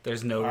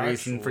 There's no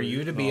reason for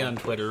you to be no. on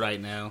Twitter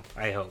right now,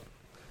 I hope.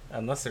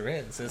 Unless there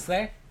is. Is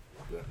there?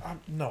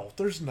 No,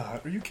 there's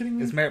not. Are you kidding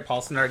me? Is Merritt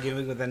Paulson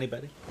arguing with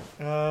anybody?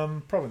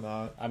 Probably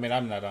not. I mean,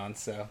 I'm not on,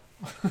 so.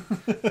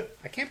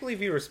 I can't believe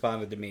he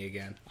responded to me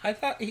again. I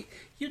thought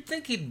you'd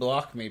think he'd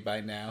block me by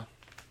now.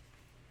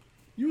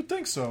 You would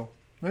think so.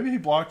 Maybe he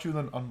blocked you and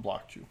then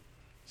unblocked you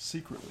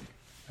secretly.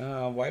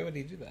 Why would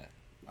he do that?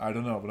 I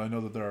don't know, but I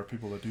know that there are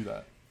people that do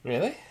that.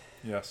 Really?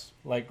 Yes.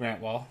 Like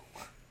Grant Wall?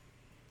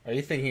 Are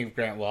you thinking of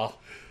Grant Wall?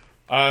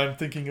 I'm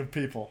thinking of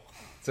people.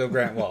 So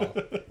Grant Wall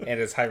and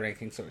his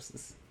high-ranking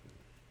sources.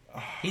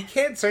 He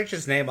can't search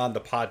his name on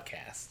the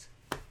podcast.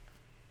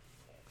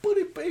 But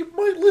he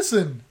might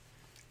listen.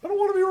 I don't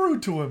want to be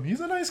rude to him. He's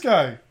a nice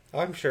guy.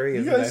 I'm sure he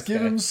is. You a guys nice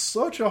give guy. him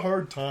such a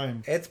hard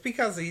time. It's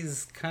because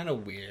he's kind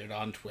of weird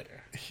on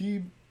Twitter.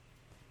 He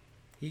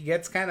He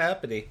gets kind of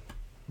uppity.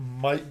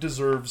 might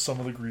deserve some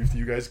of the grief that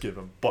you guys give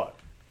him, but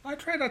I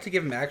try not to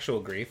give him actual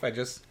grief. I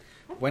just,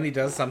 when he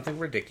does something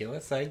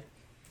ridiculous, I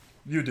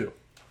you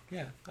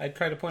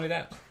try to point it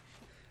out.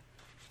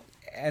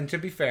 And to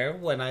be fair,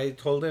 when I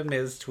told him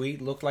his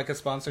tweet looked like a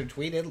sponsored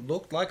tweet, it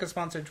looked like a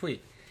sponsored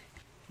tweet.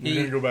 We're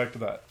going to go back to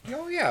that.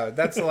 Oh yeah,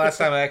 that's the last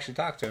time I actually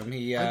talked to him.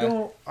 He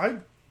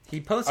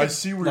he posted. I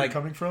see where you're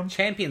coming from.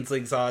 Champions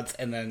League's odds,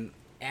 and then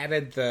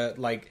added the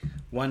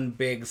one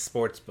big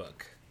sports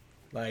book.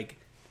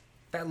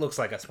 That looks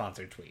like a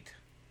sponsored tweet.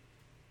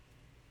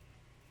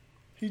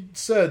 He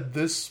said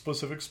this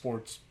specific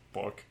sports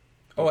book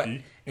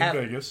bookie in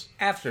Vegas.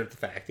 After the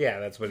fact, yeah,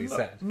 that's what he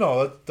said.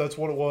 No, that's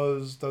what it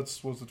was.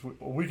 That's was the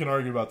tweet. Well, we can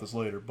argue about this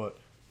later, but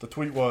the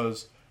tweet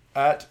was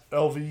at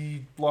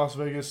LV Las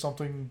Vegas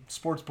something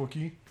sports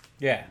bookie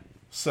Yeah,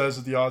 says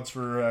that the odds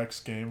for X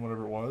game,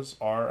 whatever it was,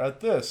 are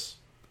at this.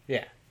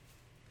 yeah.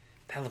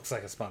 That looks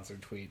like a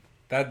sponsored tweet.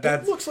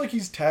 That looks like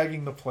he's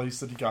tagging the place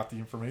that he got the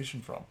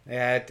information from.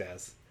 Yeah, it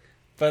does.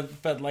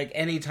 But like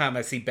anytime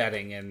I see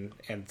betting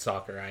in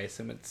soccer, I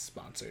assume it's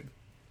sponsored.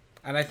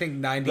 And I think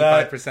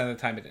 95% of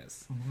the time it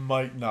is.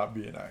 Might not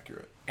be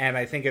inaccurate. And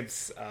I think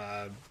it's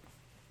a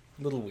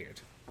little weird.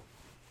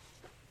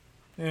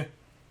 Yeah.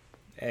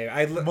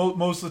 Anyway,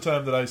 most of the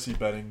time that I see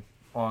betting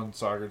on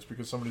soccer, it's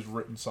because somebody's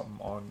written something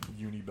on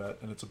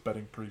Unibet and it's a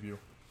betting preview.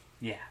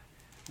 Yeah.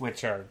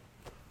 Which are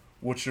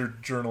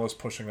journalists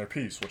pushing their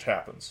piece, which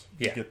happens.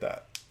 You get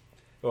that.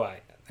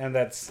 Right. And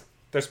they're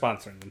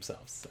sponsoring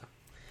themselves. So.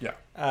 Yeah.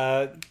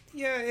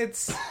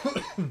 It's...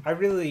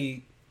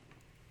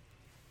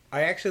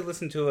 I actually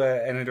listened to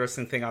an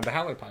interesting thing on the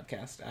Howler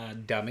podcast,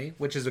 Dummy,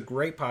 which is a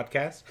great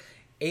podcast.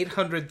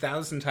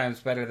 800,000 times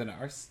better than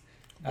ours.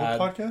 What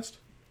podcast?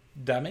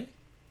 Dummy.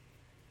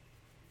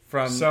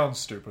 Sounds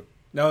stupid.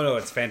 No,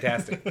 it's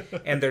fantastic.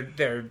 And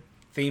their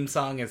theme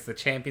song is the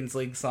Champions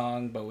League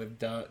song, but with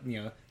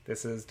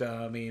this is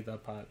Dummy, the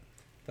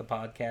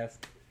podcast,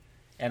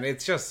 and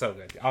it's just so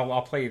good.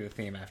 I'll play you the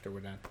theme after we're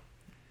done.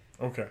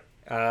 Okay.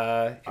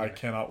 Anyway, I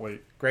cannot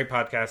wait. Great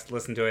podcast.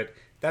 Listen to it.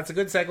 That's a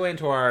good segue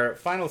into our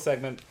final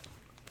segment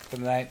for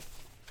the night.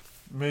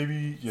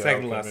 Maybe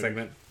Second to last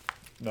segment.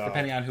 No.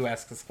 Depending on who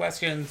asks us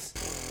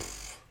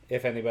questions,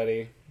 if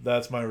anybody.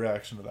 That's my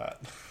reaction to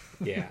that.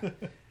 Yeah.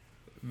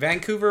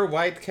 Vancouver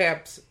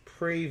Whitecaps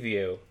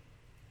preview.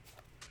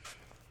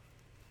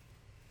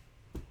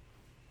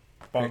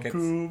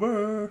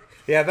 Vancouver.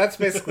 Yeah, that's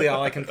basically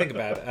all I can think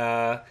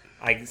about.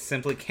 I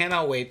simply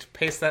cannot wait to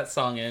paste that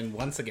song in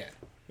once again.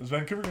 Is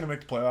Vancouver going to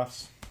make the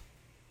playoffs?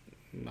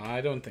 No,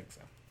 I don't think so.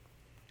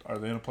 Are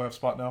they in a playoff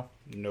spot now?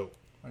 No.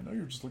 I know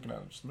you were just looking at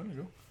it just a minute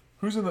ago.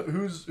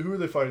 Who are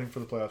they fighting for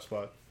the playoff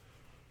spot?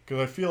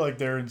 Because I feel like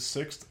they're in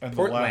 6th and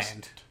Portland. the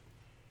last.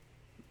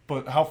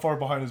 But how far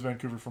behind is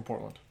Vancouver from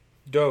Portland?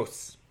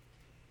 Dos.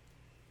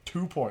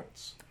 2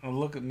 points. Oh,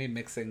 look at me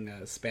mixing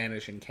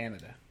Spanish and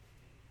Canada.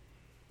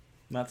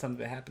 Not something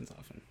that happens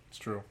often. It's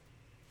true.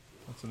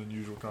 That's an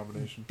unusual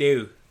combination.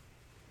 Do.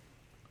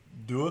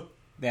 Deux.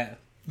 Yeah.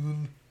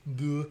 Un,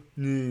 deux,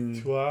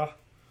 trois,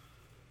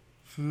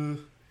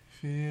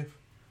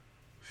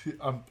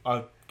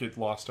 I get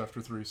lost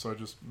after 3, so I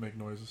just make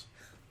noises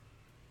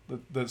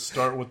that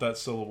start with that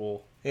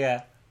syllable.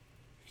 Yeah.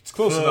 It's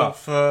close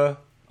enough.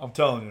 I'm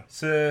telling you.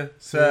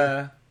 Just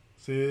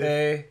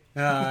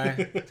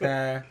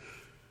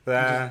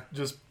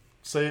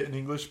say it in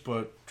English,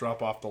 but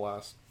drop off the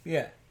last.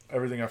 Yeah.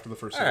 Everything after the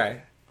first All syllable.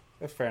 right.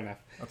 That's fair enough.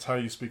 That's how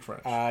you speak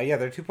French. Yeah,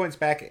 they're 2 points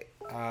back.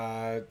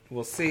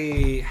 We'll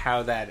see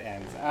how that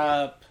ends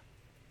up.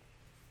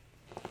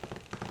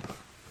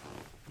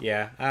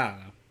 Yeah, I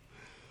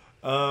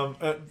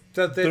don't know.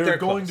 So they're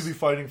going close. to be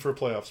fighting for a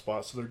playoff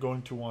spot, so they're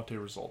going to want a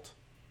result.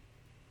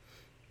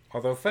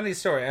 Although, funny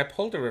story, I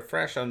pulled a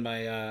refresh on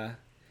my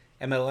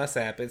MLS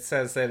app. It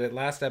says that it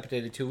last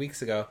updated 2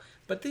 weeks ago,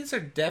 but these are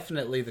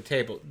definitely the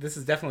table. This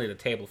is definitely the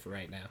table for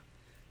right now.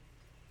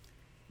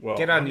 Well,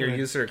 Get on your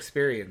user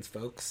experience,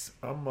 folks.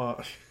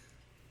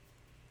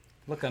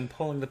 Look, I'm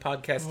pulling the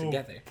podcast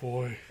together.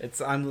 Boy,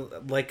 I'm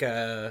like like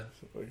a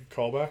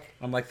callback.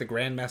 I'm like the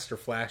Grandmaster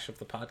Flash of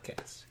the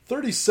podcast.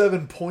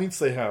 37 points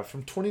they have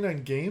from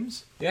 29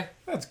 games. Yeah,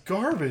 That's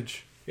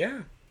garbage.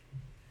 yeah.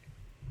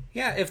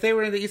 If they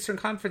were in the Eastern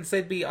Conference,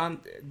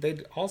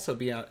 they'd also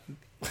be on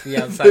the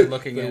outside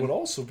looking They in. would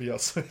also be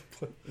outside.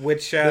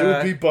 Which They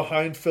would be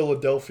behind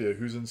Philadelphia,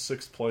 who's in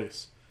 6th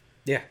place.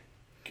 yeah.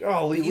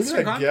 Golly, The look Eastern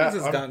at that Conference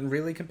gap. has gotten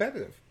really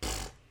competitive.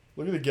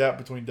 Look at the gap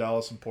between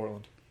Dallas and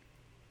Portland.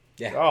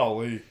 Yeah,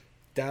 Golly.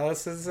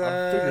 Dallas is.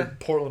 I figured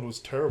Portland was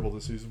terrible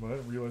this season, but I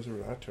didn't realize they were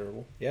that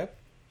terrible. Yep.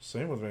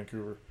 Same with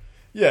Vancouver.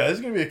 Yeah, this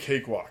is going to be a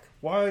cakewalk.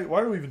 Why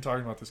are we even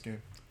talking about this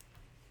game?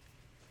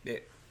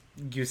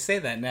 You say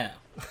that now.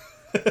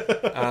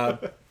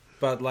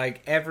 But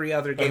like every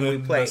other game And we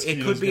then play,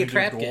 Mosquito's it could be a gonna get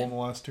trap goal in game. the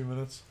last 2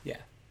 minutes. Yeah.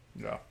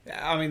 Yeah.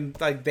 I mean,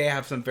 like they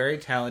have some very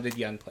talented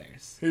young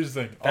players. Here's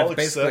the thing. That's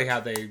basically how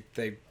they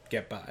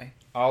get by.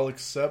 I'll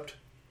accept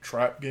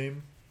trap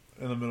game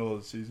in the middle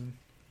of the season.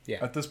 Yeah.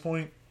 At this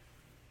point,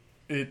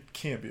 it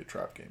can't be a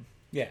trap game.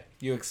 Yeah.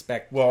 You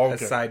expect Well, a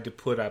okay. side to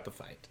put up a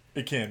fight.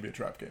 It can be a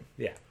trap game.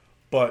 Yeah.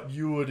 But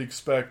you would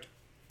expect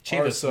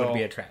Chivas RSL would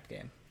be a trap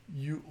game.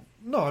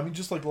 I mean,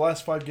 just like the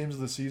last 5 games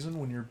of the season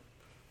when you're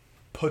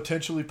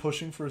potentially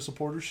pushing for a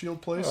supporter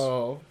shield place,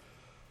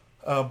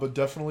 but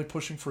definitely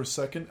pushing for a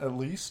second at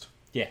least.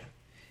 Yeah.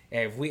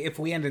 If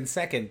we end in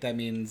second, that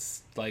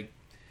means like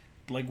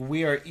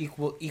we are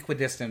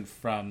equidistant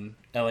from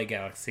LA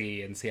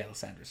Galaxy and Seattle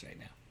Sounders right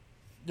now.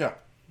 Yeah.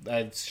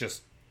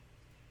 That's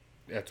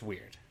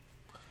weird.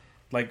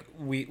 Like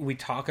we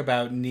talk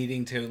about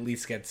needing to at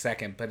least get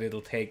second, but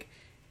it'll take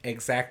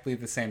exactly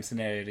the same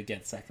scenario to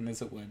get second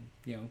as it would,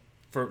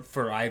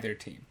 for either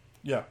team.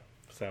 Yeah.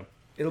 So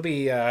it'll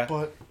be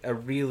But a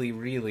really,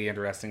 really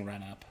interesting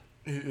run up.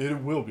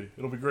 it will be.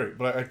 It'll be great.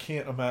 But I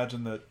can't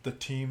imagine that the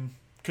team,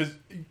 because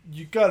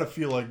you got to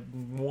feel like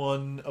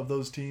one of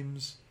those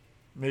teams,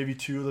 maybe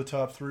 2 of the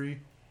top 3,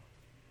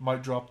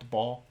 might drop the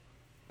ball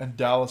and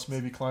Dallas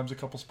maybe climbs a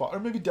couple spots, or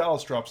maybe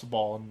Dallas drops the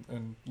ball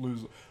and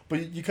loses.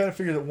 But you kind of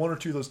figure that one or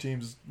two of those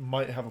teams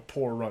might have a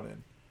poor run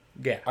in.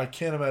 Yeah. I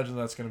can't imagine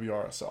that's going to be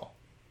RSL.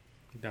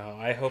 No,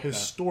 I hope not.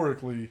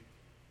 Historically,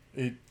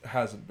 it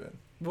hasn't been.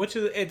 Which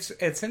is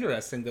it's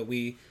interesting that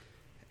we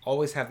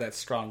always have that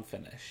strong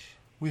finish.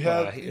 We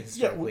have,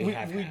 historically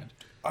have had.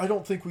 I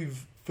don't think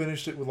we've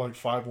finished it with like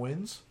 5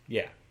 wins.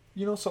 Yeah.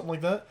 You know, something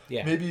like that.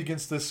 Yeah. Maybe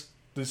against this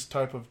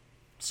type of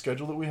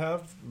schedule that we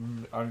have,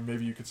 I mean,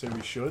 maybe you could say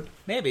we should.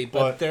 Maybe,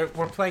 but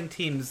we're playing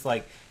teams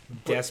like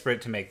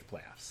desperate to make the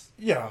playoffs.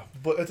 Yeah,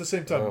 but at the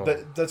same time, Oh.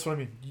 that's what I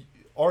mean.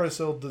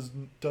 RSL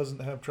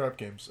doesn't have trap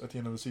games at the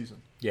end of the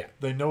season. Yeah.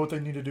 They know what they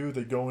need to do.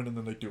 They go in and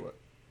then they do it.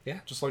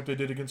 Yeah. Just like they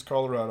did against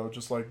Colorado.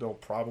 Just like they'll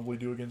probably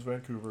do against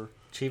Vancouver.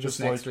 Chivas just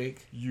next like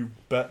week. You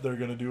bet they're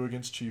going to do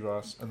against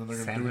Chivas, and then they're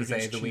going to San do it Jose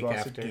against the week Chivas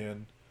after.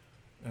 again,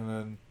 and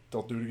then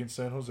they'll do it against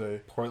San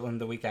Jose. Portland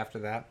the week after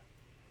that.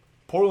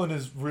 Portland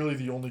is really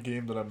the only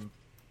game that I'm.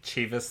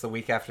 Chivas the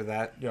week after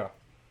that. Yeah,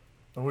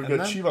 and we've And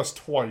got then- Chivas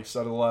twice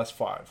out of the last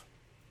 5.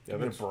 Yeah,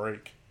 Give me a that's-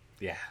 break.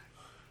 Yeah.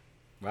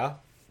 Well,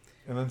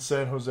 And then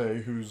San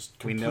Jose, who's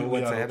We know completely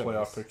what's out ahead of the of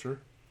playoff us. picture.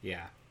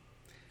 yeah.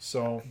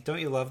 So Don't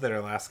you love that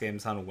our last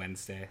game's on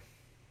Wednesday?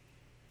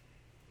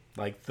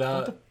 Like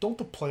the don't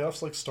the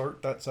playoffs like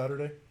start that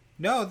Saturday?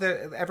 no,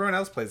 everyone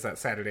else plays that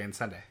Saturday and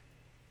Sunday.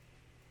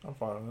 I'm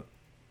fine with it.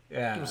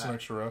 Yeah, Give us an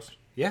extra rest.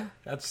 yeah,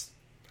 that's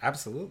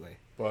absolutely.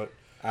 But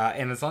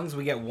And as long as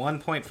we get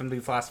 1 point from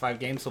these last 5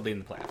 games, we'll be in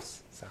the playoffs.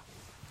 So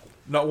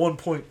not 1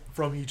 point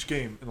from each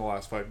game in the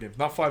last 5 games.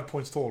 Not 5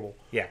 points total.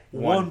 yeah,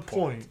 1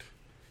 point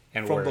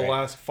and from we're the in.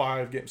 last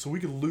 5 games. So we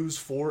could lose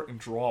 4 and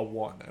draw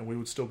 1, and we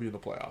would still be in the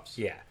playoffs.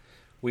 Yeah,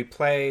 we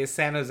play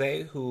San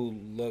Jose, who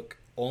look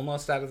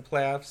almost out of the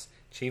playoffs.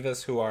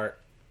 Chivas, who are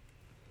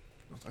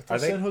I thought Are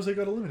they- San Jose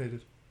got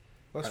eliminated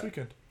last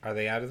weekend.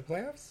 they out of the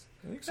playoffs?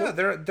 I think so.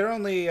 No, they're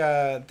only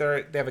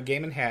they have a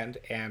game in hand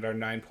and are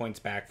 9 points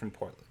back from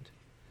Portland.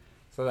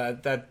 So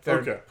that they're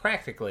Okay.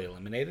 practically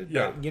eliminated.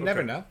 Yeah, but you never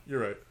okay. know.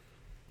 You're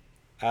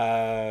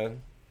right.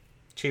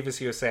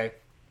 Chivas USA,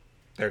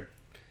 They're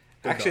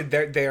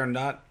they are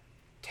not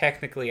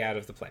technically out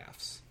of the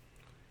playoffs.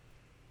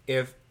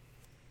 If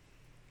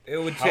it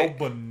would How take,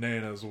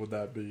 bananas would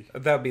that be?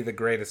 that would be the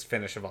greatest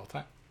finish of all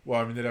time.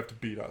 Well, I mean, they'd have to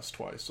beat us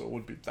twice, so it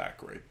wouldn't be that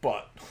great.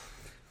 But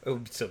It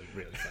would still be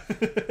really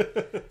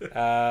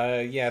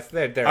fun. Yes,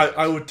 they're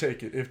I would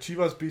take it. If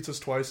Chivas beats us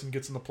twice and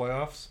gets in the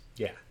playoffs,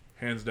 yeah.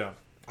 hands down.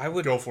 I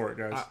would Go for it,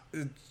 guys.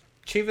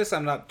 Chivas,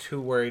 I'm not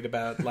too worried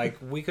about. Like,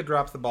 we could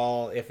drop the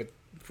ball. If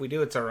we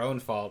do, it's our own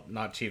fault,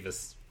 not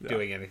Chivas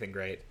doing anything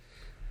great.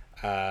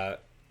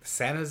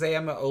 San Jose,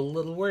 I'm a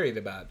little worried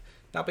about.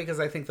 Not because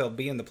I think they'll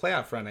be in the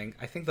playoff running.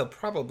 I think they'll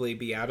probably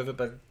be out of it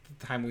by the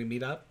time we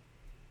meet up.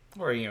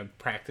 Or,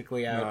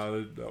 practically out.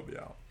 No, they'll be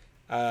out.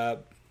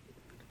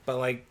 But,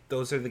 like,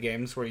 those are the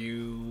games where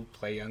you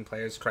play young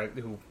players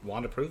who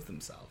want to prove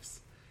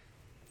themselves.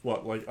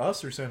 What, like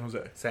us or San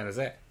Jose? San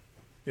Jose.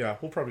 Yeah,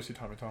 we'll probably see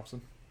Tommy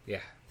Thompson. Yeah.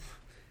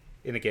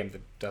 In a game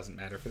that doesn't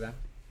matter for them.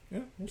 Yeah,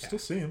 we'll still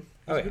see him.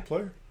 He's Oh, a yeah. good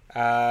player.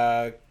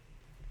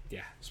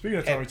 Yeah. Speaking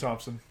of Tommy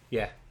Thompson,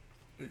 Yeah.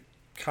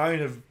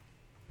 kind of,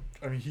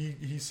 I mean,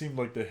 he seemed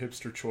like the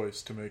hipster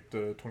choice to make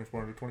the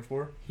 24 under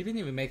 24. He didn't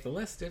even make the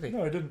list, did he?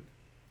 No, I didn't.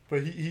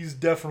 But he's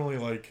definitely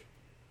like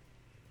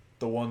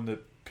the one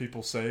that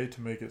people say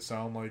to make it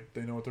sound like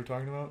they know what they're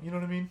talking about. You know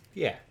what I mean?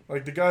 Yeah.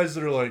 Like the guys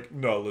that are like,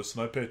 no,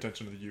 listen, I pay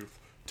attention to the youth.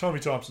 Tommy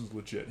Thompson's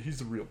legit. He's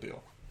the real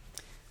deal.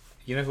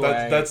 You know who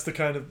That's the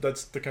kind of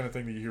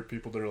thing that you hear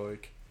people that are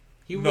like,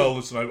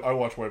 listen, I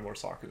watch way more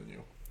soccer than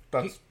you.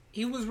 That's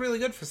he was really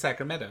good for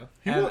Sacramento.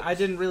 He And was. I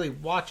didn't really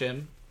watch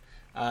him,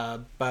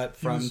 but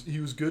from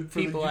he was good for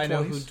people the U20s. I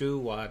know who do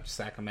watch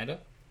Sacramento,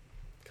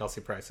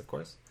 Kelsey Price, of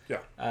course, Yeah,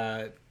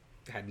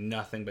 had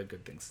nothing but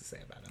good things to say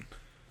about him.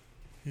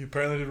 he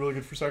apparently did really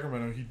good for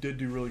Sacramento. He did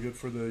do really good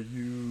for the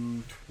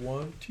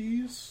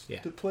U20s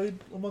that played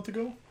a month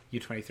ago.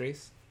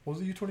 U23s, What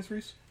was it,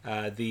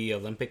 U23s? The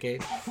Olympic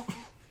age,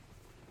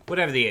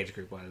 whatever the age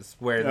group was,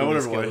 where Yeah,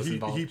 Luis whatever it Gil was. was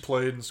involved. He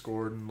played and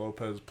scored, and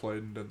Lopez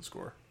played and didn't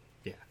score.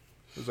 Yeah.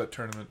 It was that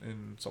tournament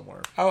in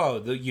somewhere. Oh,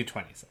 the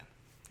U20s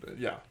then.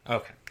 Yeah.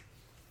 Okay.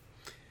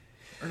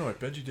 Or no, wait,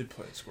 Benji did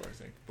play and score, I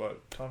think,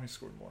 but Tommy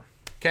scored more.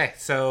 Okay,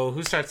 so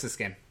who starts this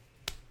game?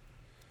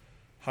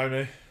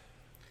 Jaime.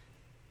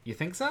 You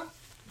think so?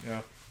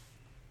 Yeah.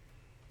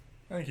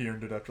 I think he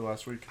earned it after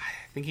last week.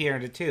 I think he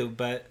earned it too,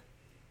 but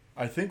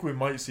I think we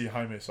might see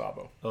Jaime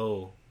Sabo.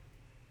 oh.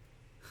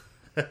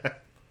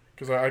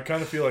 Because I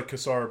kind of feel like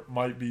Kassar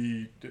might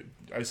be,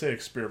 I say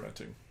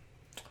experimenting.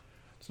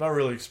 It's not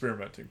really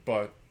experimenting,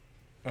 but,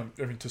 I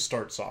mean, to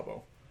start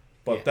Sabo.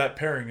 But Yeah. that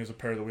pairing is a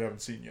pair that we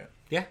haven't seen yet.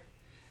 Yeah.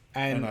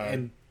 And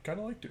I kind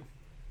of like to.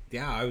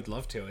 yeah, I would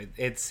love to.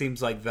 It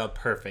seems like the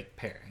perfect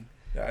pairing.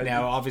 Yeah,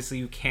 Now, obviously,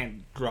 you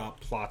can't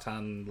drop Plot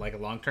on like a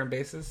long-term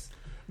basis.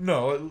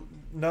 No,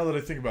 now that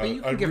I think about But it,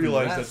 you I can give him a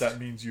realize rest. that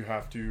means you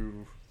have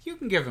to... You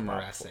can give him a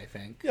rest, I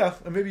think. Yeah,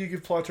 and maybe you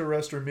give Plata a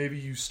rest, or maybe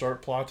you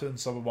start Plata and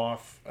sub him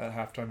off at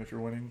halftime if you're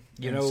winning.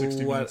 You and know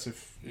 60 what? minutes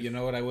if You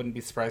know what? I wouldn't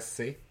be surprised to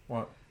see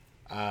what?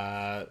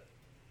 Sabo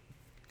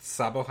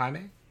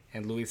Jaime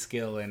and Luis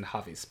Gil in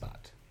Javi's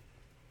spot.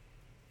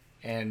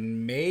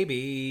 And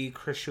maybe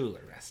Chris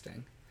Schuler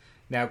resting.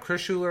 Now,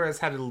 Chris Schuler has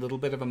had a little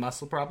bit of a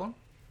muscle problem.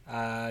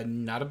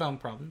 Not a bone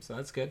problem, so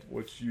that's good.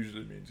 Which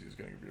usually means he's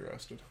going to be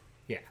arrested.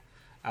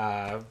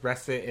 Yeah.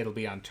 Rested, it'll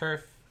be on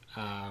turf.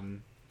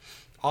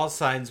 All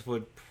signs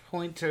would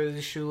point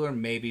to Schuler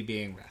maybe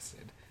being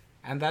rested.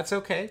 And that's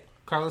okay.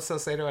 Carlos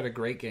Salcedo had a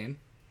great game.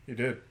 He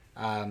did.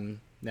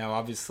 Now,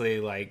 obviously,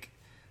 like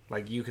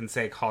you can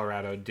say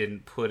Colorado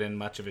didn't put in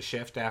much of a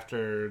shift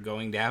after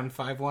going down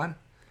 5-1.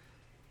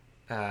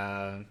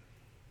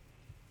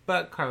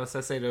 But Carlos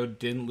Salcedo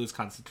didn't lose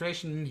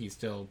concentration. He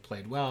still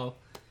played well.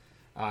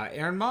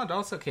 Aaron Mond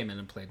also came in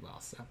and played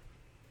well. So,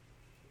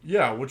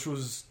 yeah, which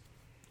was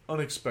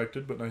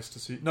unexpected, but nice to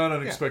see. Not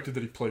unexpected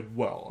that he played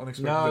well.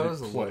 Unexpected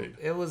that he played.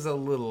 It was a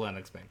little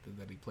unexpected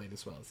that he played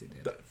as well as he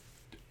did.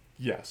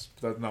 Yes,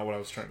 that's not what I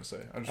was trying to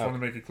say. I just want to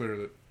make it clear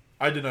that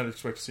I did not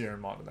expect to see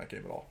Aaron Mond in that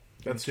game at all.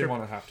 That came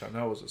on at halftime.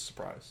 That was a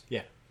surprise.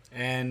 Yeah.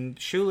 And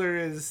Schuler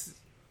is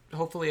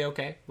hopefully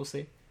okay. We'll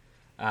see.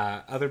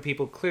 Other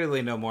people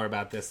clearly know more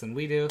about this than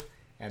we do,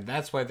 and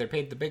that's why they're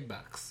paid the big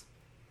bucks.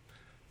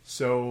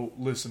 So,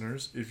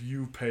 listeners, if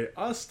you pay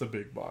us the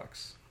big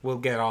bucks, we'll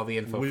get all the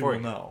info we for will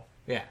you. know.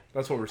 Yeah.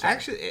 That's what we're saying.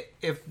 Actually,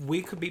 if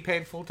we could be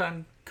paid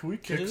full-time... Can we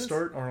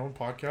kickstart our own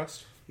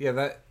podcast? Yeah,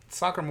 that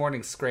Soccer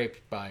Morning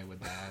scraped by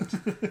with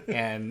that.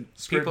 And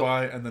scraped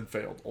by and then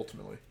failed,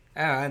 ultimately.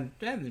 And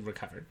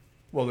recovered.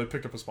 Well, they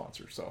picked up a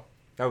sponsor, so...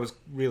 That was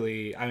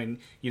really... I mean,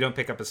 you don't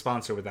pick up a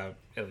sponsor without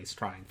at least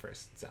trying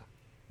first, so...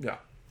 Yeah.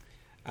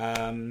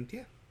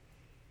 Yeah.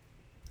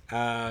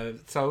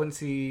 So I wouldn't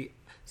be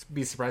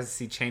surprised to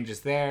see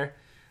changes there.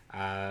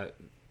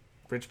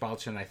 Rich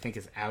Balchin, I think,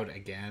 is out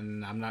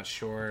again. I'm not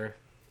sure.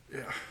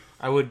 Yeah.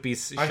 I would be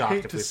shocked I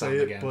hate if to we saw say him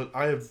it, again. but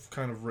I have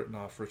kind of written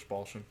off Rich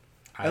Balchin.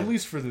 At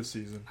least for this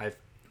season.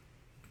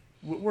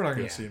 We're not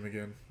going to see him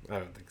again. I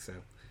don't think so.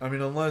 I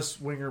mean, unless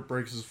Winger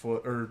breaks his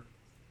foot, or...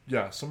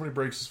 Yeah, somebody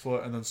breaks his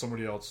foot and then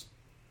somebody else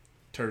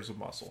tears a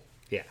muscle.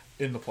 Yeah.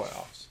 In the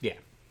playoffs. Yeah.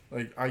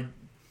 Like, I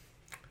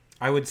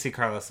would see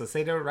Carlos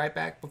Salcedo right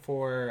back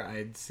before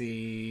I'd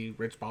see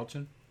Rich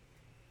Balchin.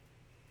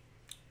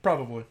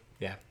 Probably.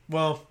 Yeah.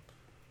 Well,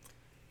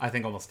 I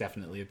think almost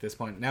definitely at this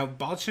point. Now,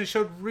 Balchin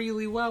showed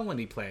really well when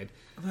he played.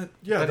 But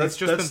he's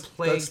just been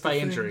plagued by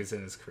injuries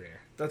in his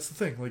career. That's the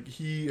thing. Like,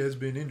 he has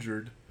been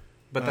injured.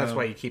 But that's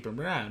why you keep him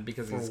around,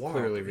 because he's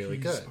clearly really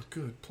good. He's a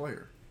good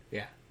player.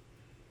 Yeah.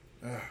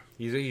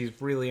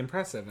 He's really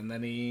impressive, and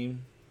then he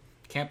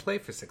can't play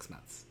for 6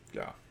 months.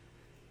 Yeah.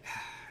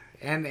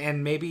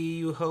 And maybe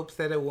you hope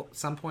that at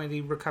some point he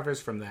recovers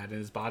from that and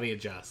his body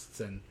adjusts.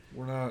 And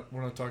we're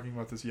not talking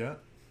about this yet,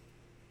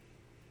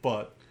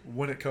 but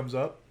when it comes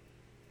up,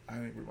 I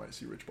think we might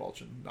see Rich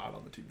Balchin not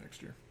on the team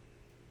next year.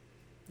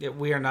 Yeah,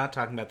 we are not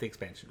talking about the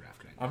expansion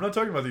draft right now. I'm not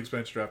talking about the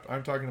expansion draft.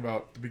 I'm talking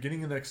about the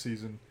beginning of next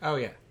season. Oh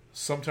yeah.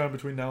 Sometime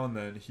between now and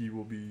then, he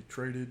will be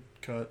traded,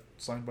 cut,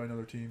 signed by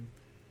another team.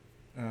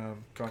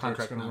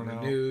 Contract's going to run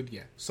renewed, out.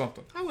 Yeah.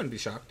 Something. I wouldn't be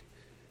shocked.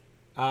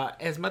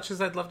 As much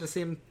as I'd love to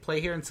see him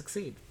play here and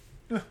succeed.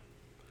 Yeah.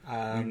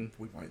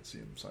 We might see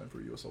him sign for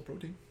a USL Pro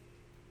team.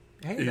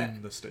 Hey,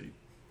 in the state.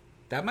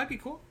 That might be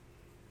cool.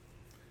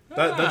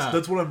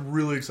 That's what I'm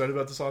really excited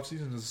about this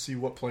offseason, is to see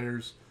what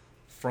players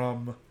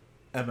from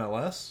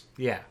MLS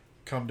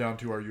come down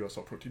to our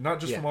USL Pro team. Not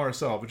just from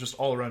RSL, but just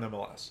all around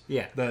MLS.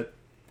 Yeah. That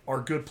are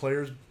good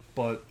players,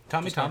 but...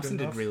 Tommy Thompson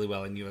did really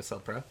well in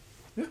USL Pro.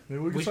 Yeah,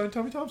 maybe we can sign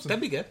Tommy Thompson.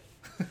 That'd be good.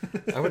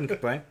 I wouldn't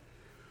complain.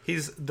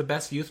 He's the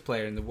best youth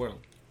player in the world.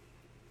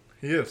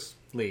 He is.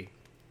 League.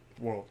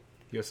 World.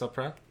 USL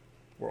Pro?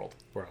 World.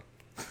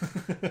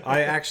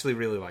 I actually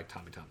really like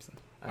Tommy Thompson.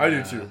 I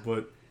do too,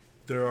 but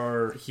there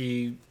are...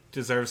 He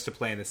deserves to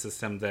play in a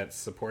system that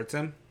supports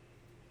him.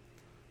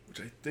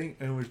 Which I think,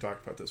 and we've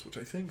talked about this, which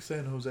I think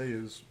San Jose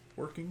is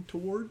working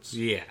towards.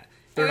 Yeah.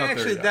 They're not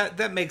actually, there yet.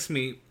 that makes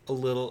me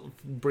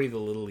breathe a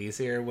little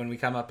easier when we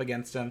come up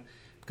against them.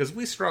 Because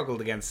we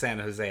struggled against San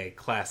Jose,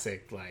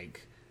 classic,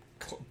 like...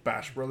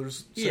 Bash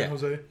Brothers San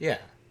Jose? Yeah.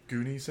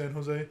 Goonie San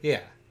Jose?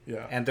 Yeah.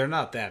 Yeah. And they're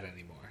not that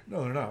anymore.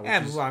 No, they're not.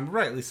 And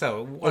rightly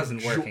so. It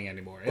wasn't working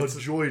anymore. It's a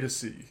joy to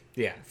see.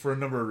 Yeah. For a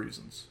number of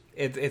reasons.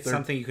 It's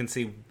something you can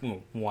see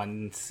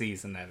one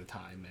season at a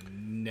time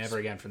and never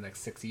again for the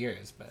next 6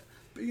 years. But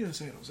speaking of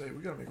San Jose,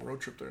 we got to make a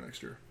road trip there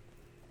next year.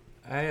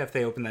 If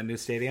they open that new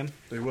stadium.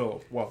 They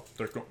will. Well,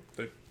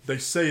 they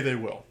say they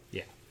will.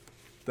 Yeah.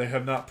 They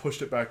have not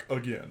pushed it back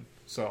again.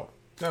 So.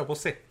 No, we'll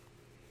see.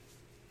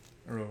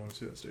 I really want to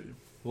see that stadium.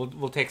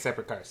 We'll take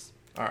separate cars.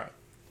 All right.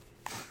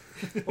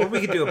 Or we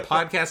could do a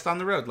podcast on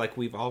the road like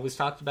we've always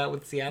talked about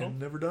with Seattle. And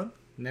never done?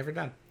 Never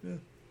done. Yeah.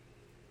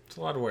 It's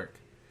a lot of work.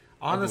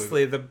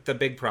 Honestly, the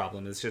big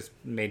problem is just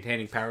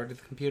maintaining power to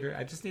the computer.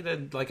 I just need a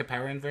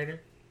power inverter.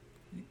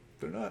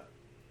 They're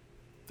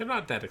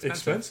not that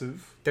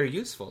expensive. They're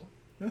useful.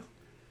 Yeah.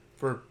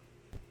 For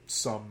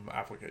some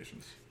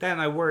applications. Then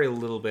I worry a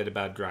little bit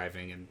about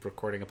driving and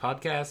recording a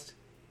podcast.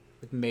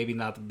 Maybe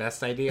not the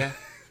best idea.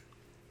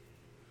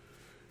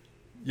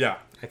 Yeah.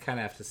 I kind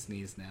of have to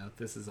sneeze now.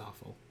 This is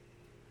awful.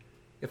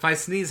 If I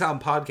sneeze on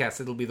podcast,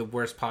 it'll be the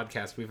worst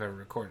podcast we've ever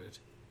recorded.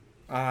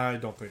 I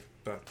don't think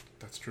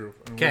that's true.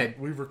 I mean, Okay.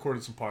 we've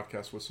recorded some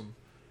podcasts with some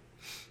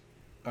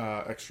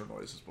extra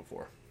noises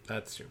before.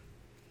 That's true.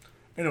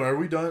 Anyway, are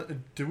we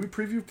done? Did we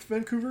preview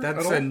Vancouver? That's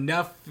at all?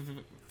 enough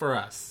for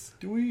us.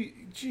 Do we?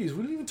 Jeez, we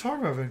didn't even talk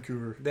about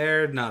Vancouver.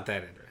 They're not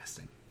that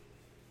interesting.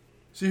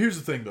 See, here's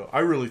the thing, though. I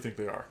really think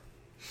they are.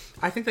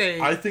 I think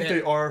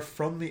they are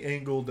from the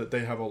angle that they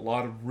have a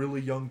lot of really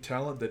young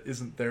talent that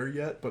isn't there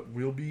yet, but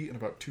will be in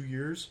about 2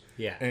 years.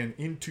 Yeah. And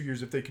in 2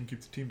 years, if they can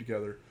keep the team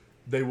together,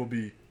 they will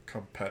be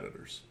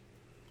competitors.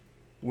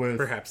 With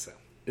Perhaps so.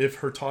 If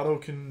Hurtado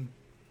can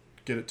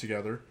get it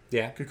together,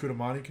 Yeah.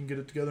 Kikutamani can get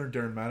it together, and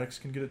Darren Maddox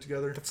can get it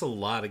together. That's a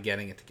lot of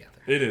getting it together.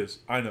 It is,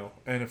 I know.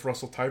 And if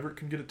Russell Tybert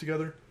can get it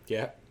together,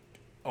 Yeah.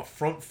 a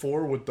front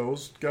four with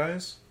those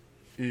guys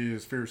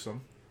is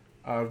fearsome.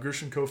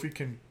 Gershon Kofi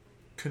can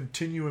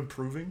continue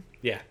improving.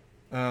 Yeah.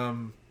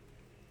 I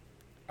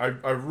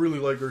really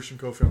like Gershon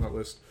Kofi on that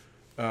list.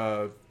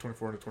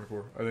 24 to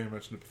 24. I think I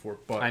mentioned it before,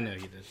 but I know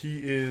you did. He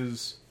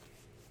is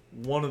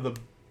one of the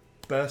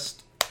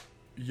best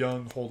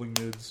young holding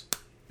mids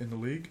in the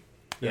league,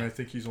 and Yeah. I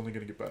think he's only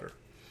going to get better.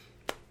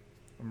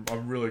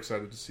 I'm really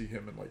excited to see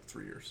him in like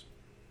 3 years.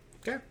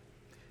 Okay.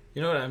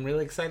 You know what I'm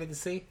really excited to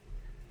see?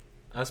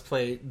 Us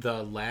play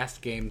the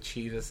last game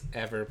Chivas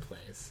ever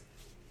plays.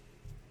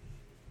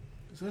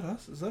 Is that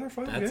us? Is that our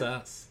final That's game?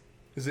 us.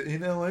 Is it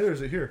in LA or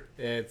is it here?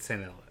 It's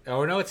in LA.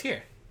 Oh, no, it's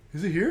here.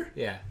 Is it here?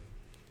 Yeah.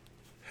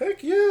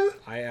 Heck yeah!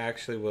 I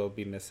actually will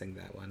be missing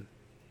that one.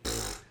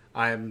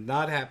 I'm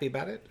not happy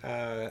about it.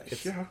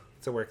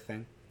 It's a work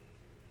thing.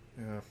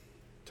 Yeah.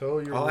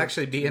 Tell your I'll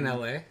actually be in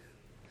LA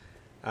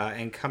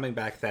and coming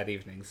back that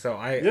evening. So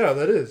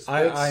that is.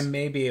 I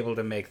may be able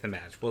to make the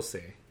match. We'll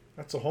see.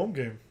 That's a home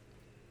game.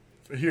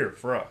 Here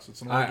for us.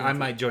 It's an home game. I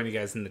might join you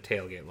guys in the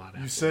tailgate lot. You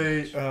after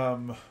say the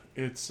match.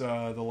 it's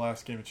the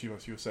last game of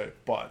Chivas USA,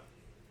 but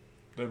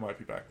they might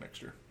be back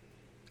next year.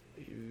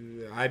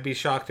 I'd be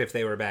shocked if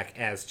they were back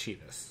as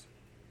Chivas.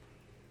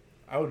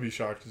 I would be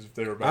shocked if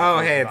they were back. Oh,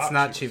 as hey, it's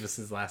not Chivas.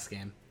 Chivas' last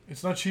game.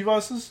 It's not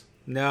Chivas's?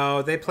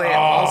 No, they play it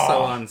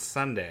also on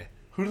Sunday.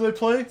 Who do they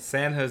play?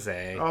 San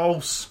Jose. Oh,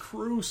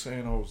 screw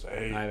San Jose.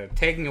 I know,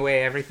 taking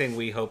away everything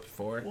we hoped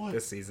for What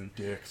this season.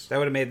 dicks. That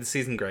would have made the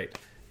season great.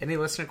 Any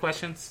listener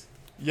questions?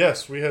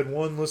 Yes, we had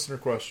one listener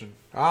question.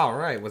 All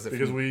right. Was it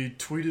Because from we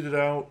tweeted it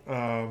out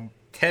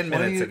 10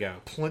 minutes ago?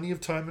 Plenty of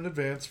time in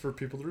advance for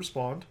people to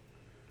respond.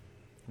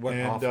 What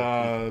And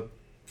awful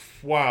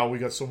wow, we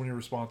got so many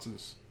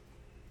responses.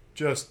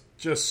 Just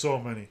so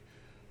many.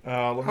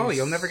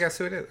 you'll never guess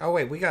who it is. Oh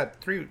wait, we have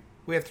three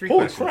Holy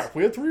questions. crap,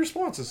 we had 3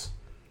 responses.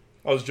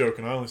 I was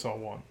joking, I only saw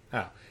 1.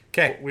 Oh,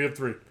 okay. We have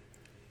 3.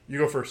 You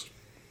go first.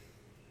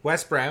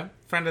 Wes Brown,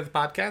 friend of the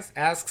podcast,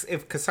 asks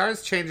if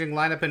Kassar's changing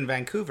lineup in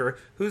Vancouver,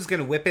 who's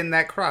going to whip in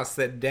that cross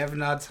that Dev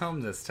nods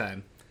home this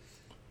time?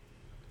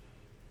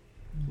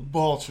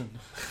 Balchin.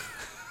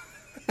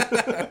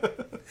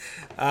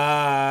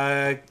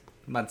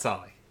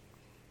 Mansali.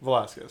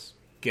 Velasquez.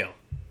 Gil.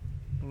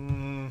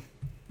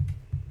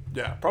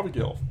 Yeah, probably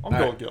Gil. I'm All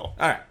going right. Gil.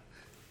 All right.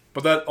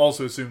 But that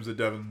also assumes that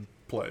Devin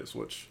plays,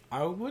 which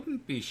I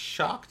wouldn't be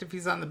shocked if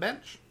he's on the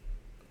bench.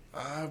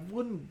 I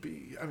wouldn't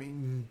be. I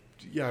mean,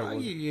 yeah, I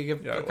would. You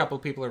give Yeah, I a would. couple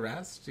people a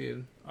rest.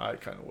 I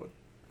kind of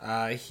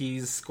would.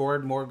 He's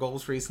scored more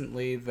goals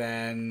recently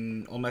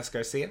than Olmes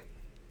Garcia.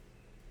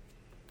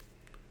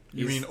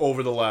 You He's- mean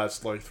over the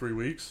last, 3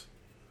 weeks?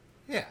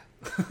 Yeah.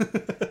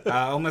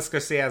 Olmes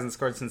Garcia hasn't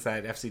scored since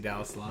that FC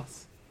Dallas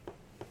loss.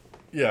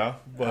 Yeah,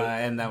 but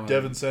and that one-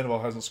 Devin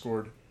Sandoval hasn't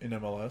scored in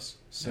MLS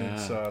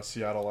since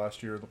Seattle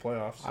last year in the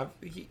playoffs.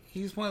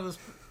 He's one of those...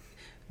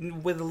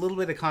 With a little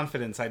bit of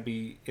confidence, I'd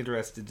be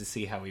interested to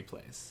see how he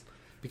plays.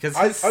 Because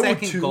his I would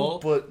second too, goal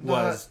but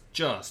was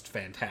just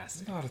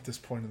fantastic. Not at this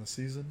point in the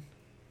season.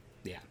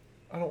 Yeah.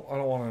 I don't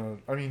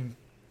want to. I mean,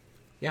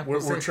 Yeah, we're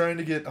see. trying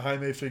to get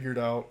Jaime figured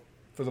out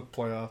for the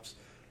playoffs.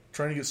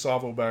 Trying to get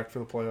Savo back for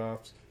the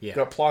playoffs. Yeah. We've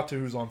got Plata,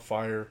 who's on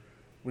fire.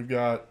 We've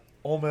got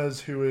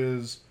Olmes, who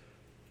is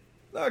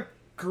not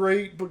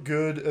great but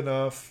good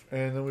enough,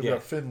 and then we've Yeah.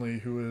 got Finley,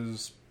 who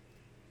is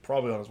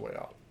probably on his way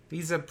out.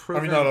 He's a I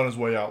proven... mean, not on his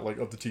way out,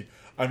 of the team.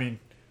 I mean,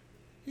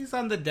 He's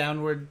on the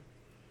downward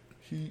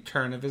he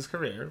turn of his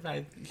career.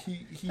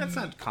 he That's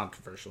not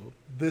controversial.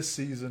 this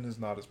season is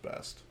not his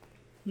best,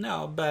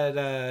 No, but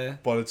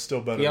but it's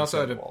still better. he than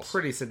also had a Sandoval's.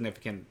 pretty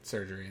significant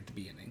surgery at the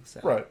beginning. So.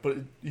 Right, but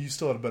he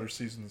still had a better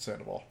season than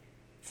Sandoval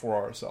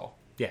for RSL.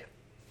 Yeah.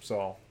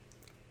 So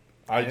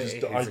He's a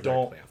great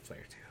playoff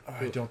player too.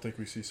 I don't think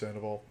we see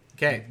Sandoval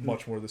Okay.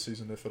 much more this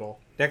season, if at all.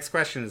 Next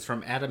question is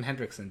from Adam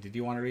Hendrickson. Did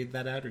you want to read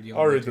that out, or do you?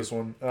 I'll want me read to? this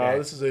one. Okay.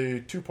 This is a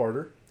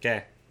 2-parter.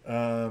 Okay.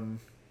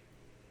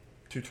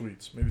 2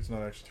 tweets. Maybe it's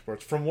not actually 2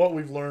 parts. From what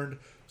we've learned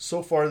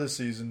so far this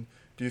season,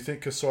 do you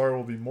think Kassar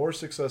will be more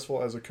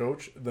successful as a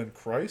coach than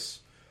Kreis?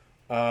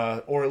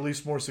 Or at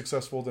least more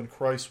successful than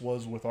Kreis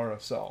was with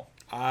RSL?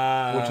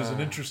 which is an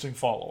interesting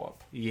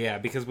follow-up. Yeah,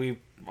 because we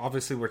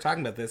obviously were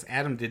talking about this.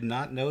 Adam did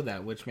not know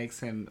that, which makes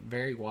him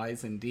very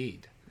wise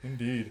indeed.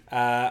 Indeed.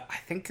 I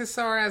think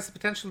Cassar has the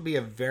potential to be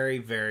a very,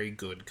 very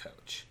good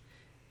coach.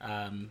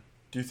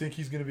 Do you think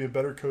he's going to be a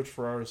better coach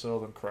for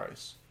RSL than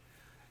Kreis?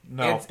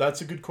 No,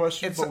 that's a good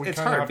question, but we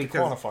kind of have to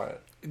quantify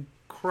it.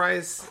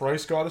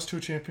 Kreis got us to a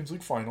Champions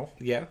League final.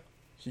 Yeah.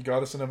 He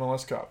got us an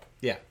MLS Cup.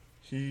 Yeah.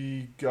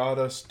 He got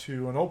us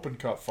to an Open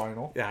Cup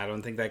final. Yeah, I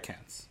don't think that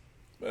counts.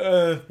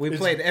 We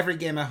played every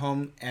game at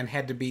home and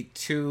had to beat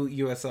 2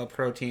 USL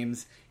Pro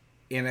teams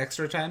in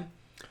extra time.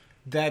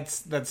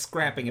 That's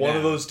scrapping it One down.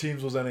 of those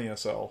teams was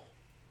NASL.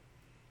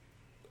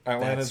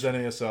 Atlanta's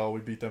NASL.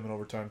 We beat them in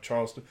overtime.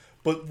 Charleston.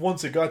 But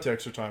once it got to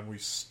extra time, we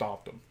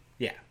stomped them.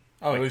 Yeah.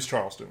 Oh, at least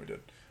Charleston we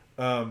did.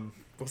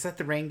 Was that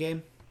the rain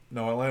game?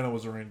 No, Atlanta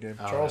was a rain game.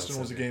 Oh, Charleston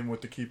was a game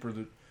with the keeper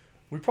that...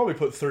 We probably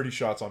put 30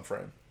 shots on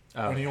frame.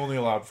 And he only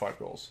allowed 5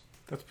 goals.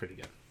 That's pretty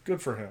good.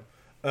 Good for him.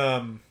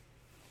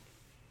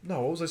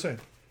 No, what was I saying?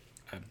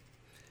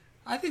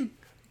 I think...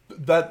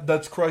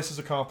 That's Kreis's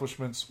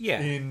accomplishments Yeah.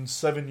 in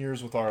 7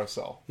 years with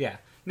RSL. Yeah.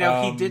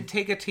 Now, he did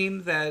take a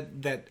team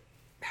that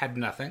had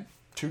nothing.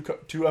 Two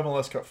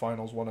MLS Cup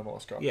finals, 1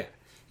 MLS Cup. Yeah.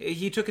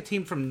 He took a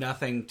team from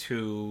nothing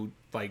to,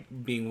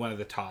 being one of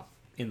the top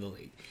in the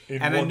league.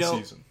 In and one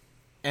season.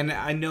 And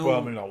I know...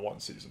 Well, maybe not one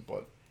season,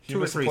 but he 2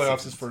 or missed the 3 playoffs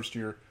seasons. his first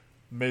year,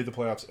 made the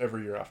playoffs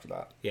every year after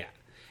that. Yeah.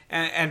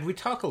 And we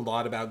talk a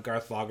lot about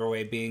Garth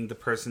Lagerwey being the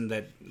person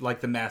that,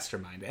 the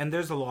mastermind. And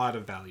there's a lot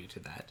of value to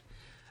that.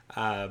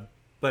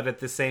 But at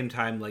the same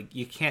time,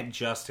 you can't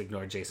just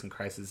ignore Jason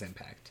Kreis's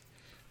impact.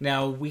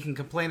 Now, we can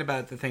complain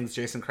about the things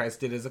Jason Kreis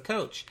did as a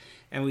coach.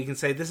 And we can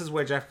say, this is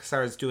where Jeff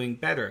Cassar is doing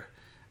better.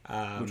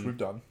 Which we've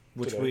done.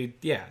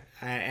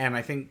 And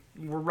I think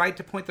we're right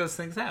to point those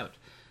things out.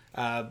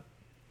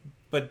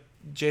 But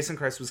Jason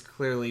Kreis was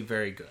clearly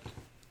very good.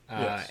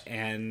 Yes.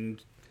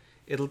 And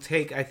it'll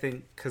take, I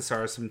think,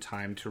 Cassar some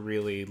time to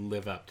really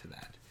live up to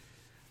that.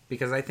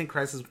 Because I think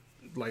Kreis is,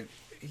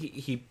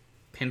 he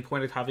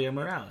pinpointed Javier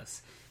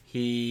Morales.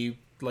 He,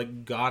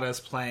 got us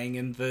playing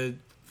in the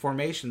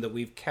formation that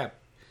we've kept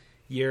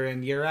year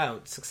in, year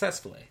out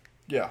successfully.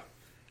 Yeah.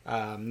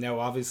 Now,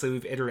 obviously,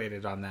 we've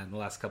iterated on that in the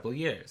last couple of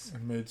years.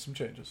 And made some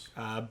changes.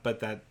 But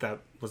that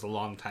was a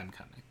long time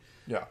coming.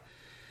 Yeah.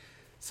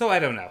 So I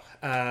don't know.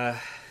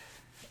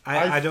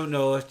 I don't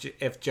know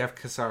if Jeff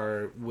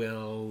Cassar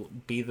will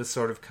be the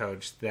sort of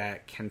coach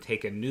that can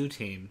take a new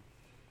team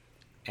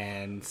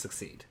and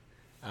succeed.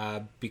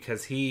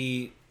 Because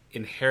he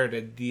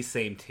inherited the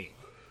same team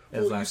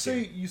as last year.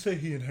 You say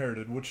he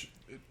inherited, which...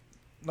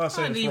 Not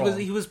saying he it's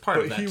wrong, was part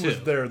of that, he too.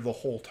 was there the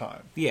whole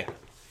time. Yeah.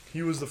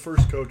 He was the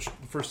first coach,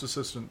 the first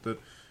assistant that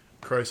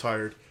Kreis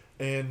hired.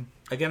 And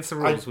against the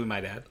rules, we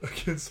might add.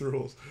 Against the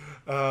rules.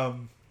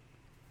 I'm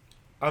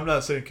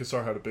not saying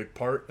Cassar had a big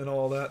part in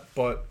all that,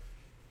 but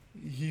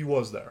he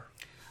was there.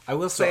 I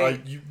will say...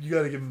 you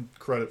got to give him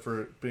credit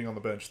for being on the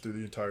bench through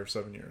the entire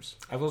 7 years.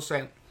 I will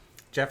say,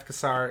 Jeff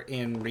Cassar,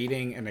 in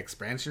reading an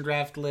expansion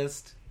draft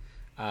list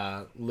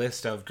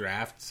of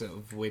drafts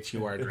of which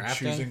you are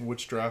drafting. Choosing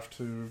which draft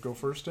to go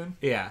first in?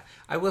 Yeah.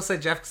 I will say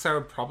Jeff Cassar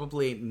would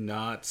probably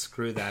not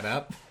screw that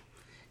up.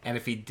 And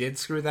if he did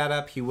screw that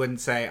up, he wouldn't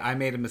say, I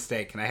made a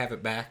mistake, can I have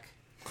it back?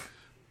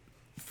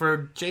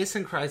 For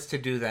Jason Kreis to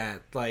do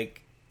that,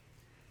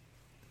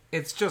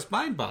 it's just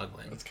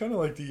mind-boggling. It's kind of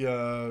like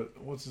the,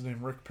 what's his name,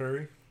 Rick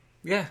Perry?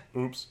 Yeah.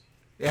 Oops.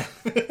 Yeah.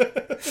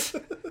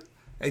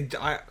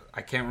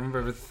 I can't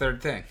remember the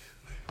third thing.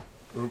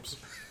 Oops.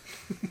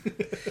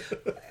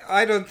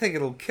 I don't think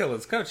it'll kill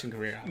his coaching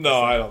career. Obviously.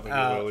 No, I don't think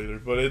it will either.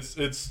 But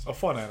it's a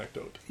fun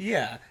anecdote.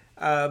 Yeah,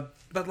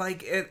 but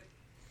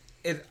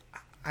it,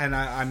 and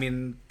I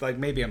mean,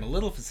 maybe I'm a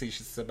little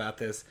facetious about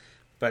this,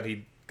 but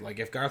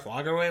if Garth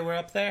Lagerwey were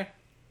up there,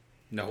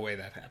 no way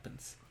that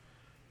happens.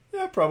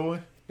 Yeah, probably.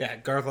 Yeah,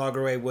 Garth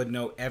Lagerwey would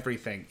know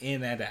everything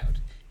in and out.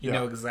 He'd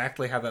know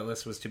exactly how that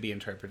list was to be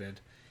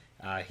interpreted.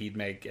 He'd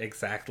make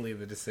exactly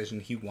the decision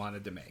he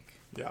wanted to make.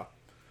 Yeah.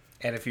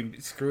 And if he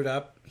screwed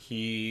up,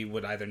 he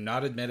would either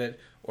not admit it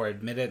or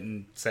admit it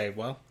and say,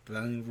 well,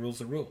 then the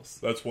rules are rules.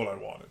 That's what I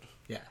wanted.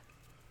 Yeah.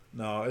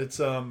 No, it's...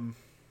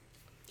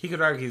 He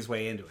could argue his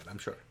way into it, I'm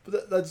sure.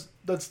 But that's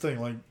the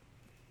thing.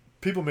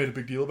 People made a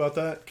big deal about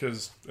that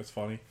because it's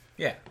funny.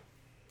 Yeah.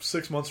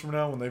 6 months from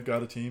now, when they've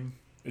got a team,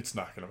 it's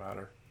not going to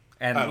matter.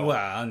 And,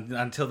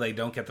 until they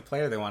don't get the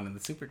player they want in the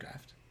Super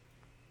Draft.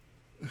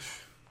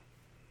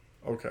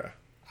 Okay.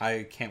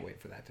 I can't wait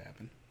for that to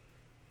happen.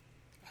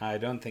 I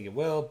don't think it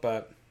will,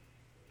 but...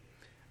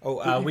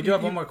 we do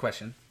have one more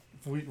question.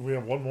 We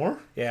have one more?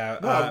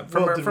 Yeah,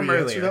 from earlier.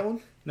 Answer that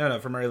one? No,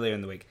 from earlier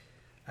in the week.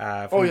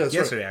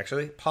 Yesterday,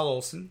 actually. Paul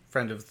Olson,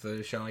 friend of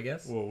the show, I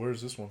guess. Well,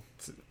 where's this one?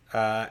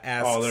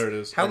 Asks, there it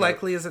is. How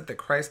likely is it that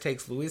Kreis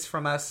takes Luis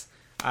from us?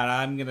 And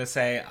I'm going to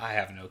say, I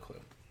have no clue.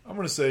 I'm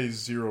going to say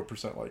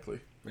 0% likely.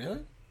 Really?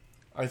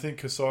 I think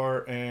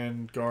Cassar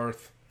and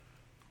Garth,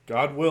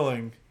 God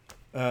willing,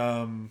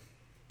 that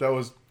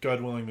was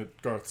God willing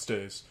that Garth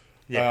stays,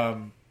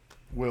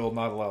 will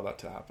not allow that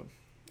to happen.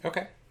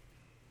 Okay.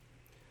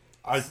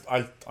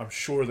 I'm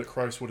sure that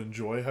Christ would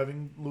enjoy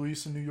having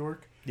Luis in New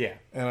York. Yeah.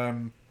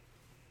 And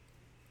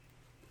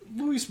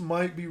Luis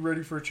might be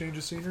ready for a change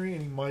of scenery,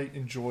 and he might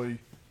enjoy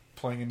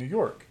playing in New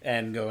York.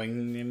 And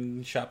going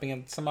and shopping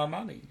at some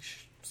Armani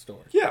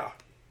store. Yeah.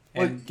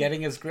 And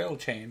getting his grill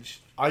changed.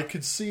 I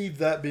could see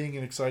that being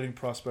an exciting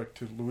prospect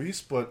to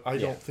Luis, but I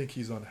don't think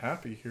he's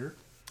unhappy here.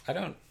 I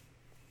don't.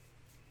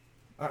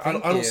 I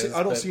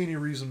don't see any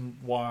reason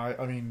why.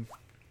 I mean,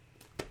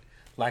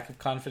 lack of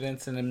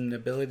confidence in an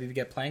ability to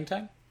get playing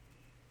time.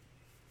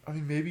 I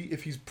mean, maybe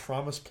if he's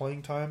promised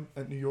playing time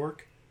at New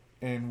York,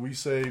 and we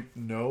say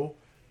no,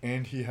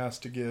 and he has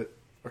to get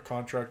a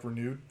contract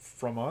renewed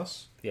from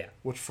us. Yeah.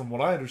 Which, from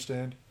what I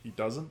understand, he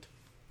doesn't.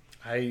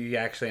 I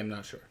actually am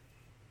not sure.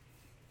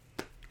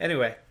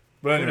 Anyway.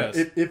 But anyway,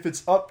 if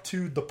it's up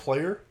to the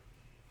player,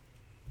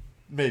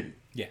 maybe.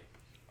 Yeah.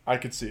 I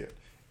could see it.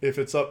 If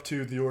it's up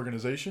to the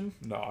organization,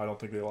 no, I don't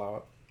think they allow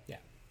it. Yeah.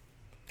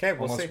 Okay,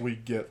 we'll Unless see. we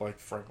get, like,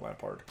 Frank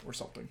Lampard or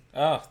something.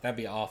 Oh, that'd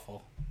be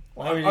awful.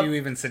 Why would you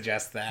even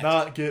suggest that?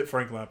 Not get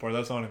Frank Lampard,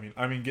 that's not what I mean.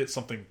 I mean, get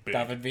something big.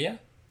 David Villa?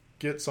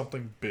 Get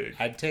something big.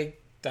 I'd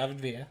take David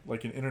Villa.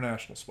 Like an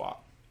international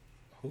spot.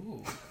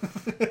 Ooh.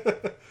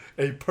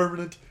 A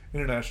permanent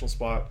international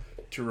spot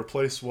to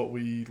replace what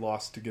we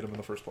lost to get him in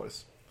the first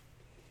place.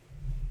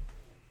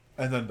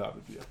 And then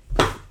David Villa.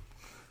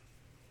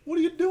 What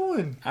are you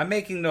doing? I'm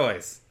making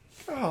noise.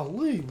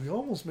 Golly, we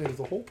almost made it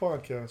the whole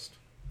podcast.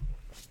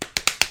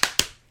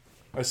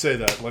 I say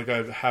that like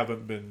I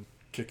haven't been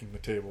kicking the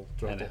table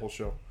throughout the whole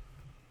show.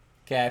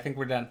 Okay, I think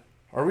we're done.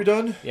 Are we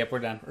done? Yep, we're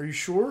done. Are you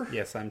sure?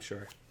 Yes, I'm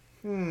sure.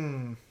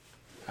 I'm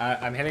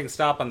hitting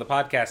stop on the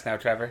podcast now,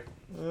 Trevor.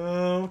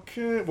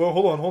 Okay. Well,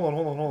 hold on.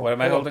 What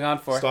am I holding on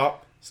for?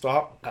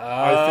 Stop.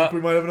 I think we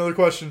might have another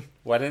question.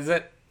 What is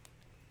it?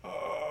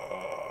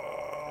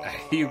 Are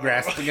you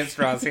grasping at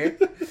straws here?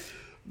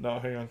 No,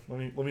 hang on.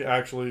 Let me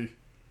actually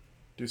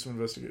do some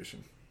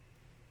investigation.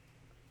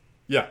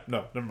 Yeah,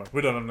 no, never mind.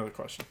 We don't have another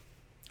question.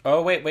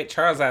 Oh, wait.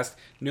 Charles asked,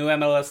 new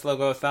MLS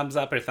logo, thumbs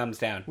up or thumbs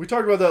down? We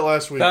talked about that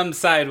last week. Thumbs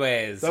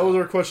sideways. That was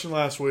our question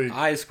last week.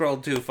 I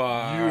scrolled too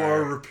far. You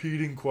are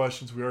repeating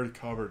questions we already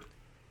covered.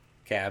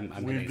 Okay,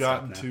 I'm We've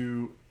gotten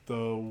to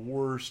the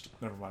worst.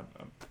 Never mind.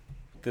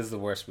 This is the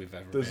worst we've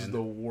ever This is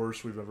the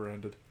worst we've ever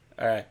ended.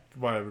 All right.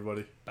 Goodbye,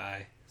 everybody.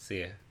 Bye.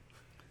 See ya.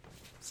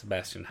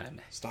 Sebastian Jaime.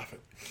 Stop it.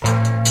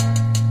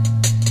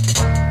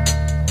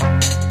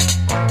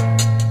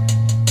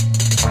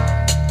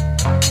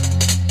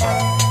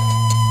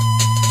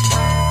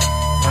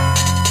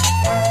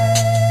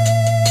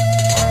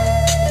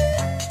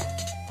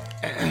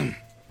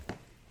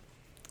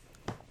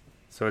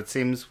 So it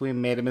seems we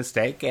made a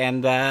mistake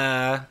and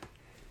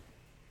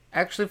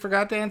actually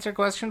forgot to answer a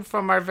question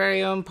from our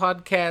very own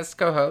podcast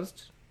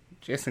co-host,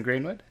 Jason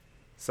Greenwood.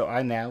 So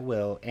I now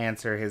will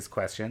answer his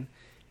question.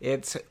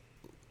 It's,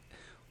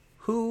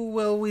 who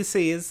will we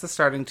see as the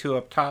starting two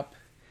up top?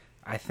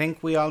 I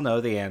think we all know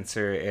the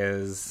answer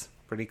is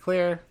pretty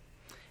clear.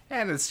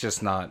 And it's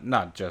just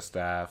not just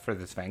for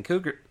this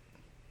Vancouver,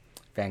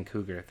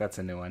 that's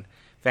a new one.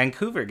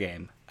 Vancouver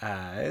game.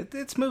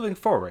 It's moving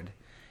forward.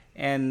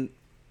 And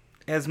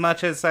as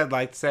much as I'd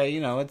like to say,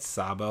 it's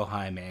Sabo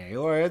Jaime,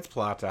 or it's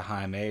Plata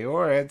Jaime,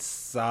 or it's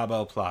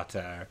Sabo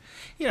Plata,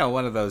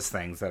 one of those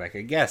things that I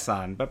could guess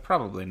on, but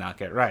probably not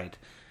get right.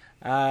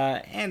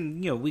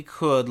 And we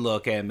could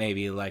look at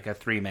maybe like a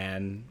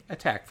 3-man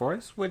attack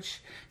force,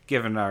 which,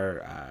 given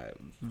our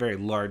very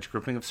large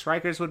grouping of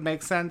strikers, would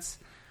make sense.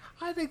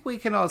 I think we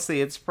can all see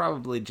it's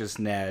probably just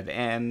Ned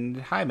and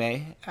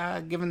Jaime,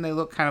 given they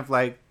look kind of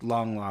like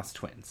long-lost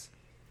twins.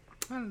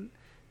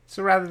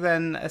 So rather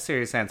than a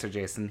serious answer,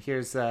 Jason,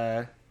 here's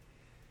one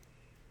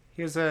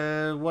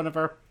of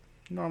our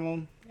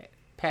normal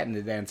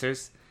patented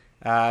answers.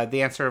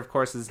 The answer, of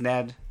course, is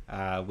Ned.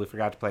 We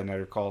forgot to play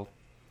Ned or Cole.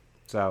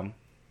 So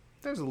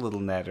there's a little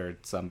Ned or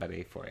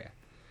somebody for you.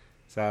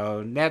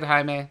 So Ned,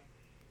 Jaime,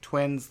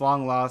 twins,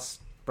 long-lost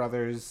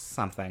brothers,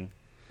 something.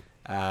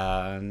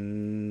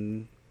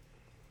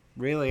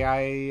 Really,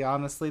 I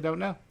honestly don't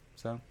know.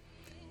 So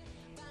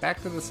back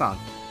to the song.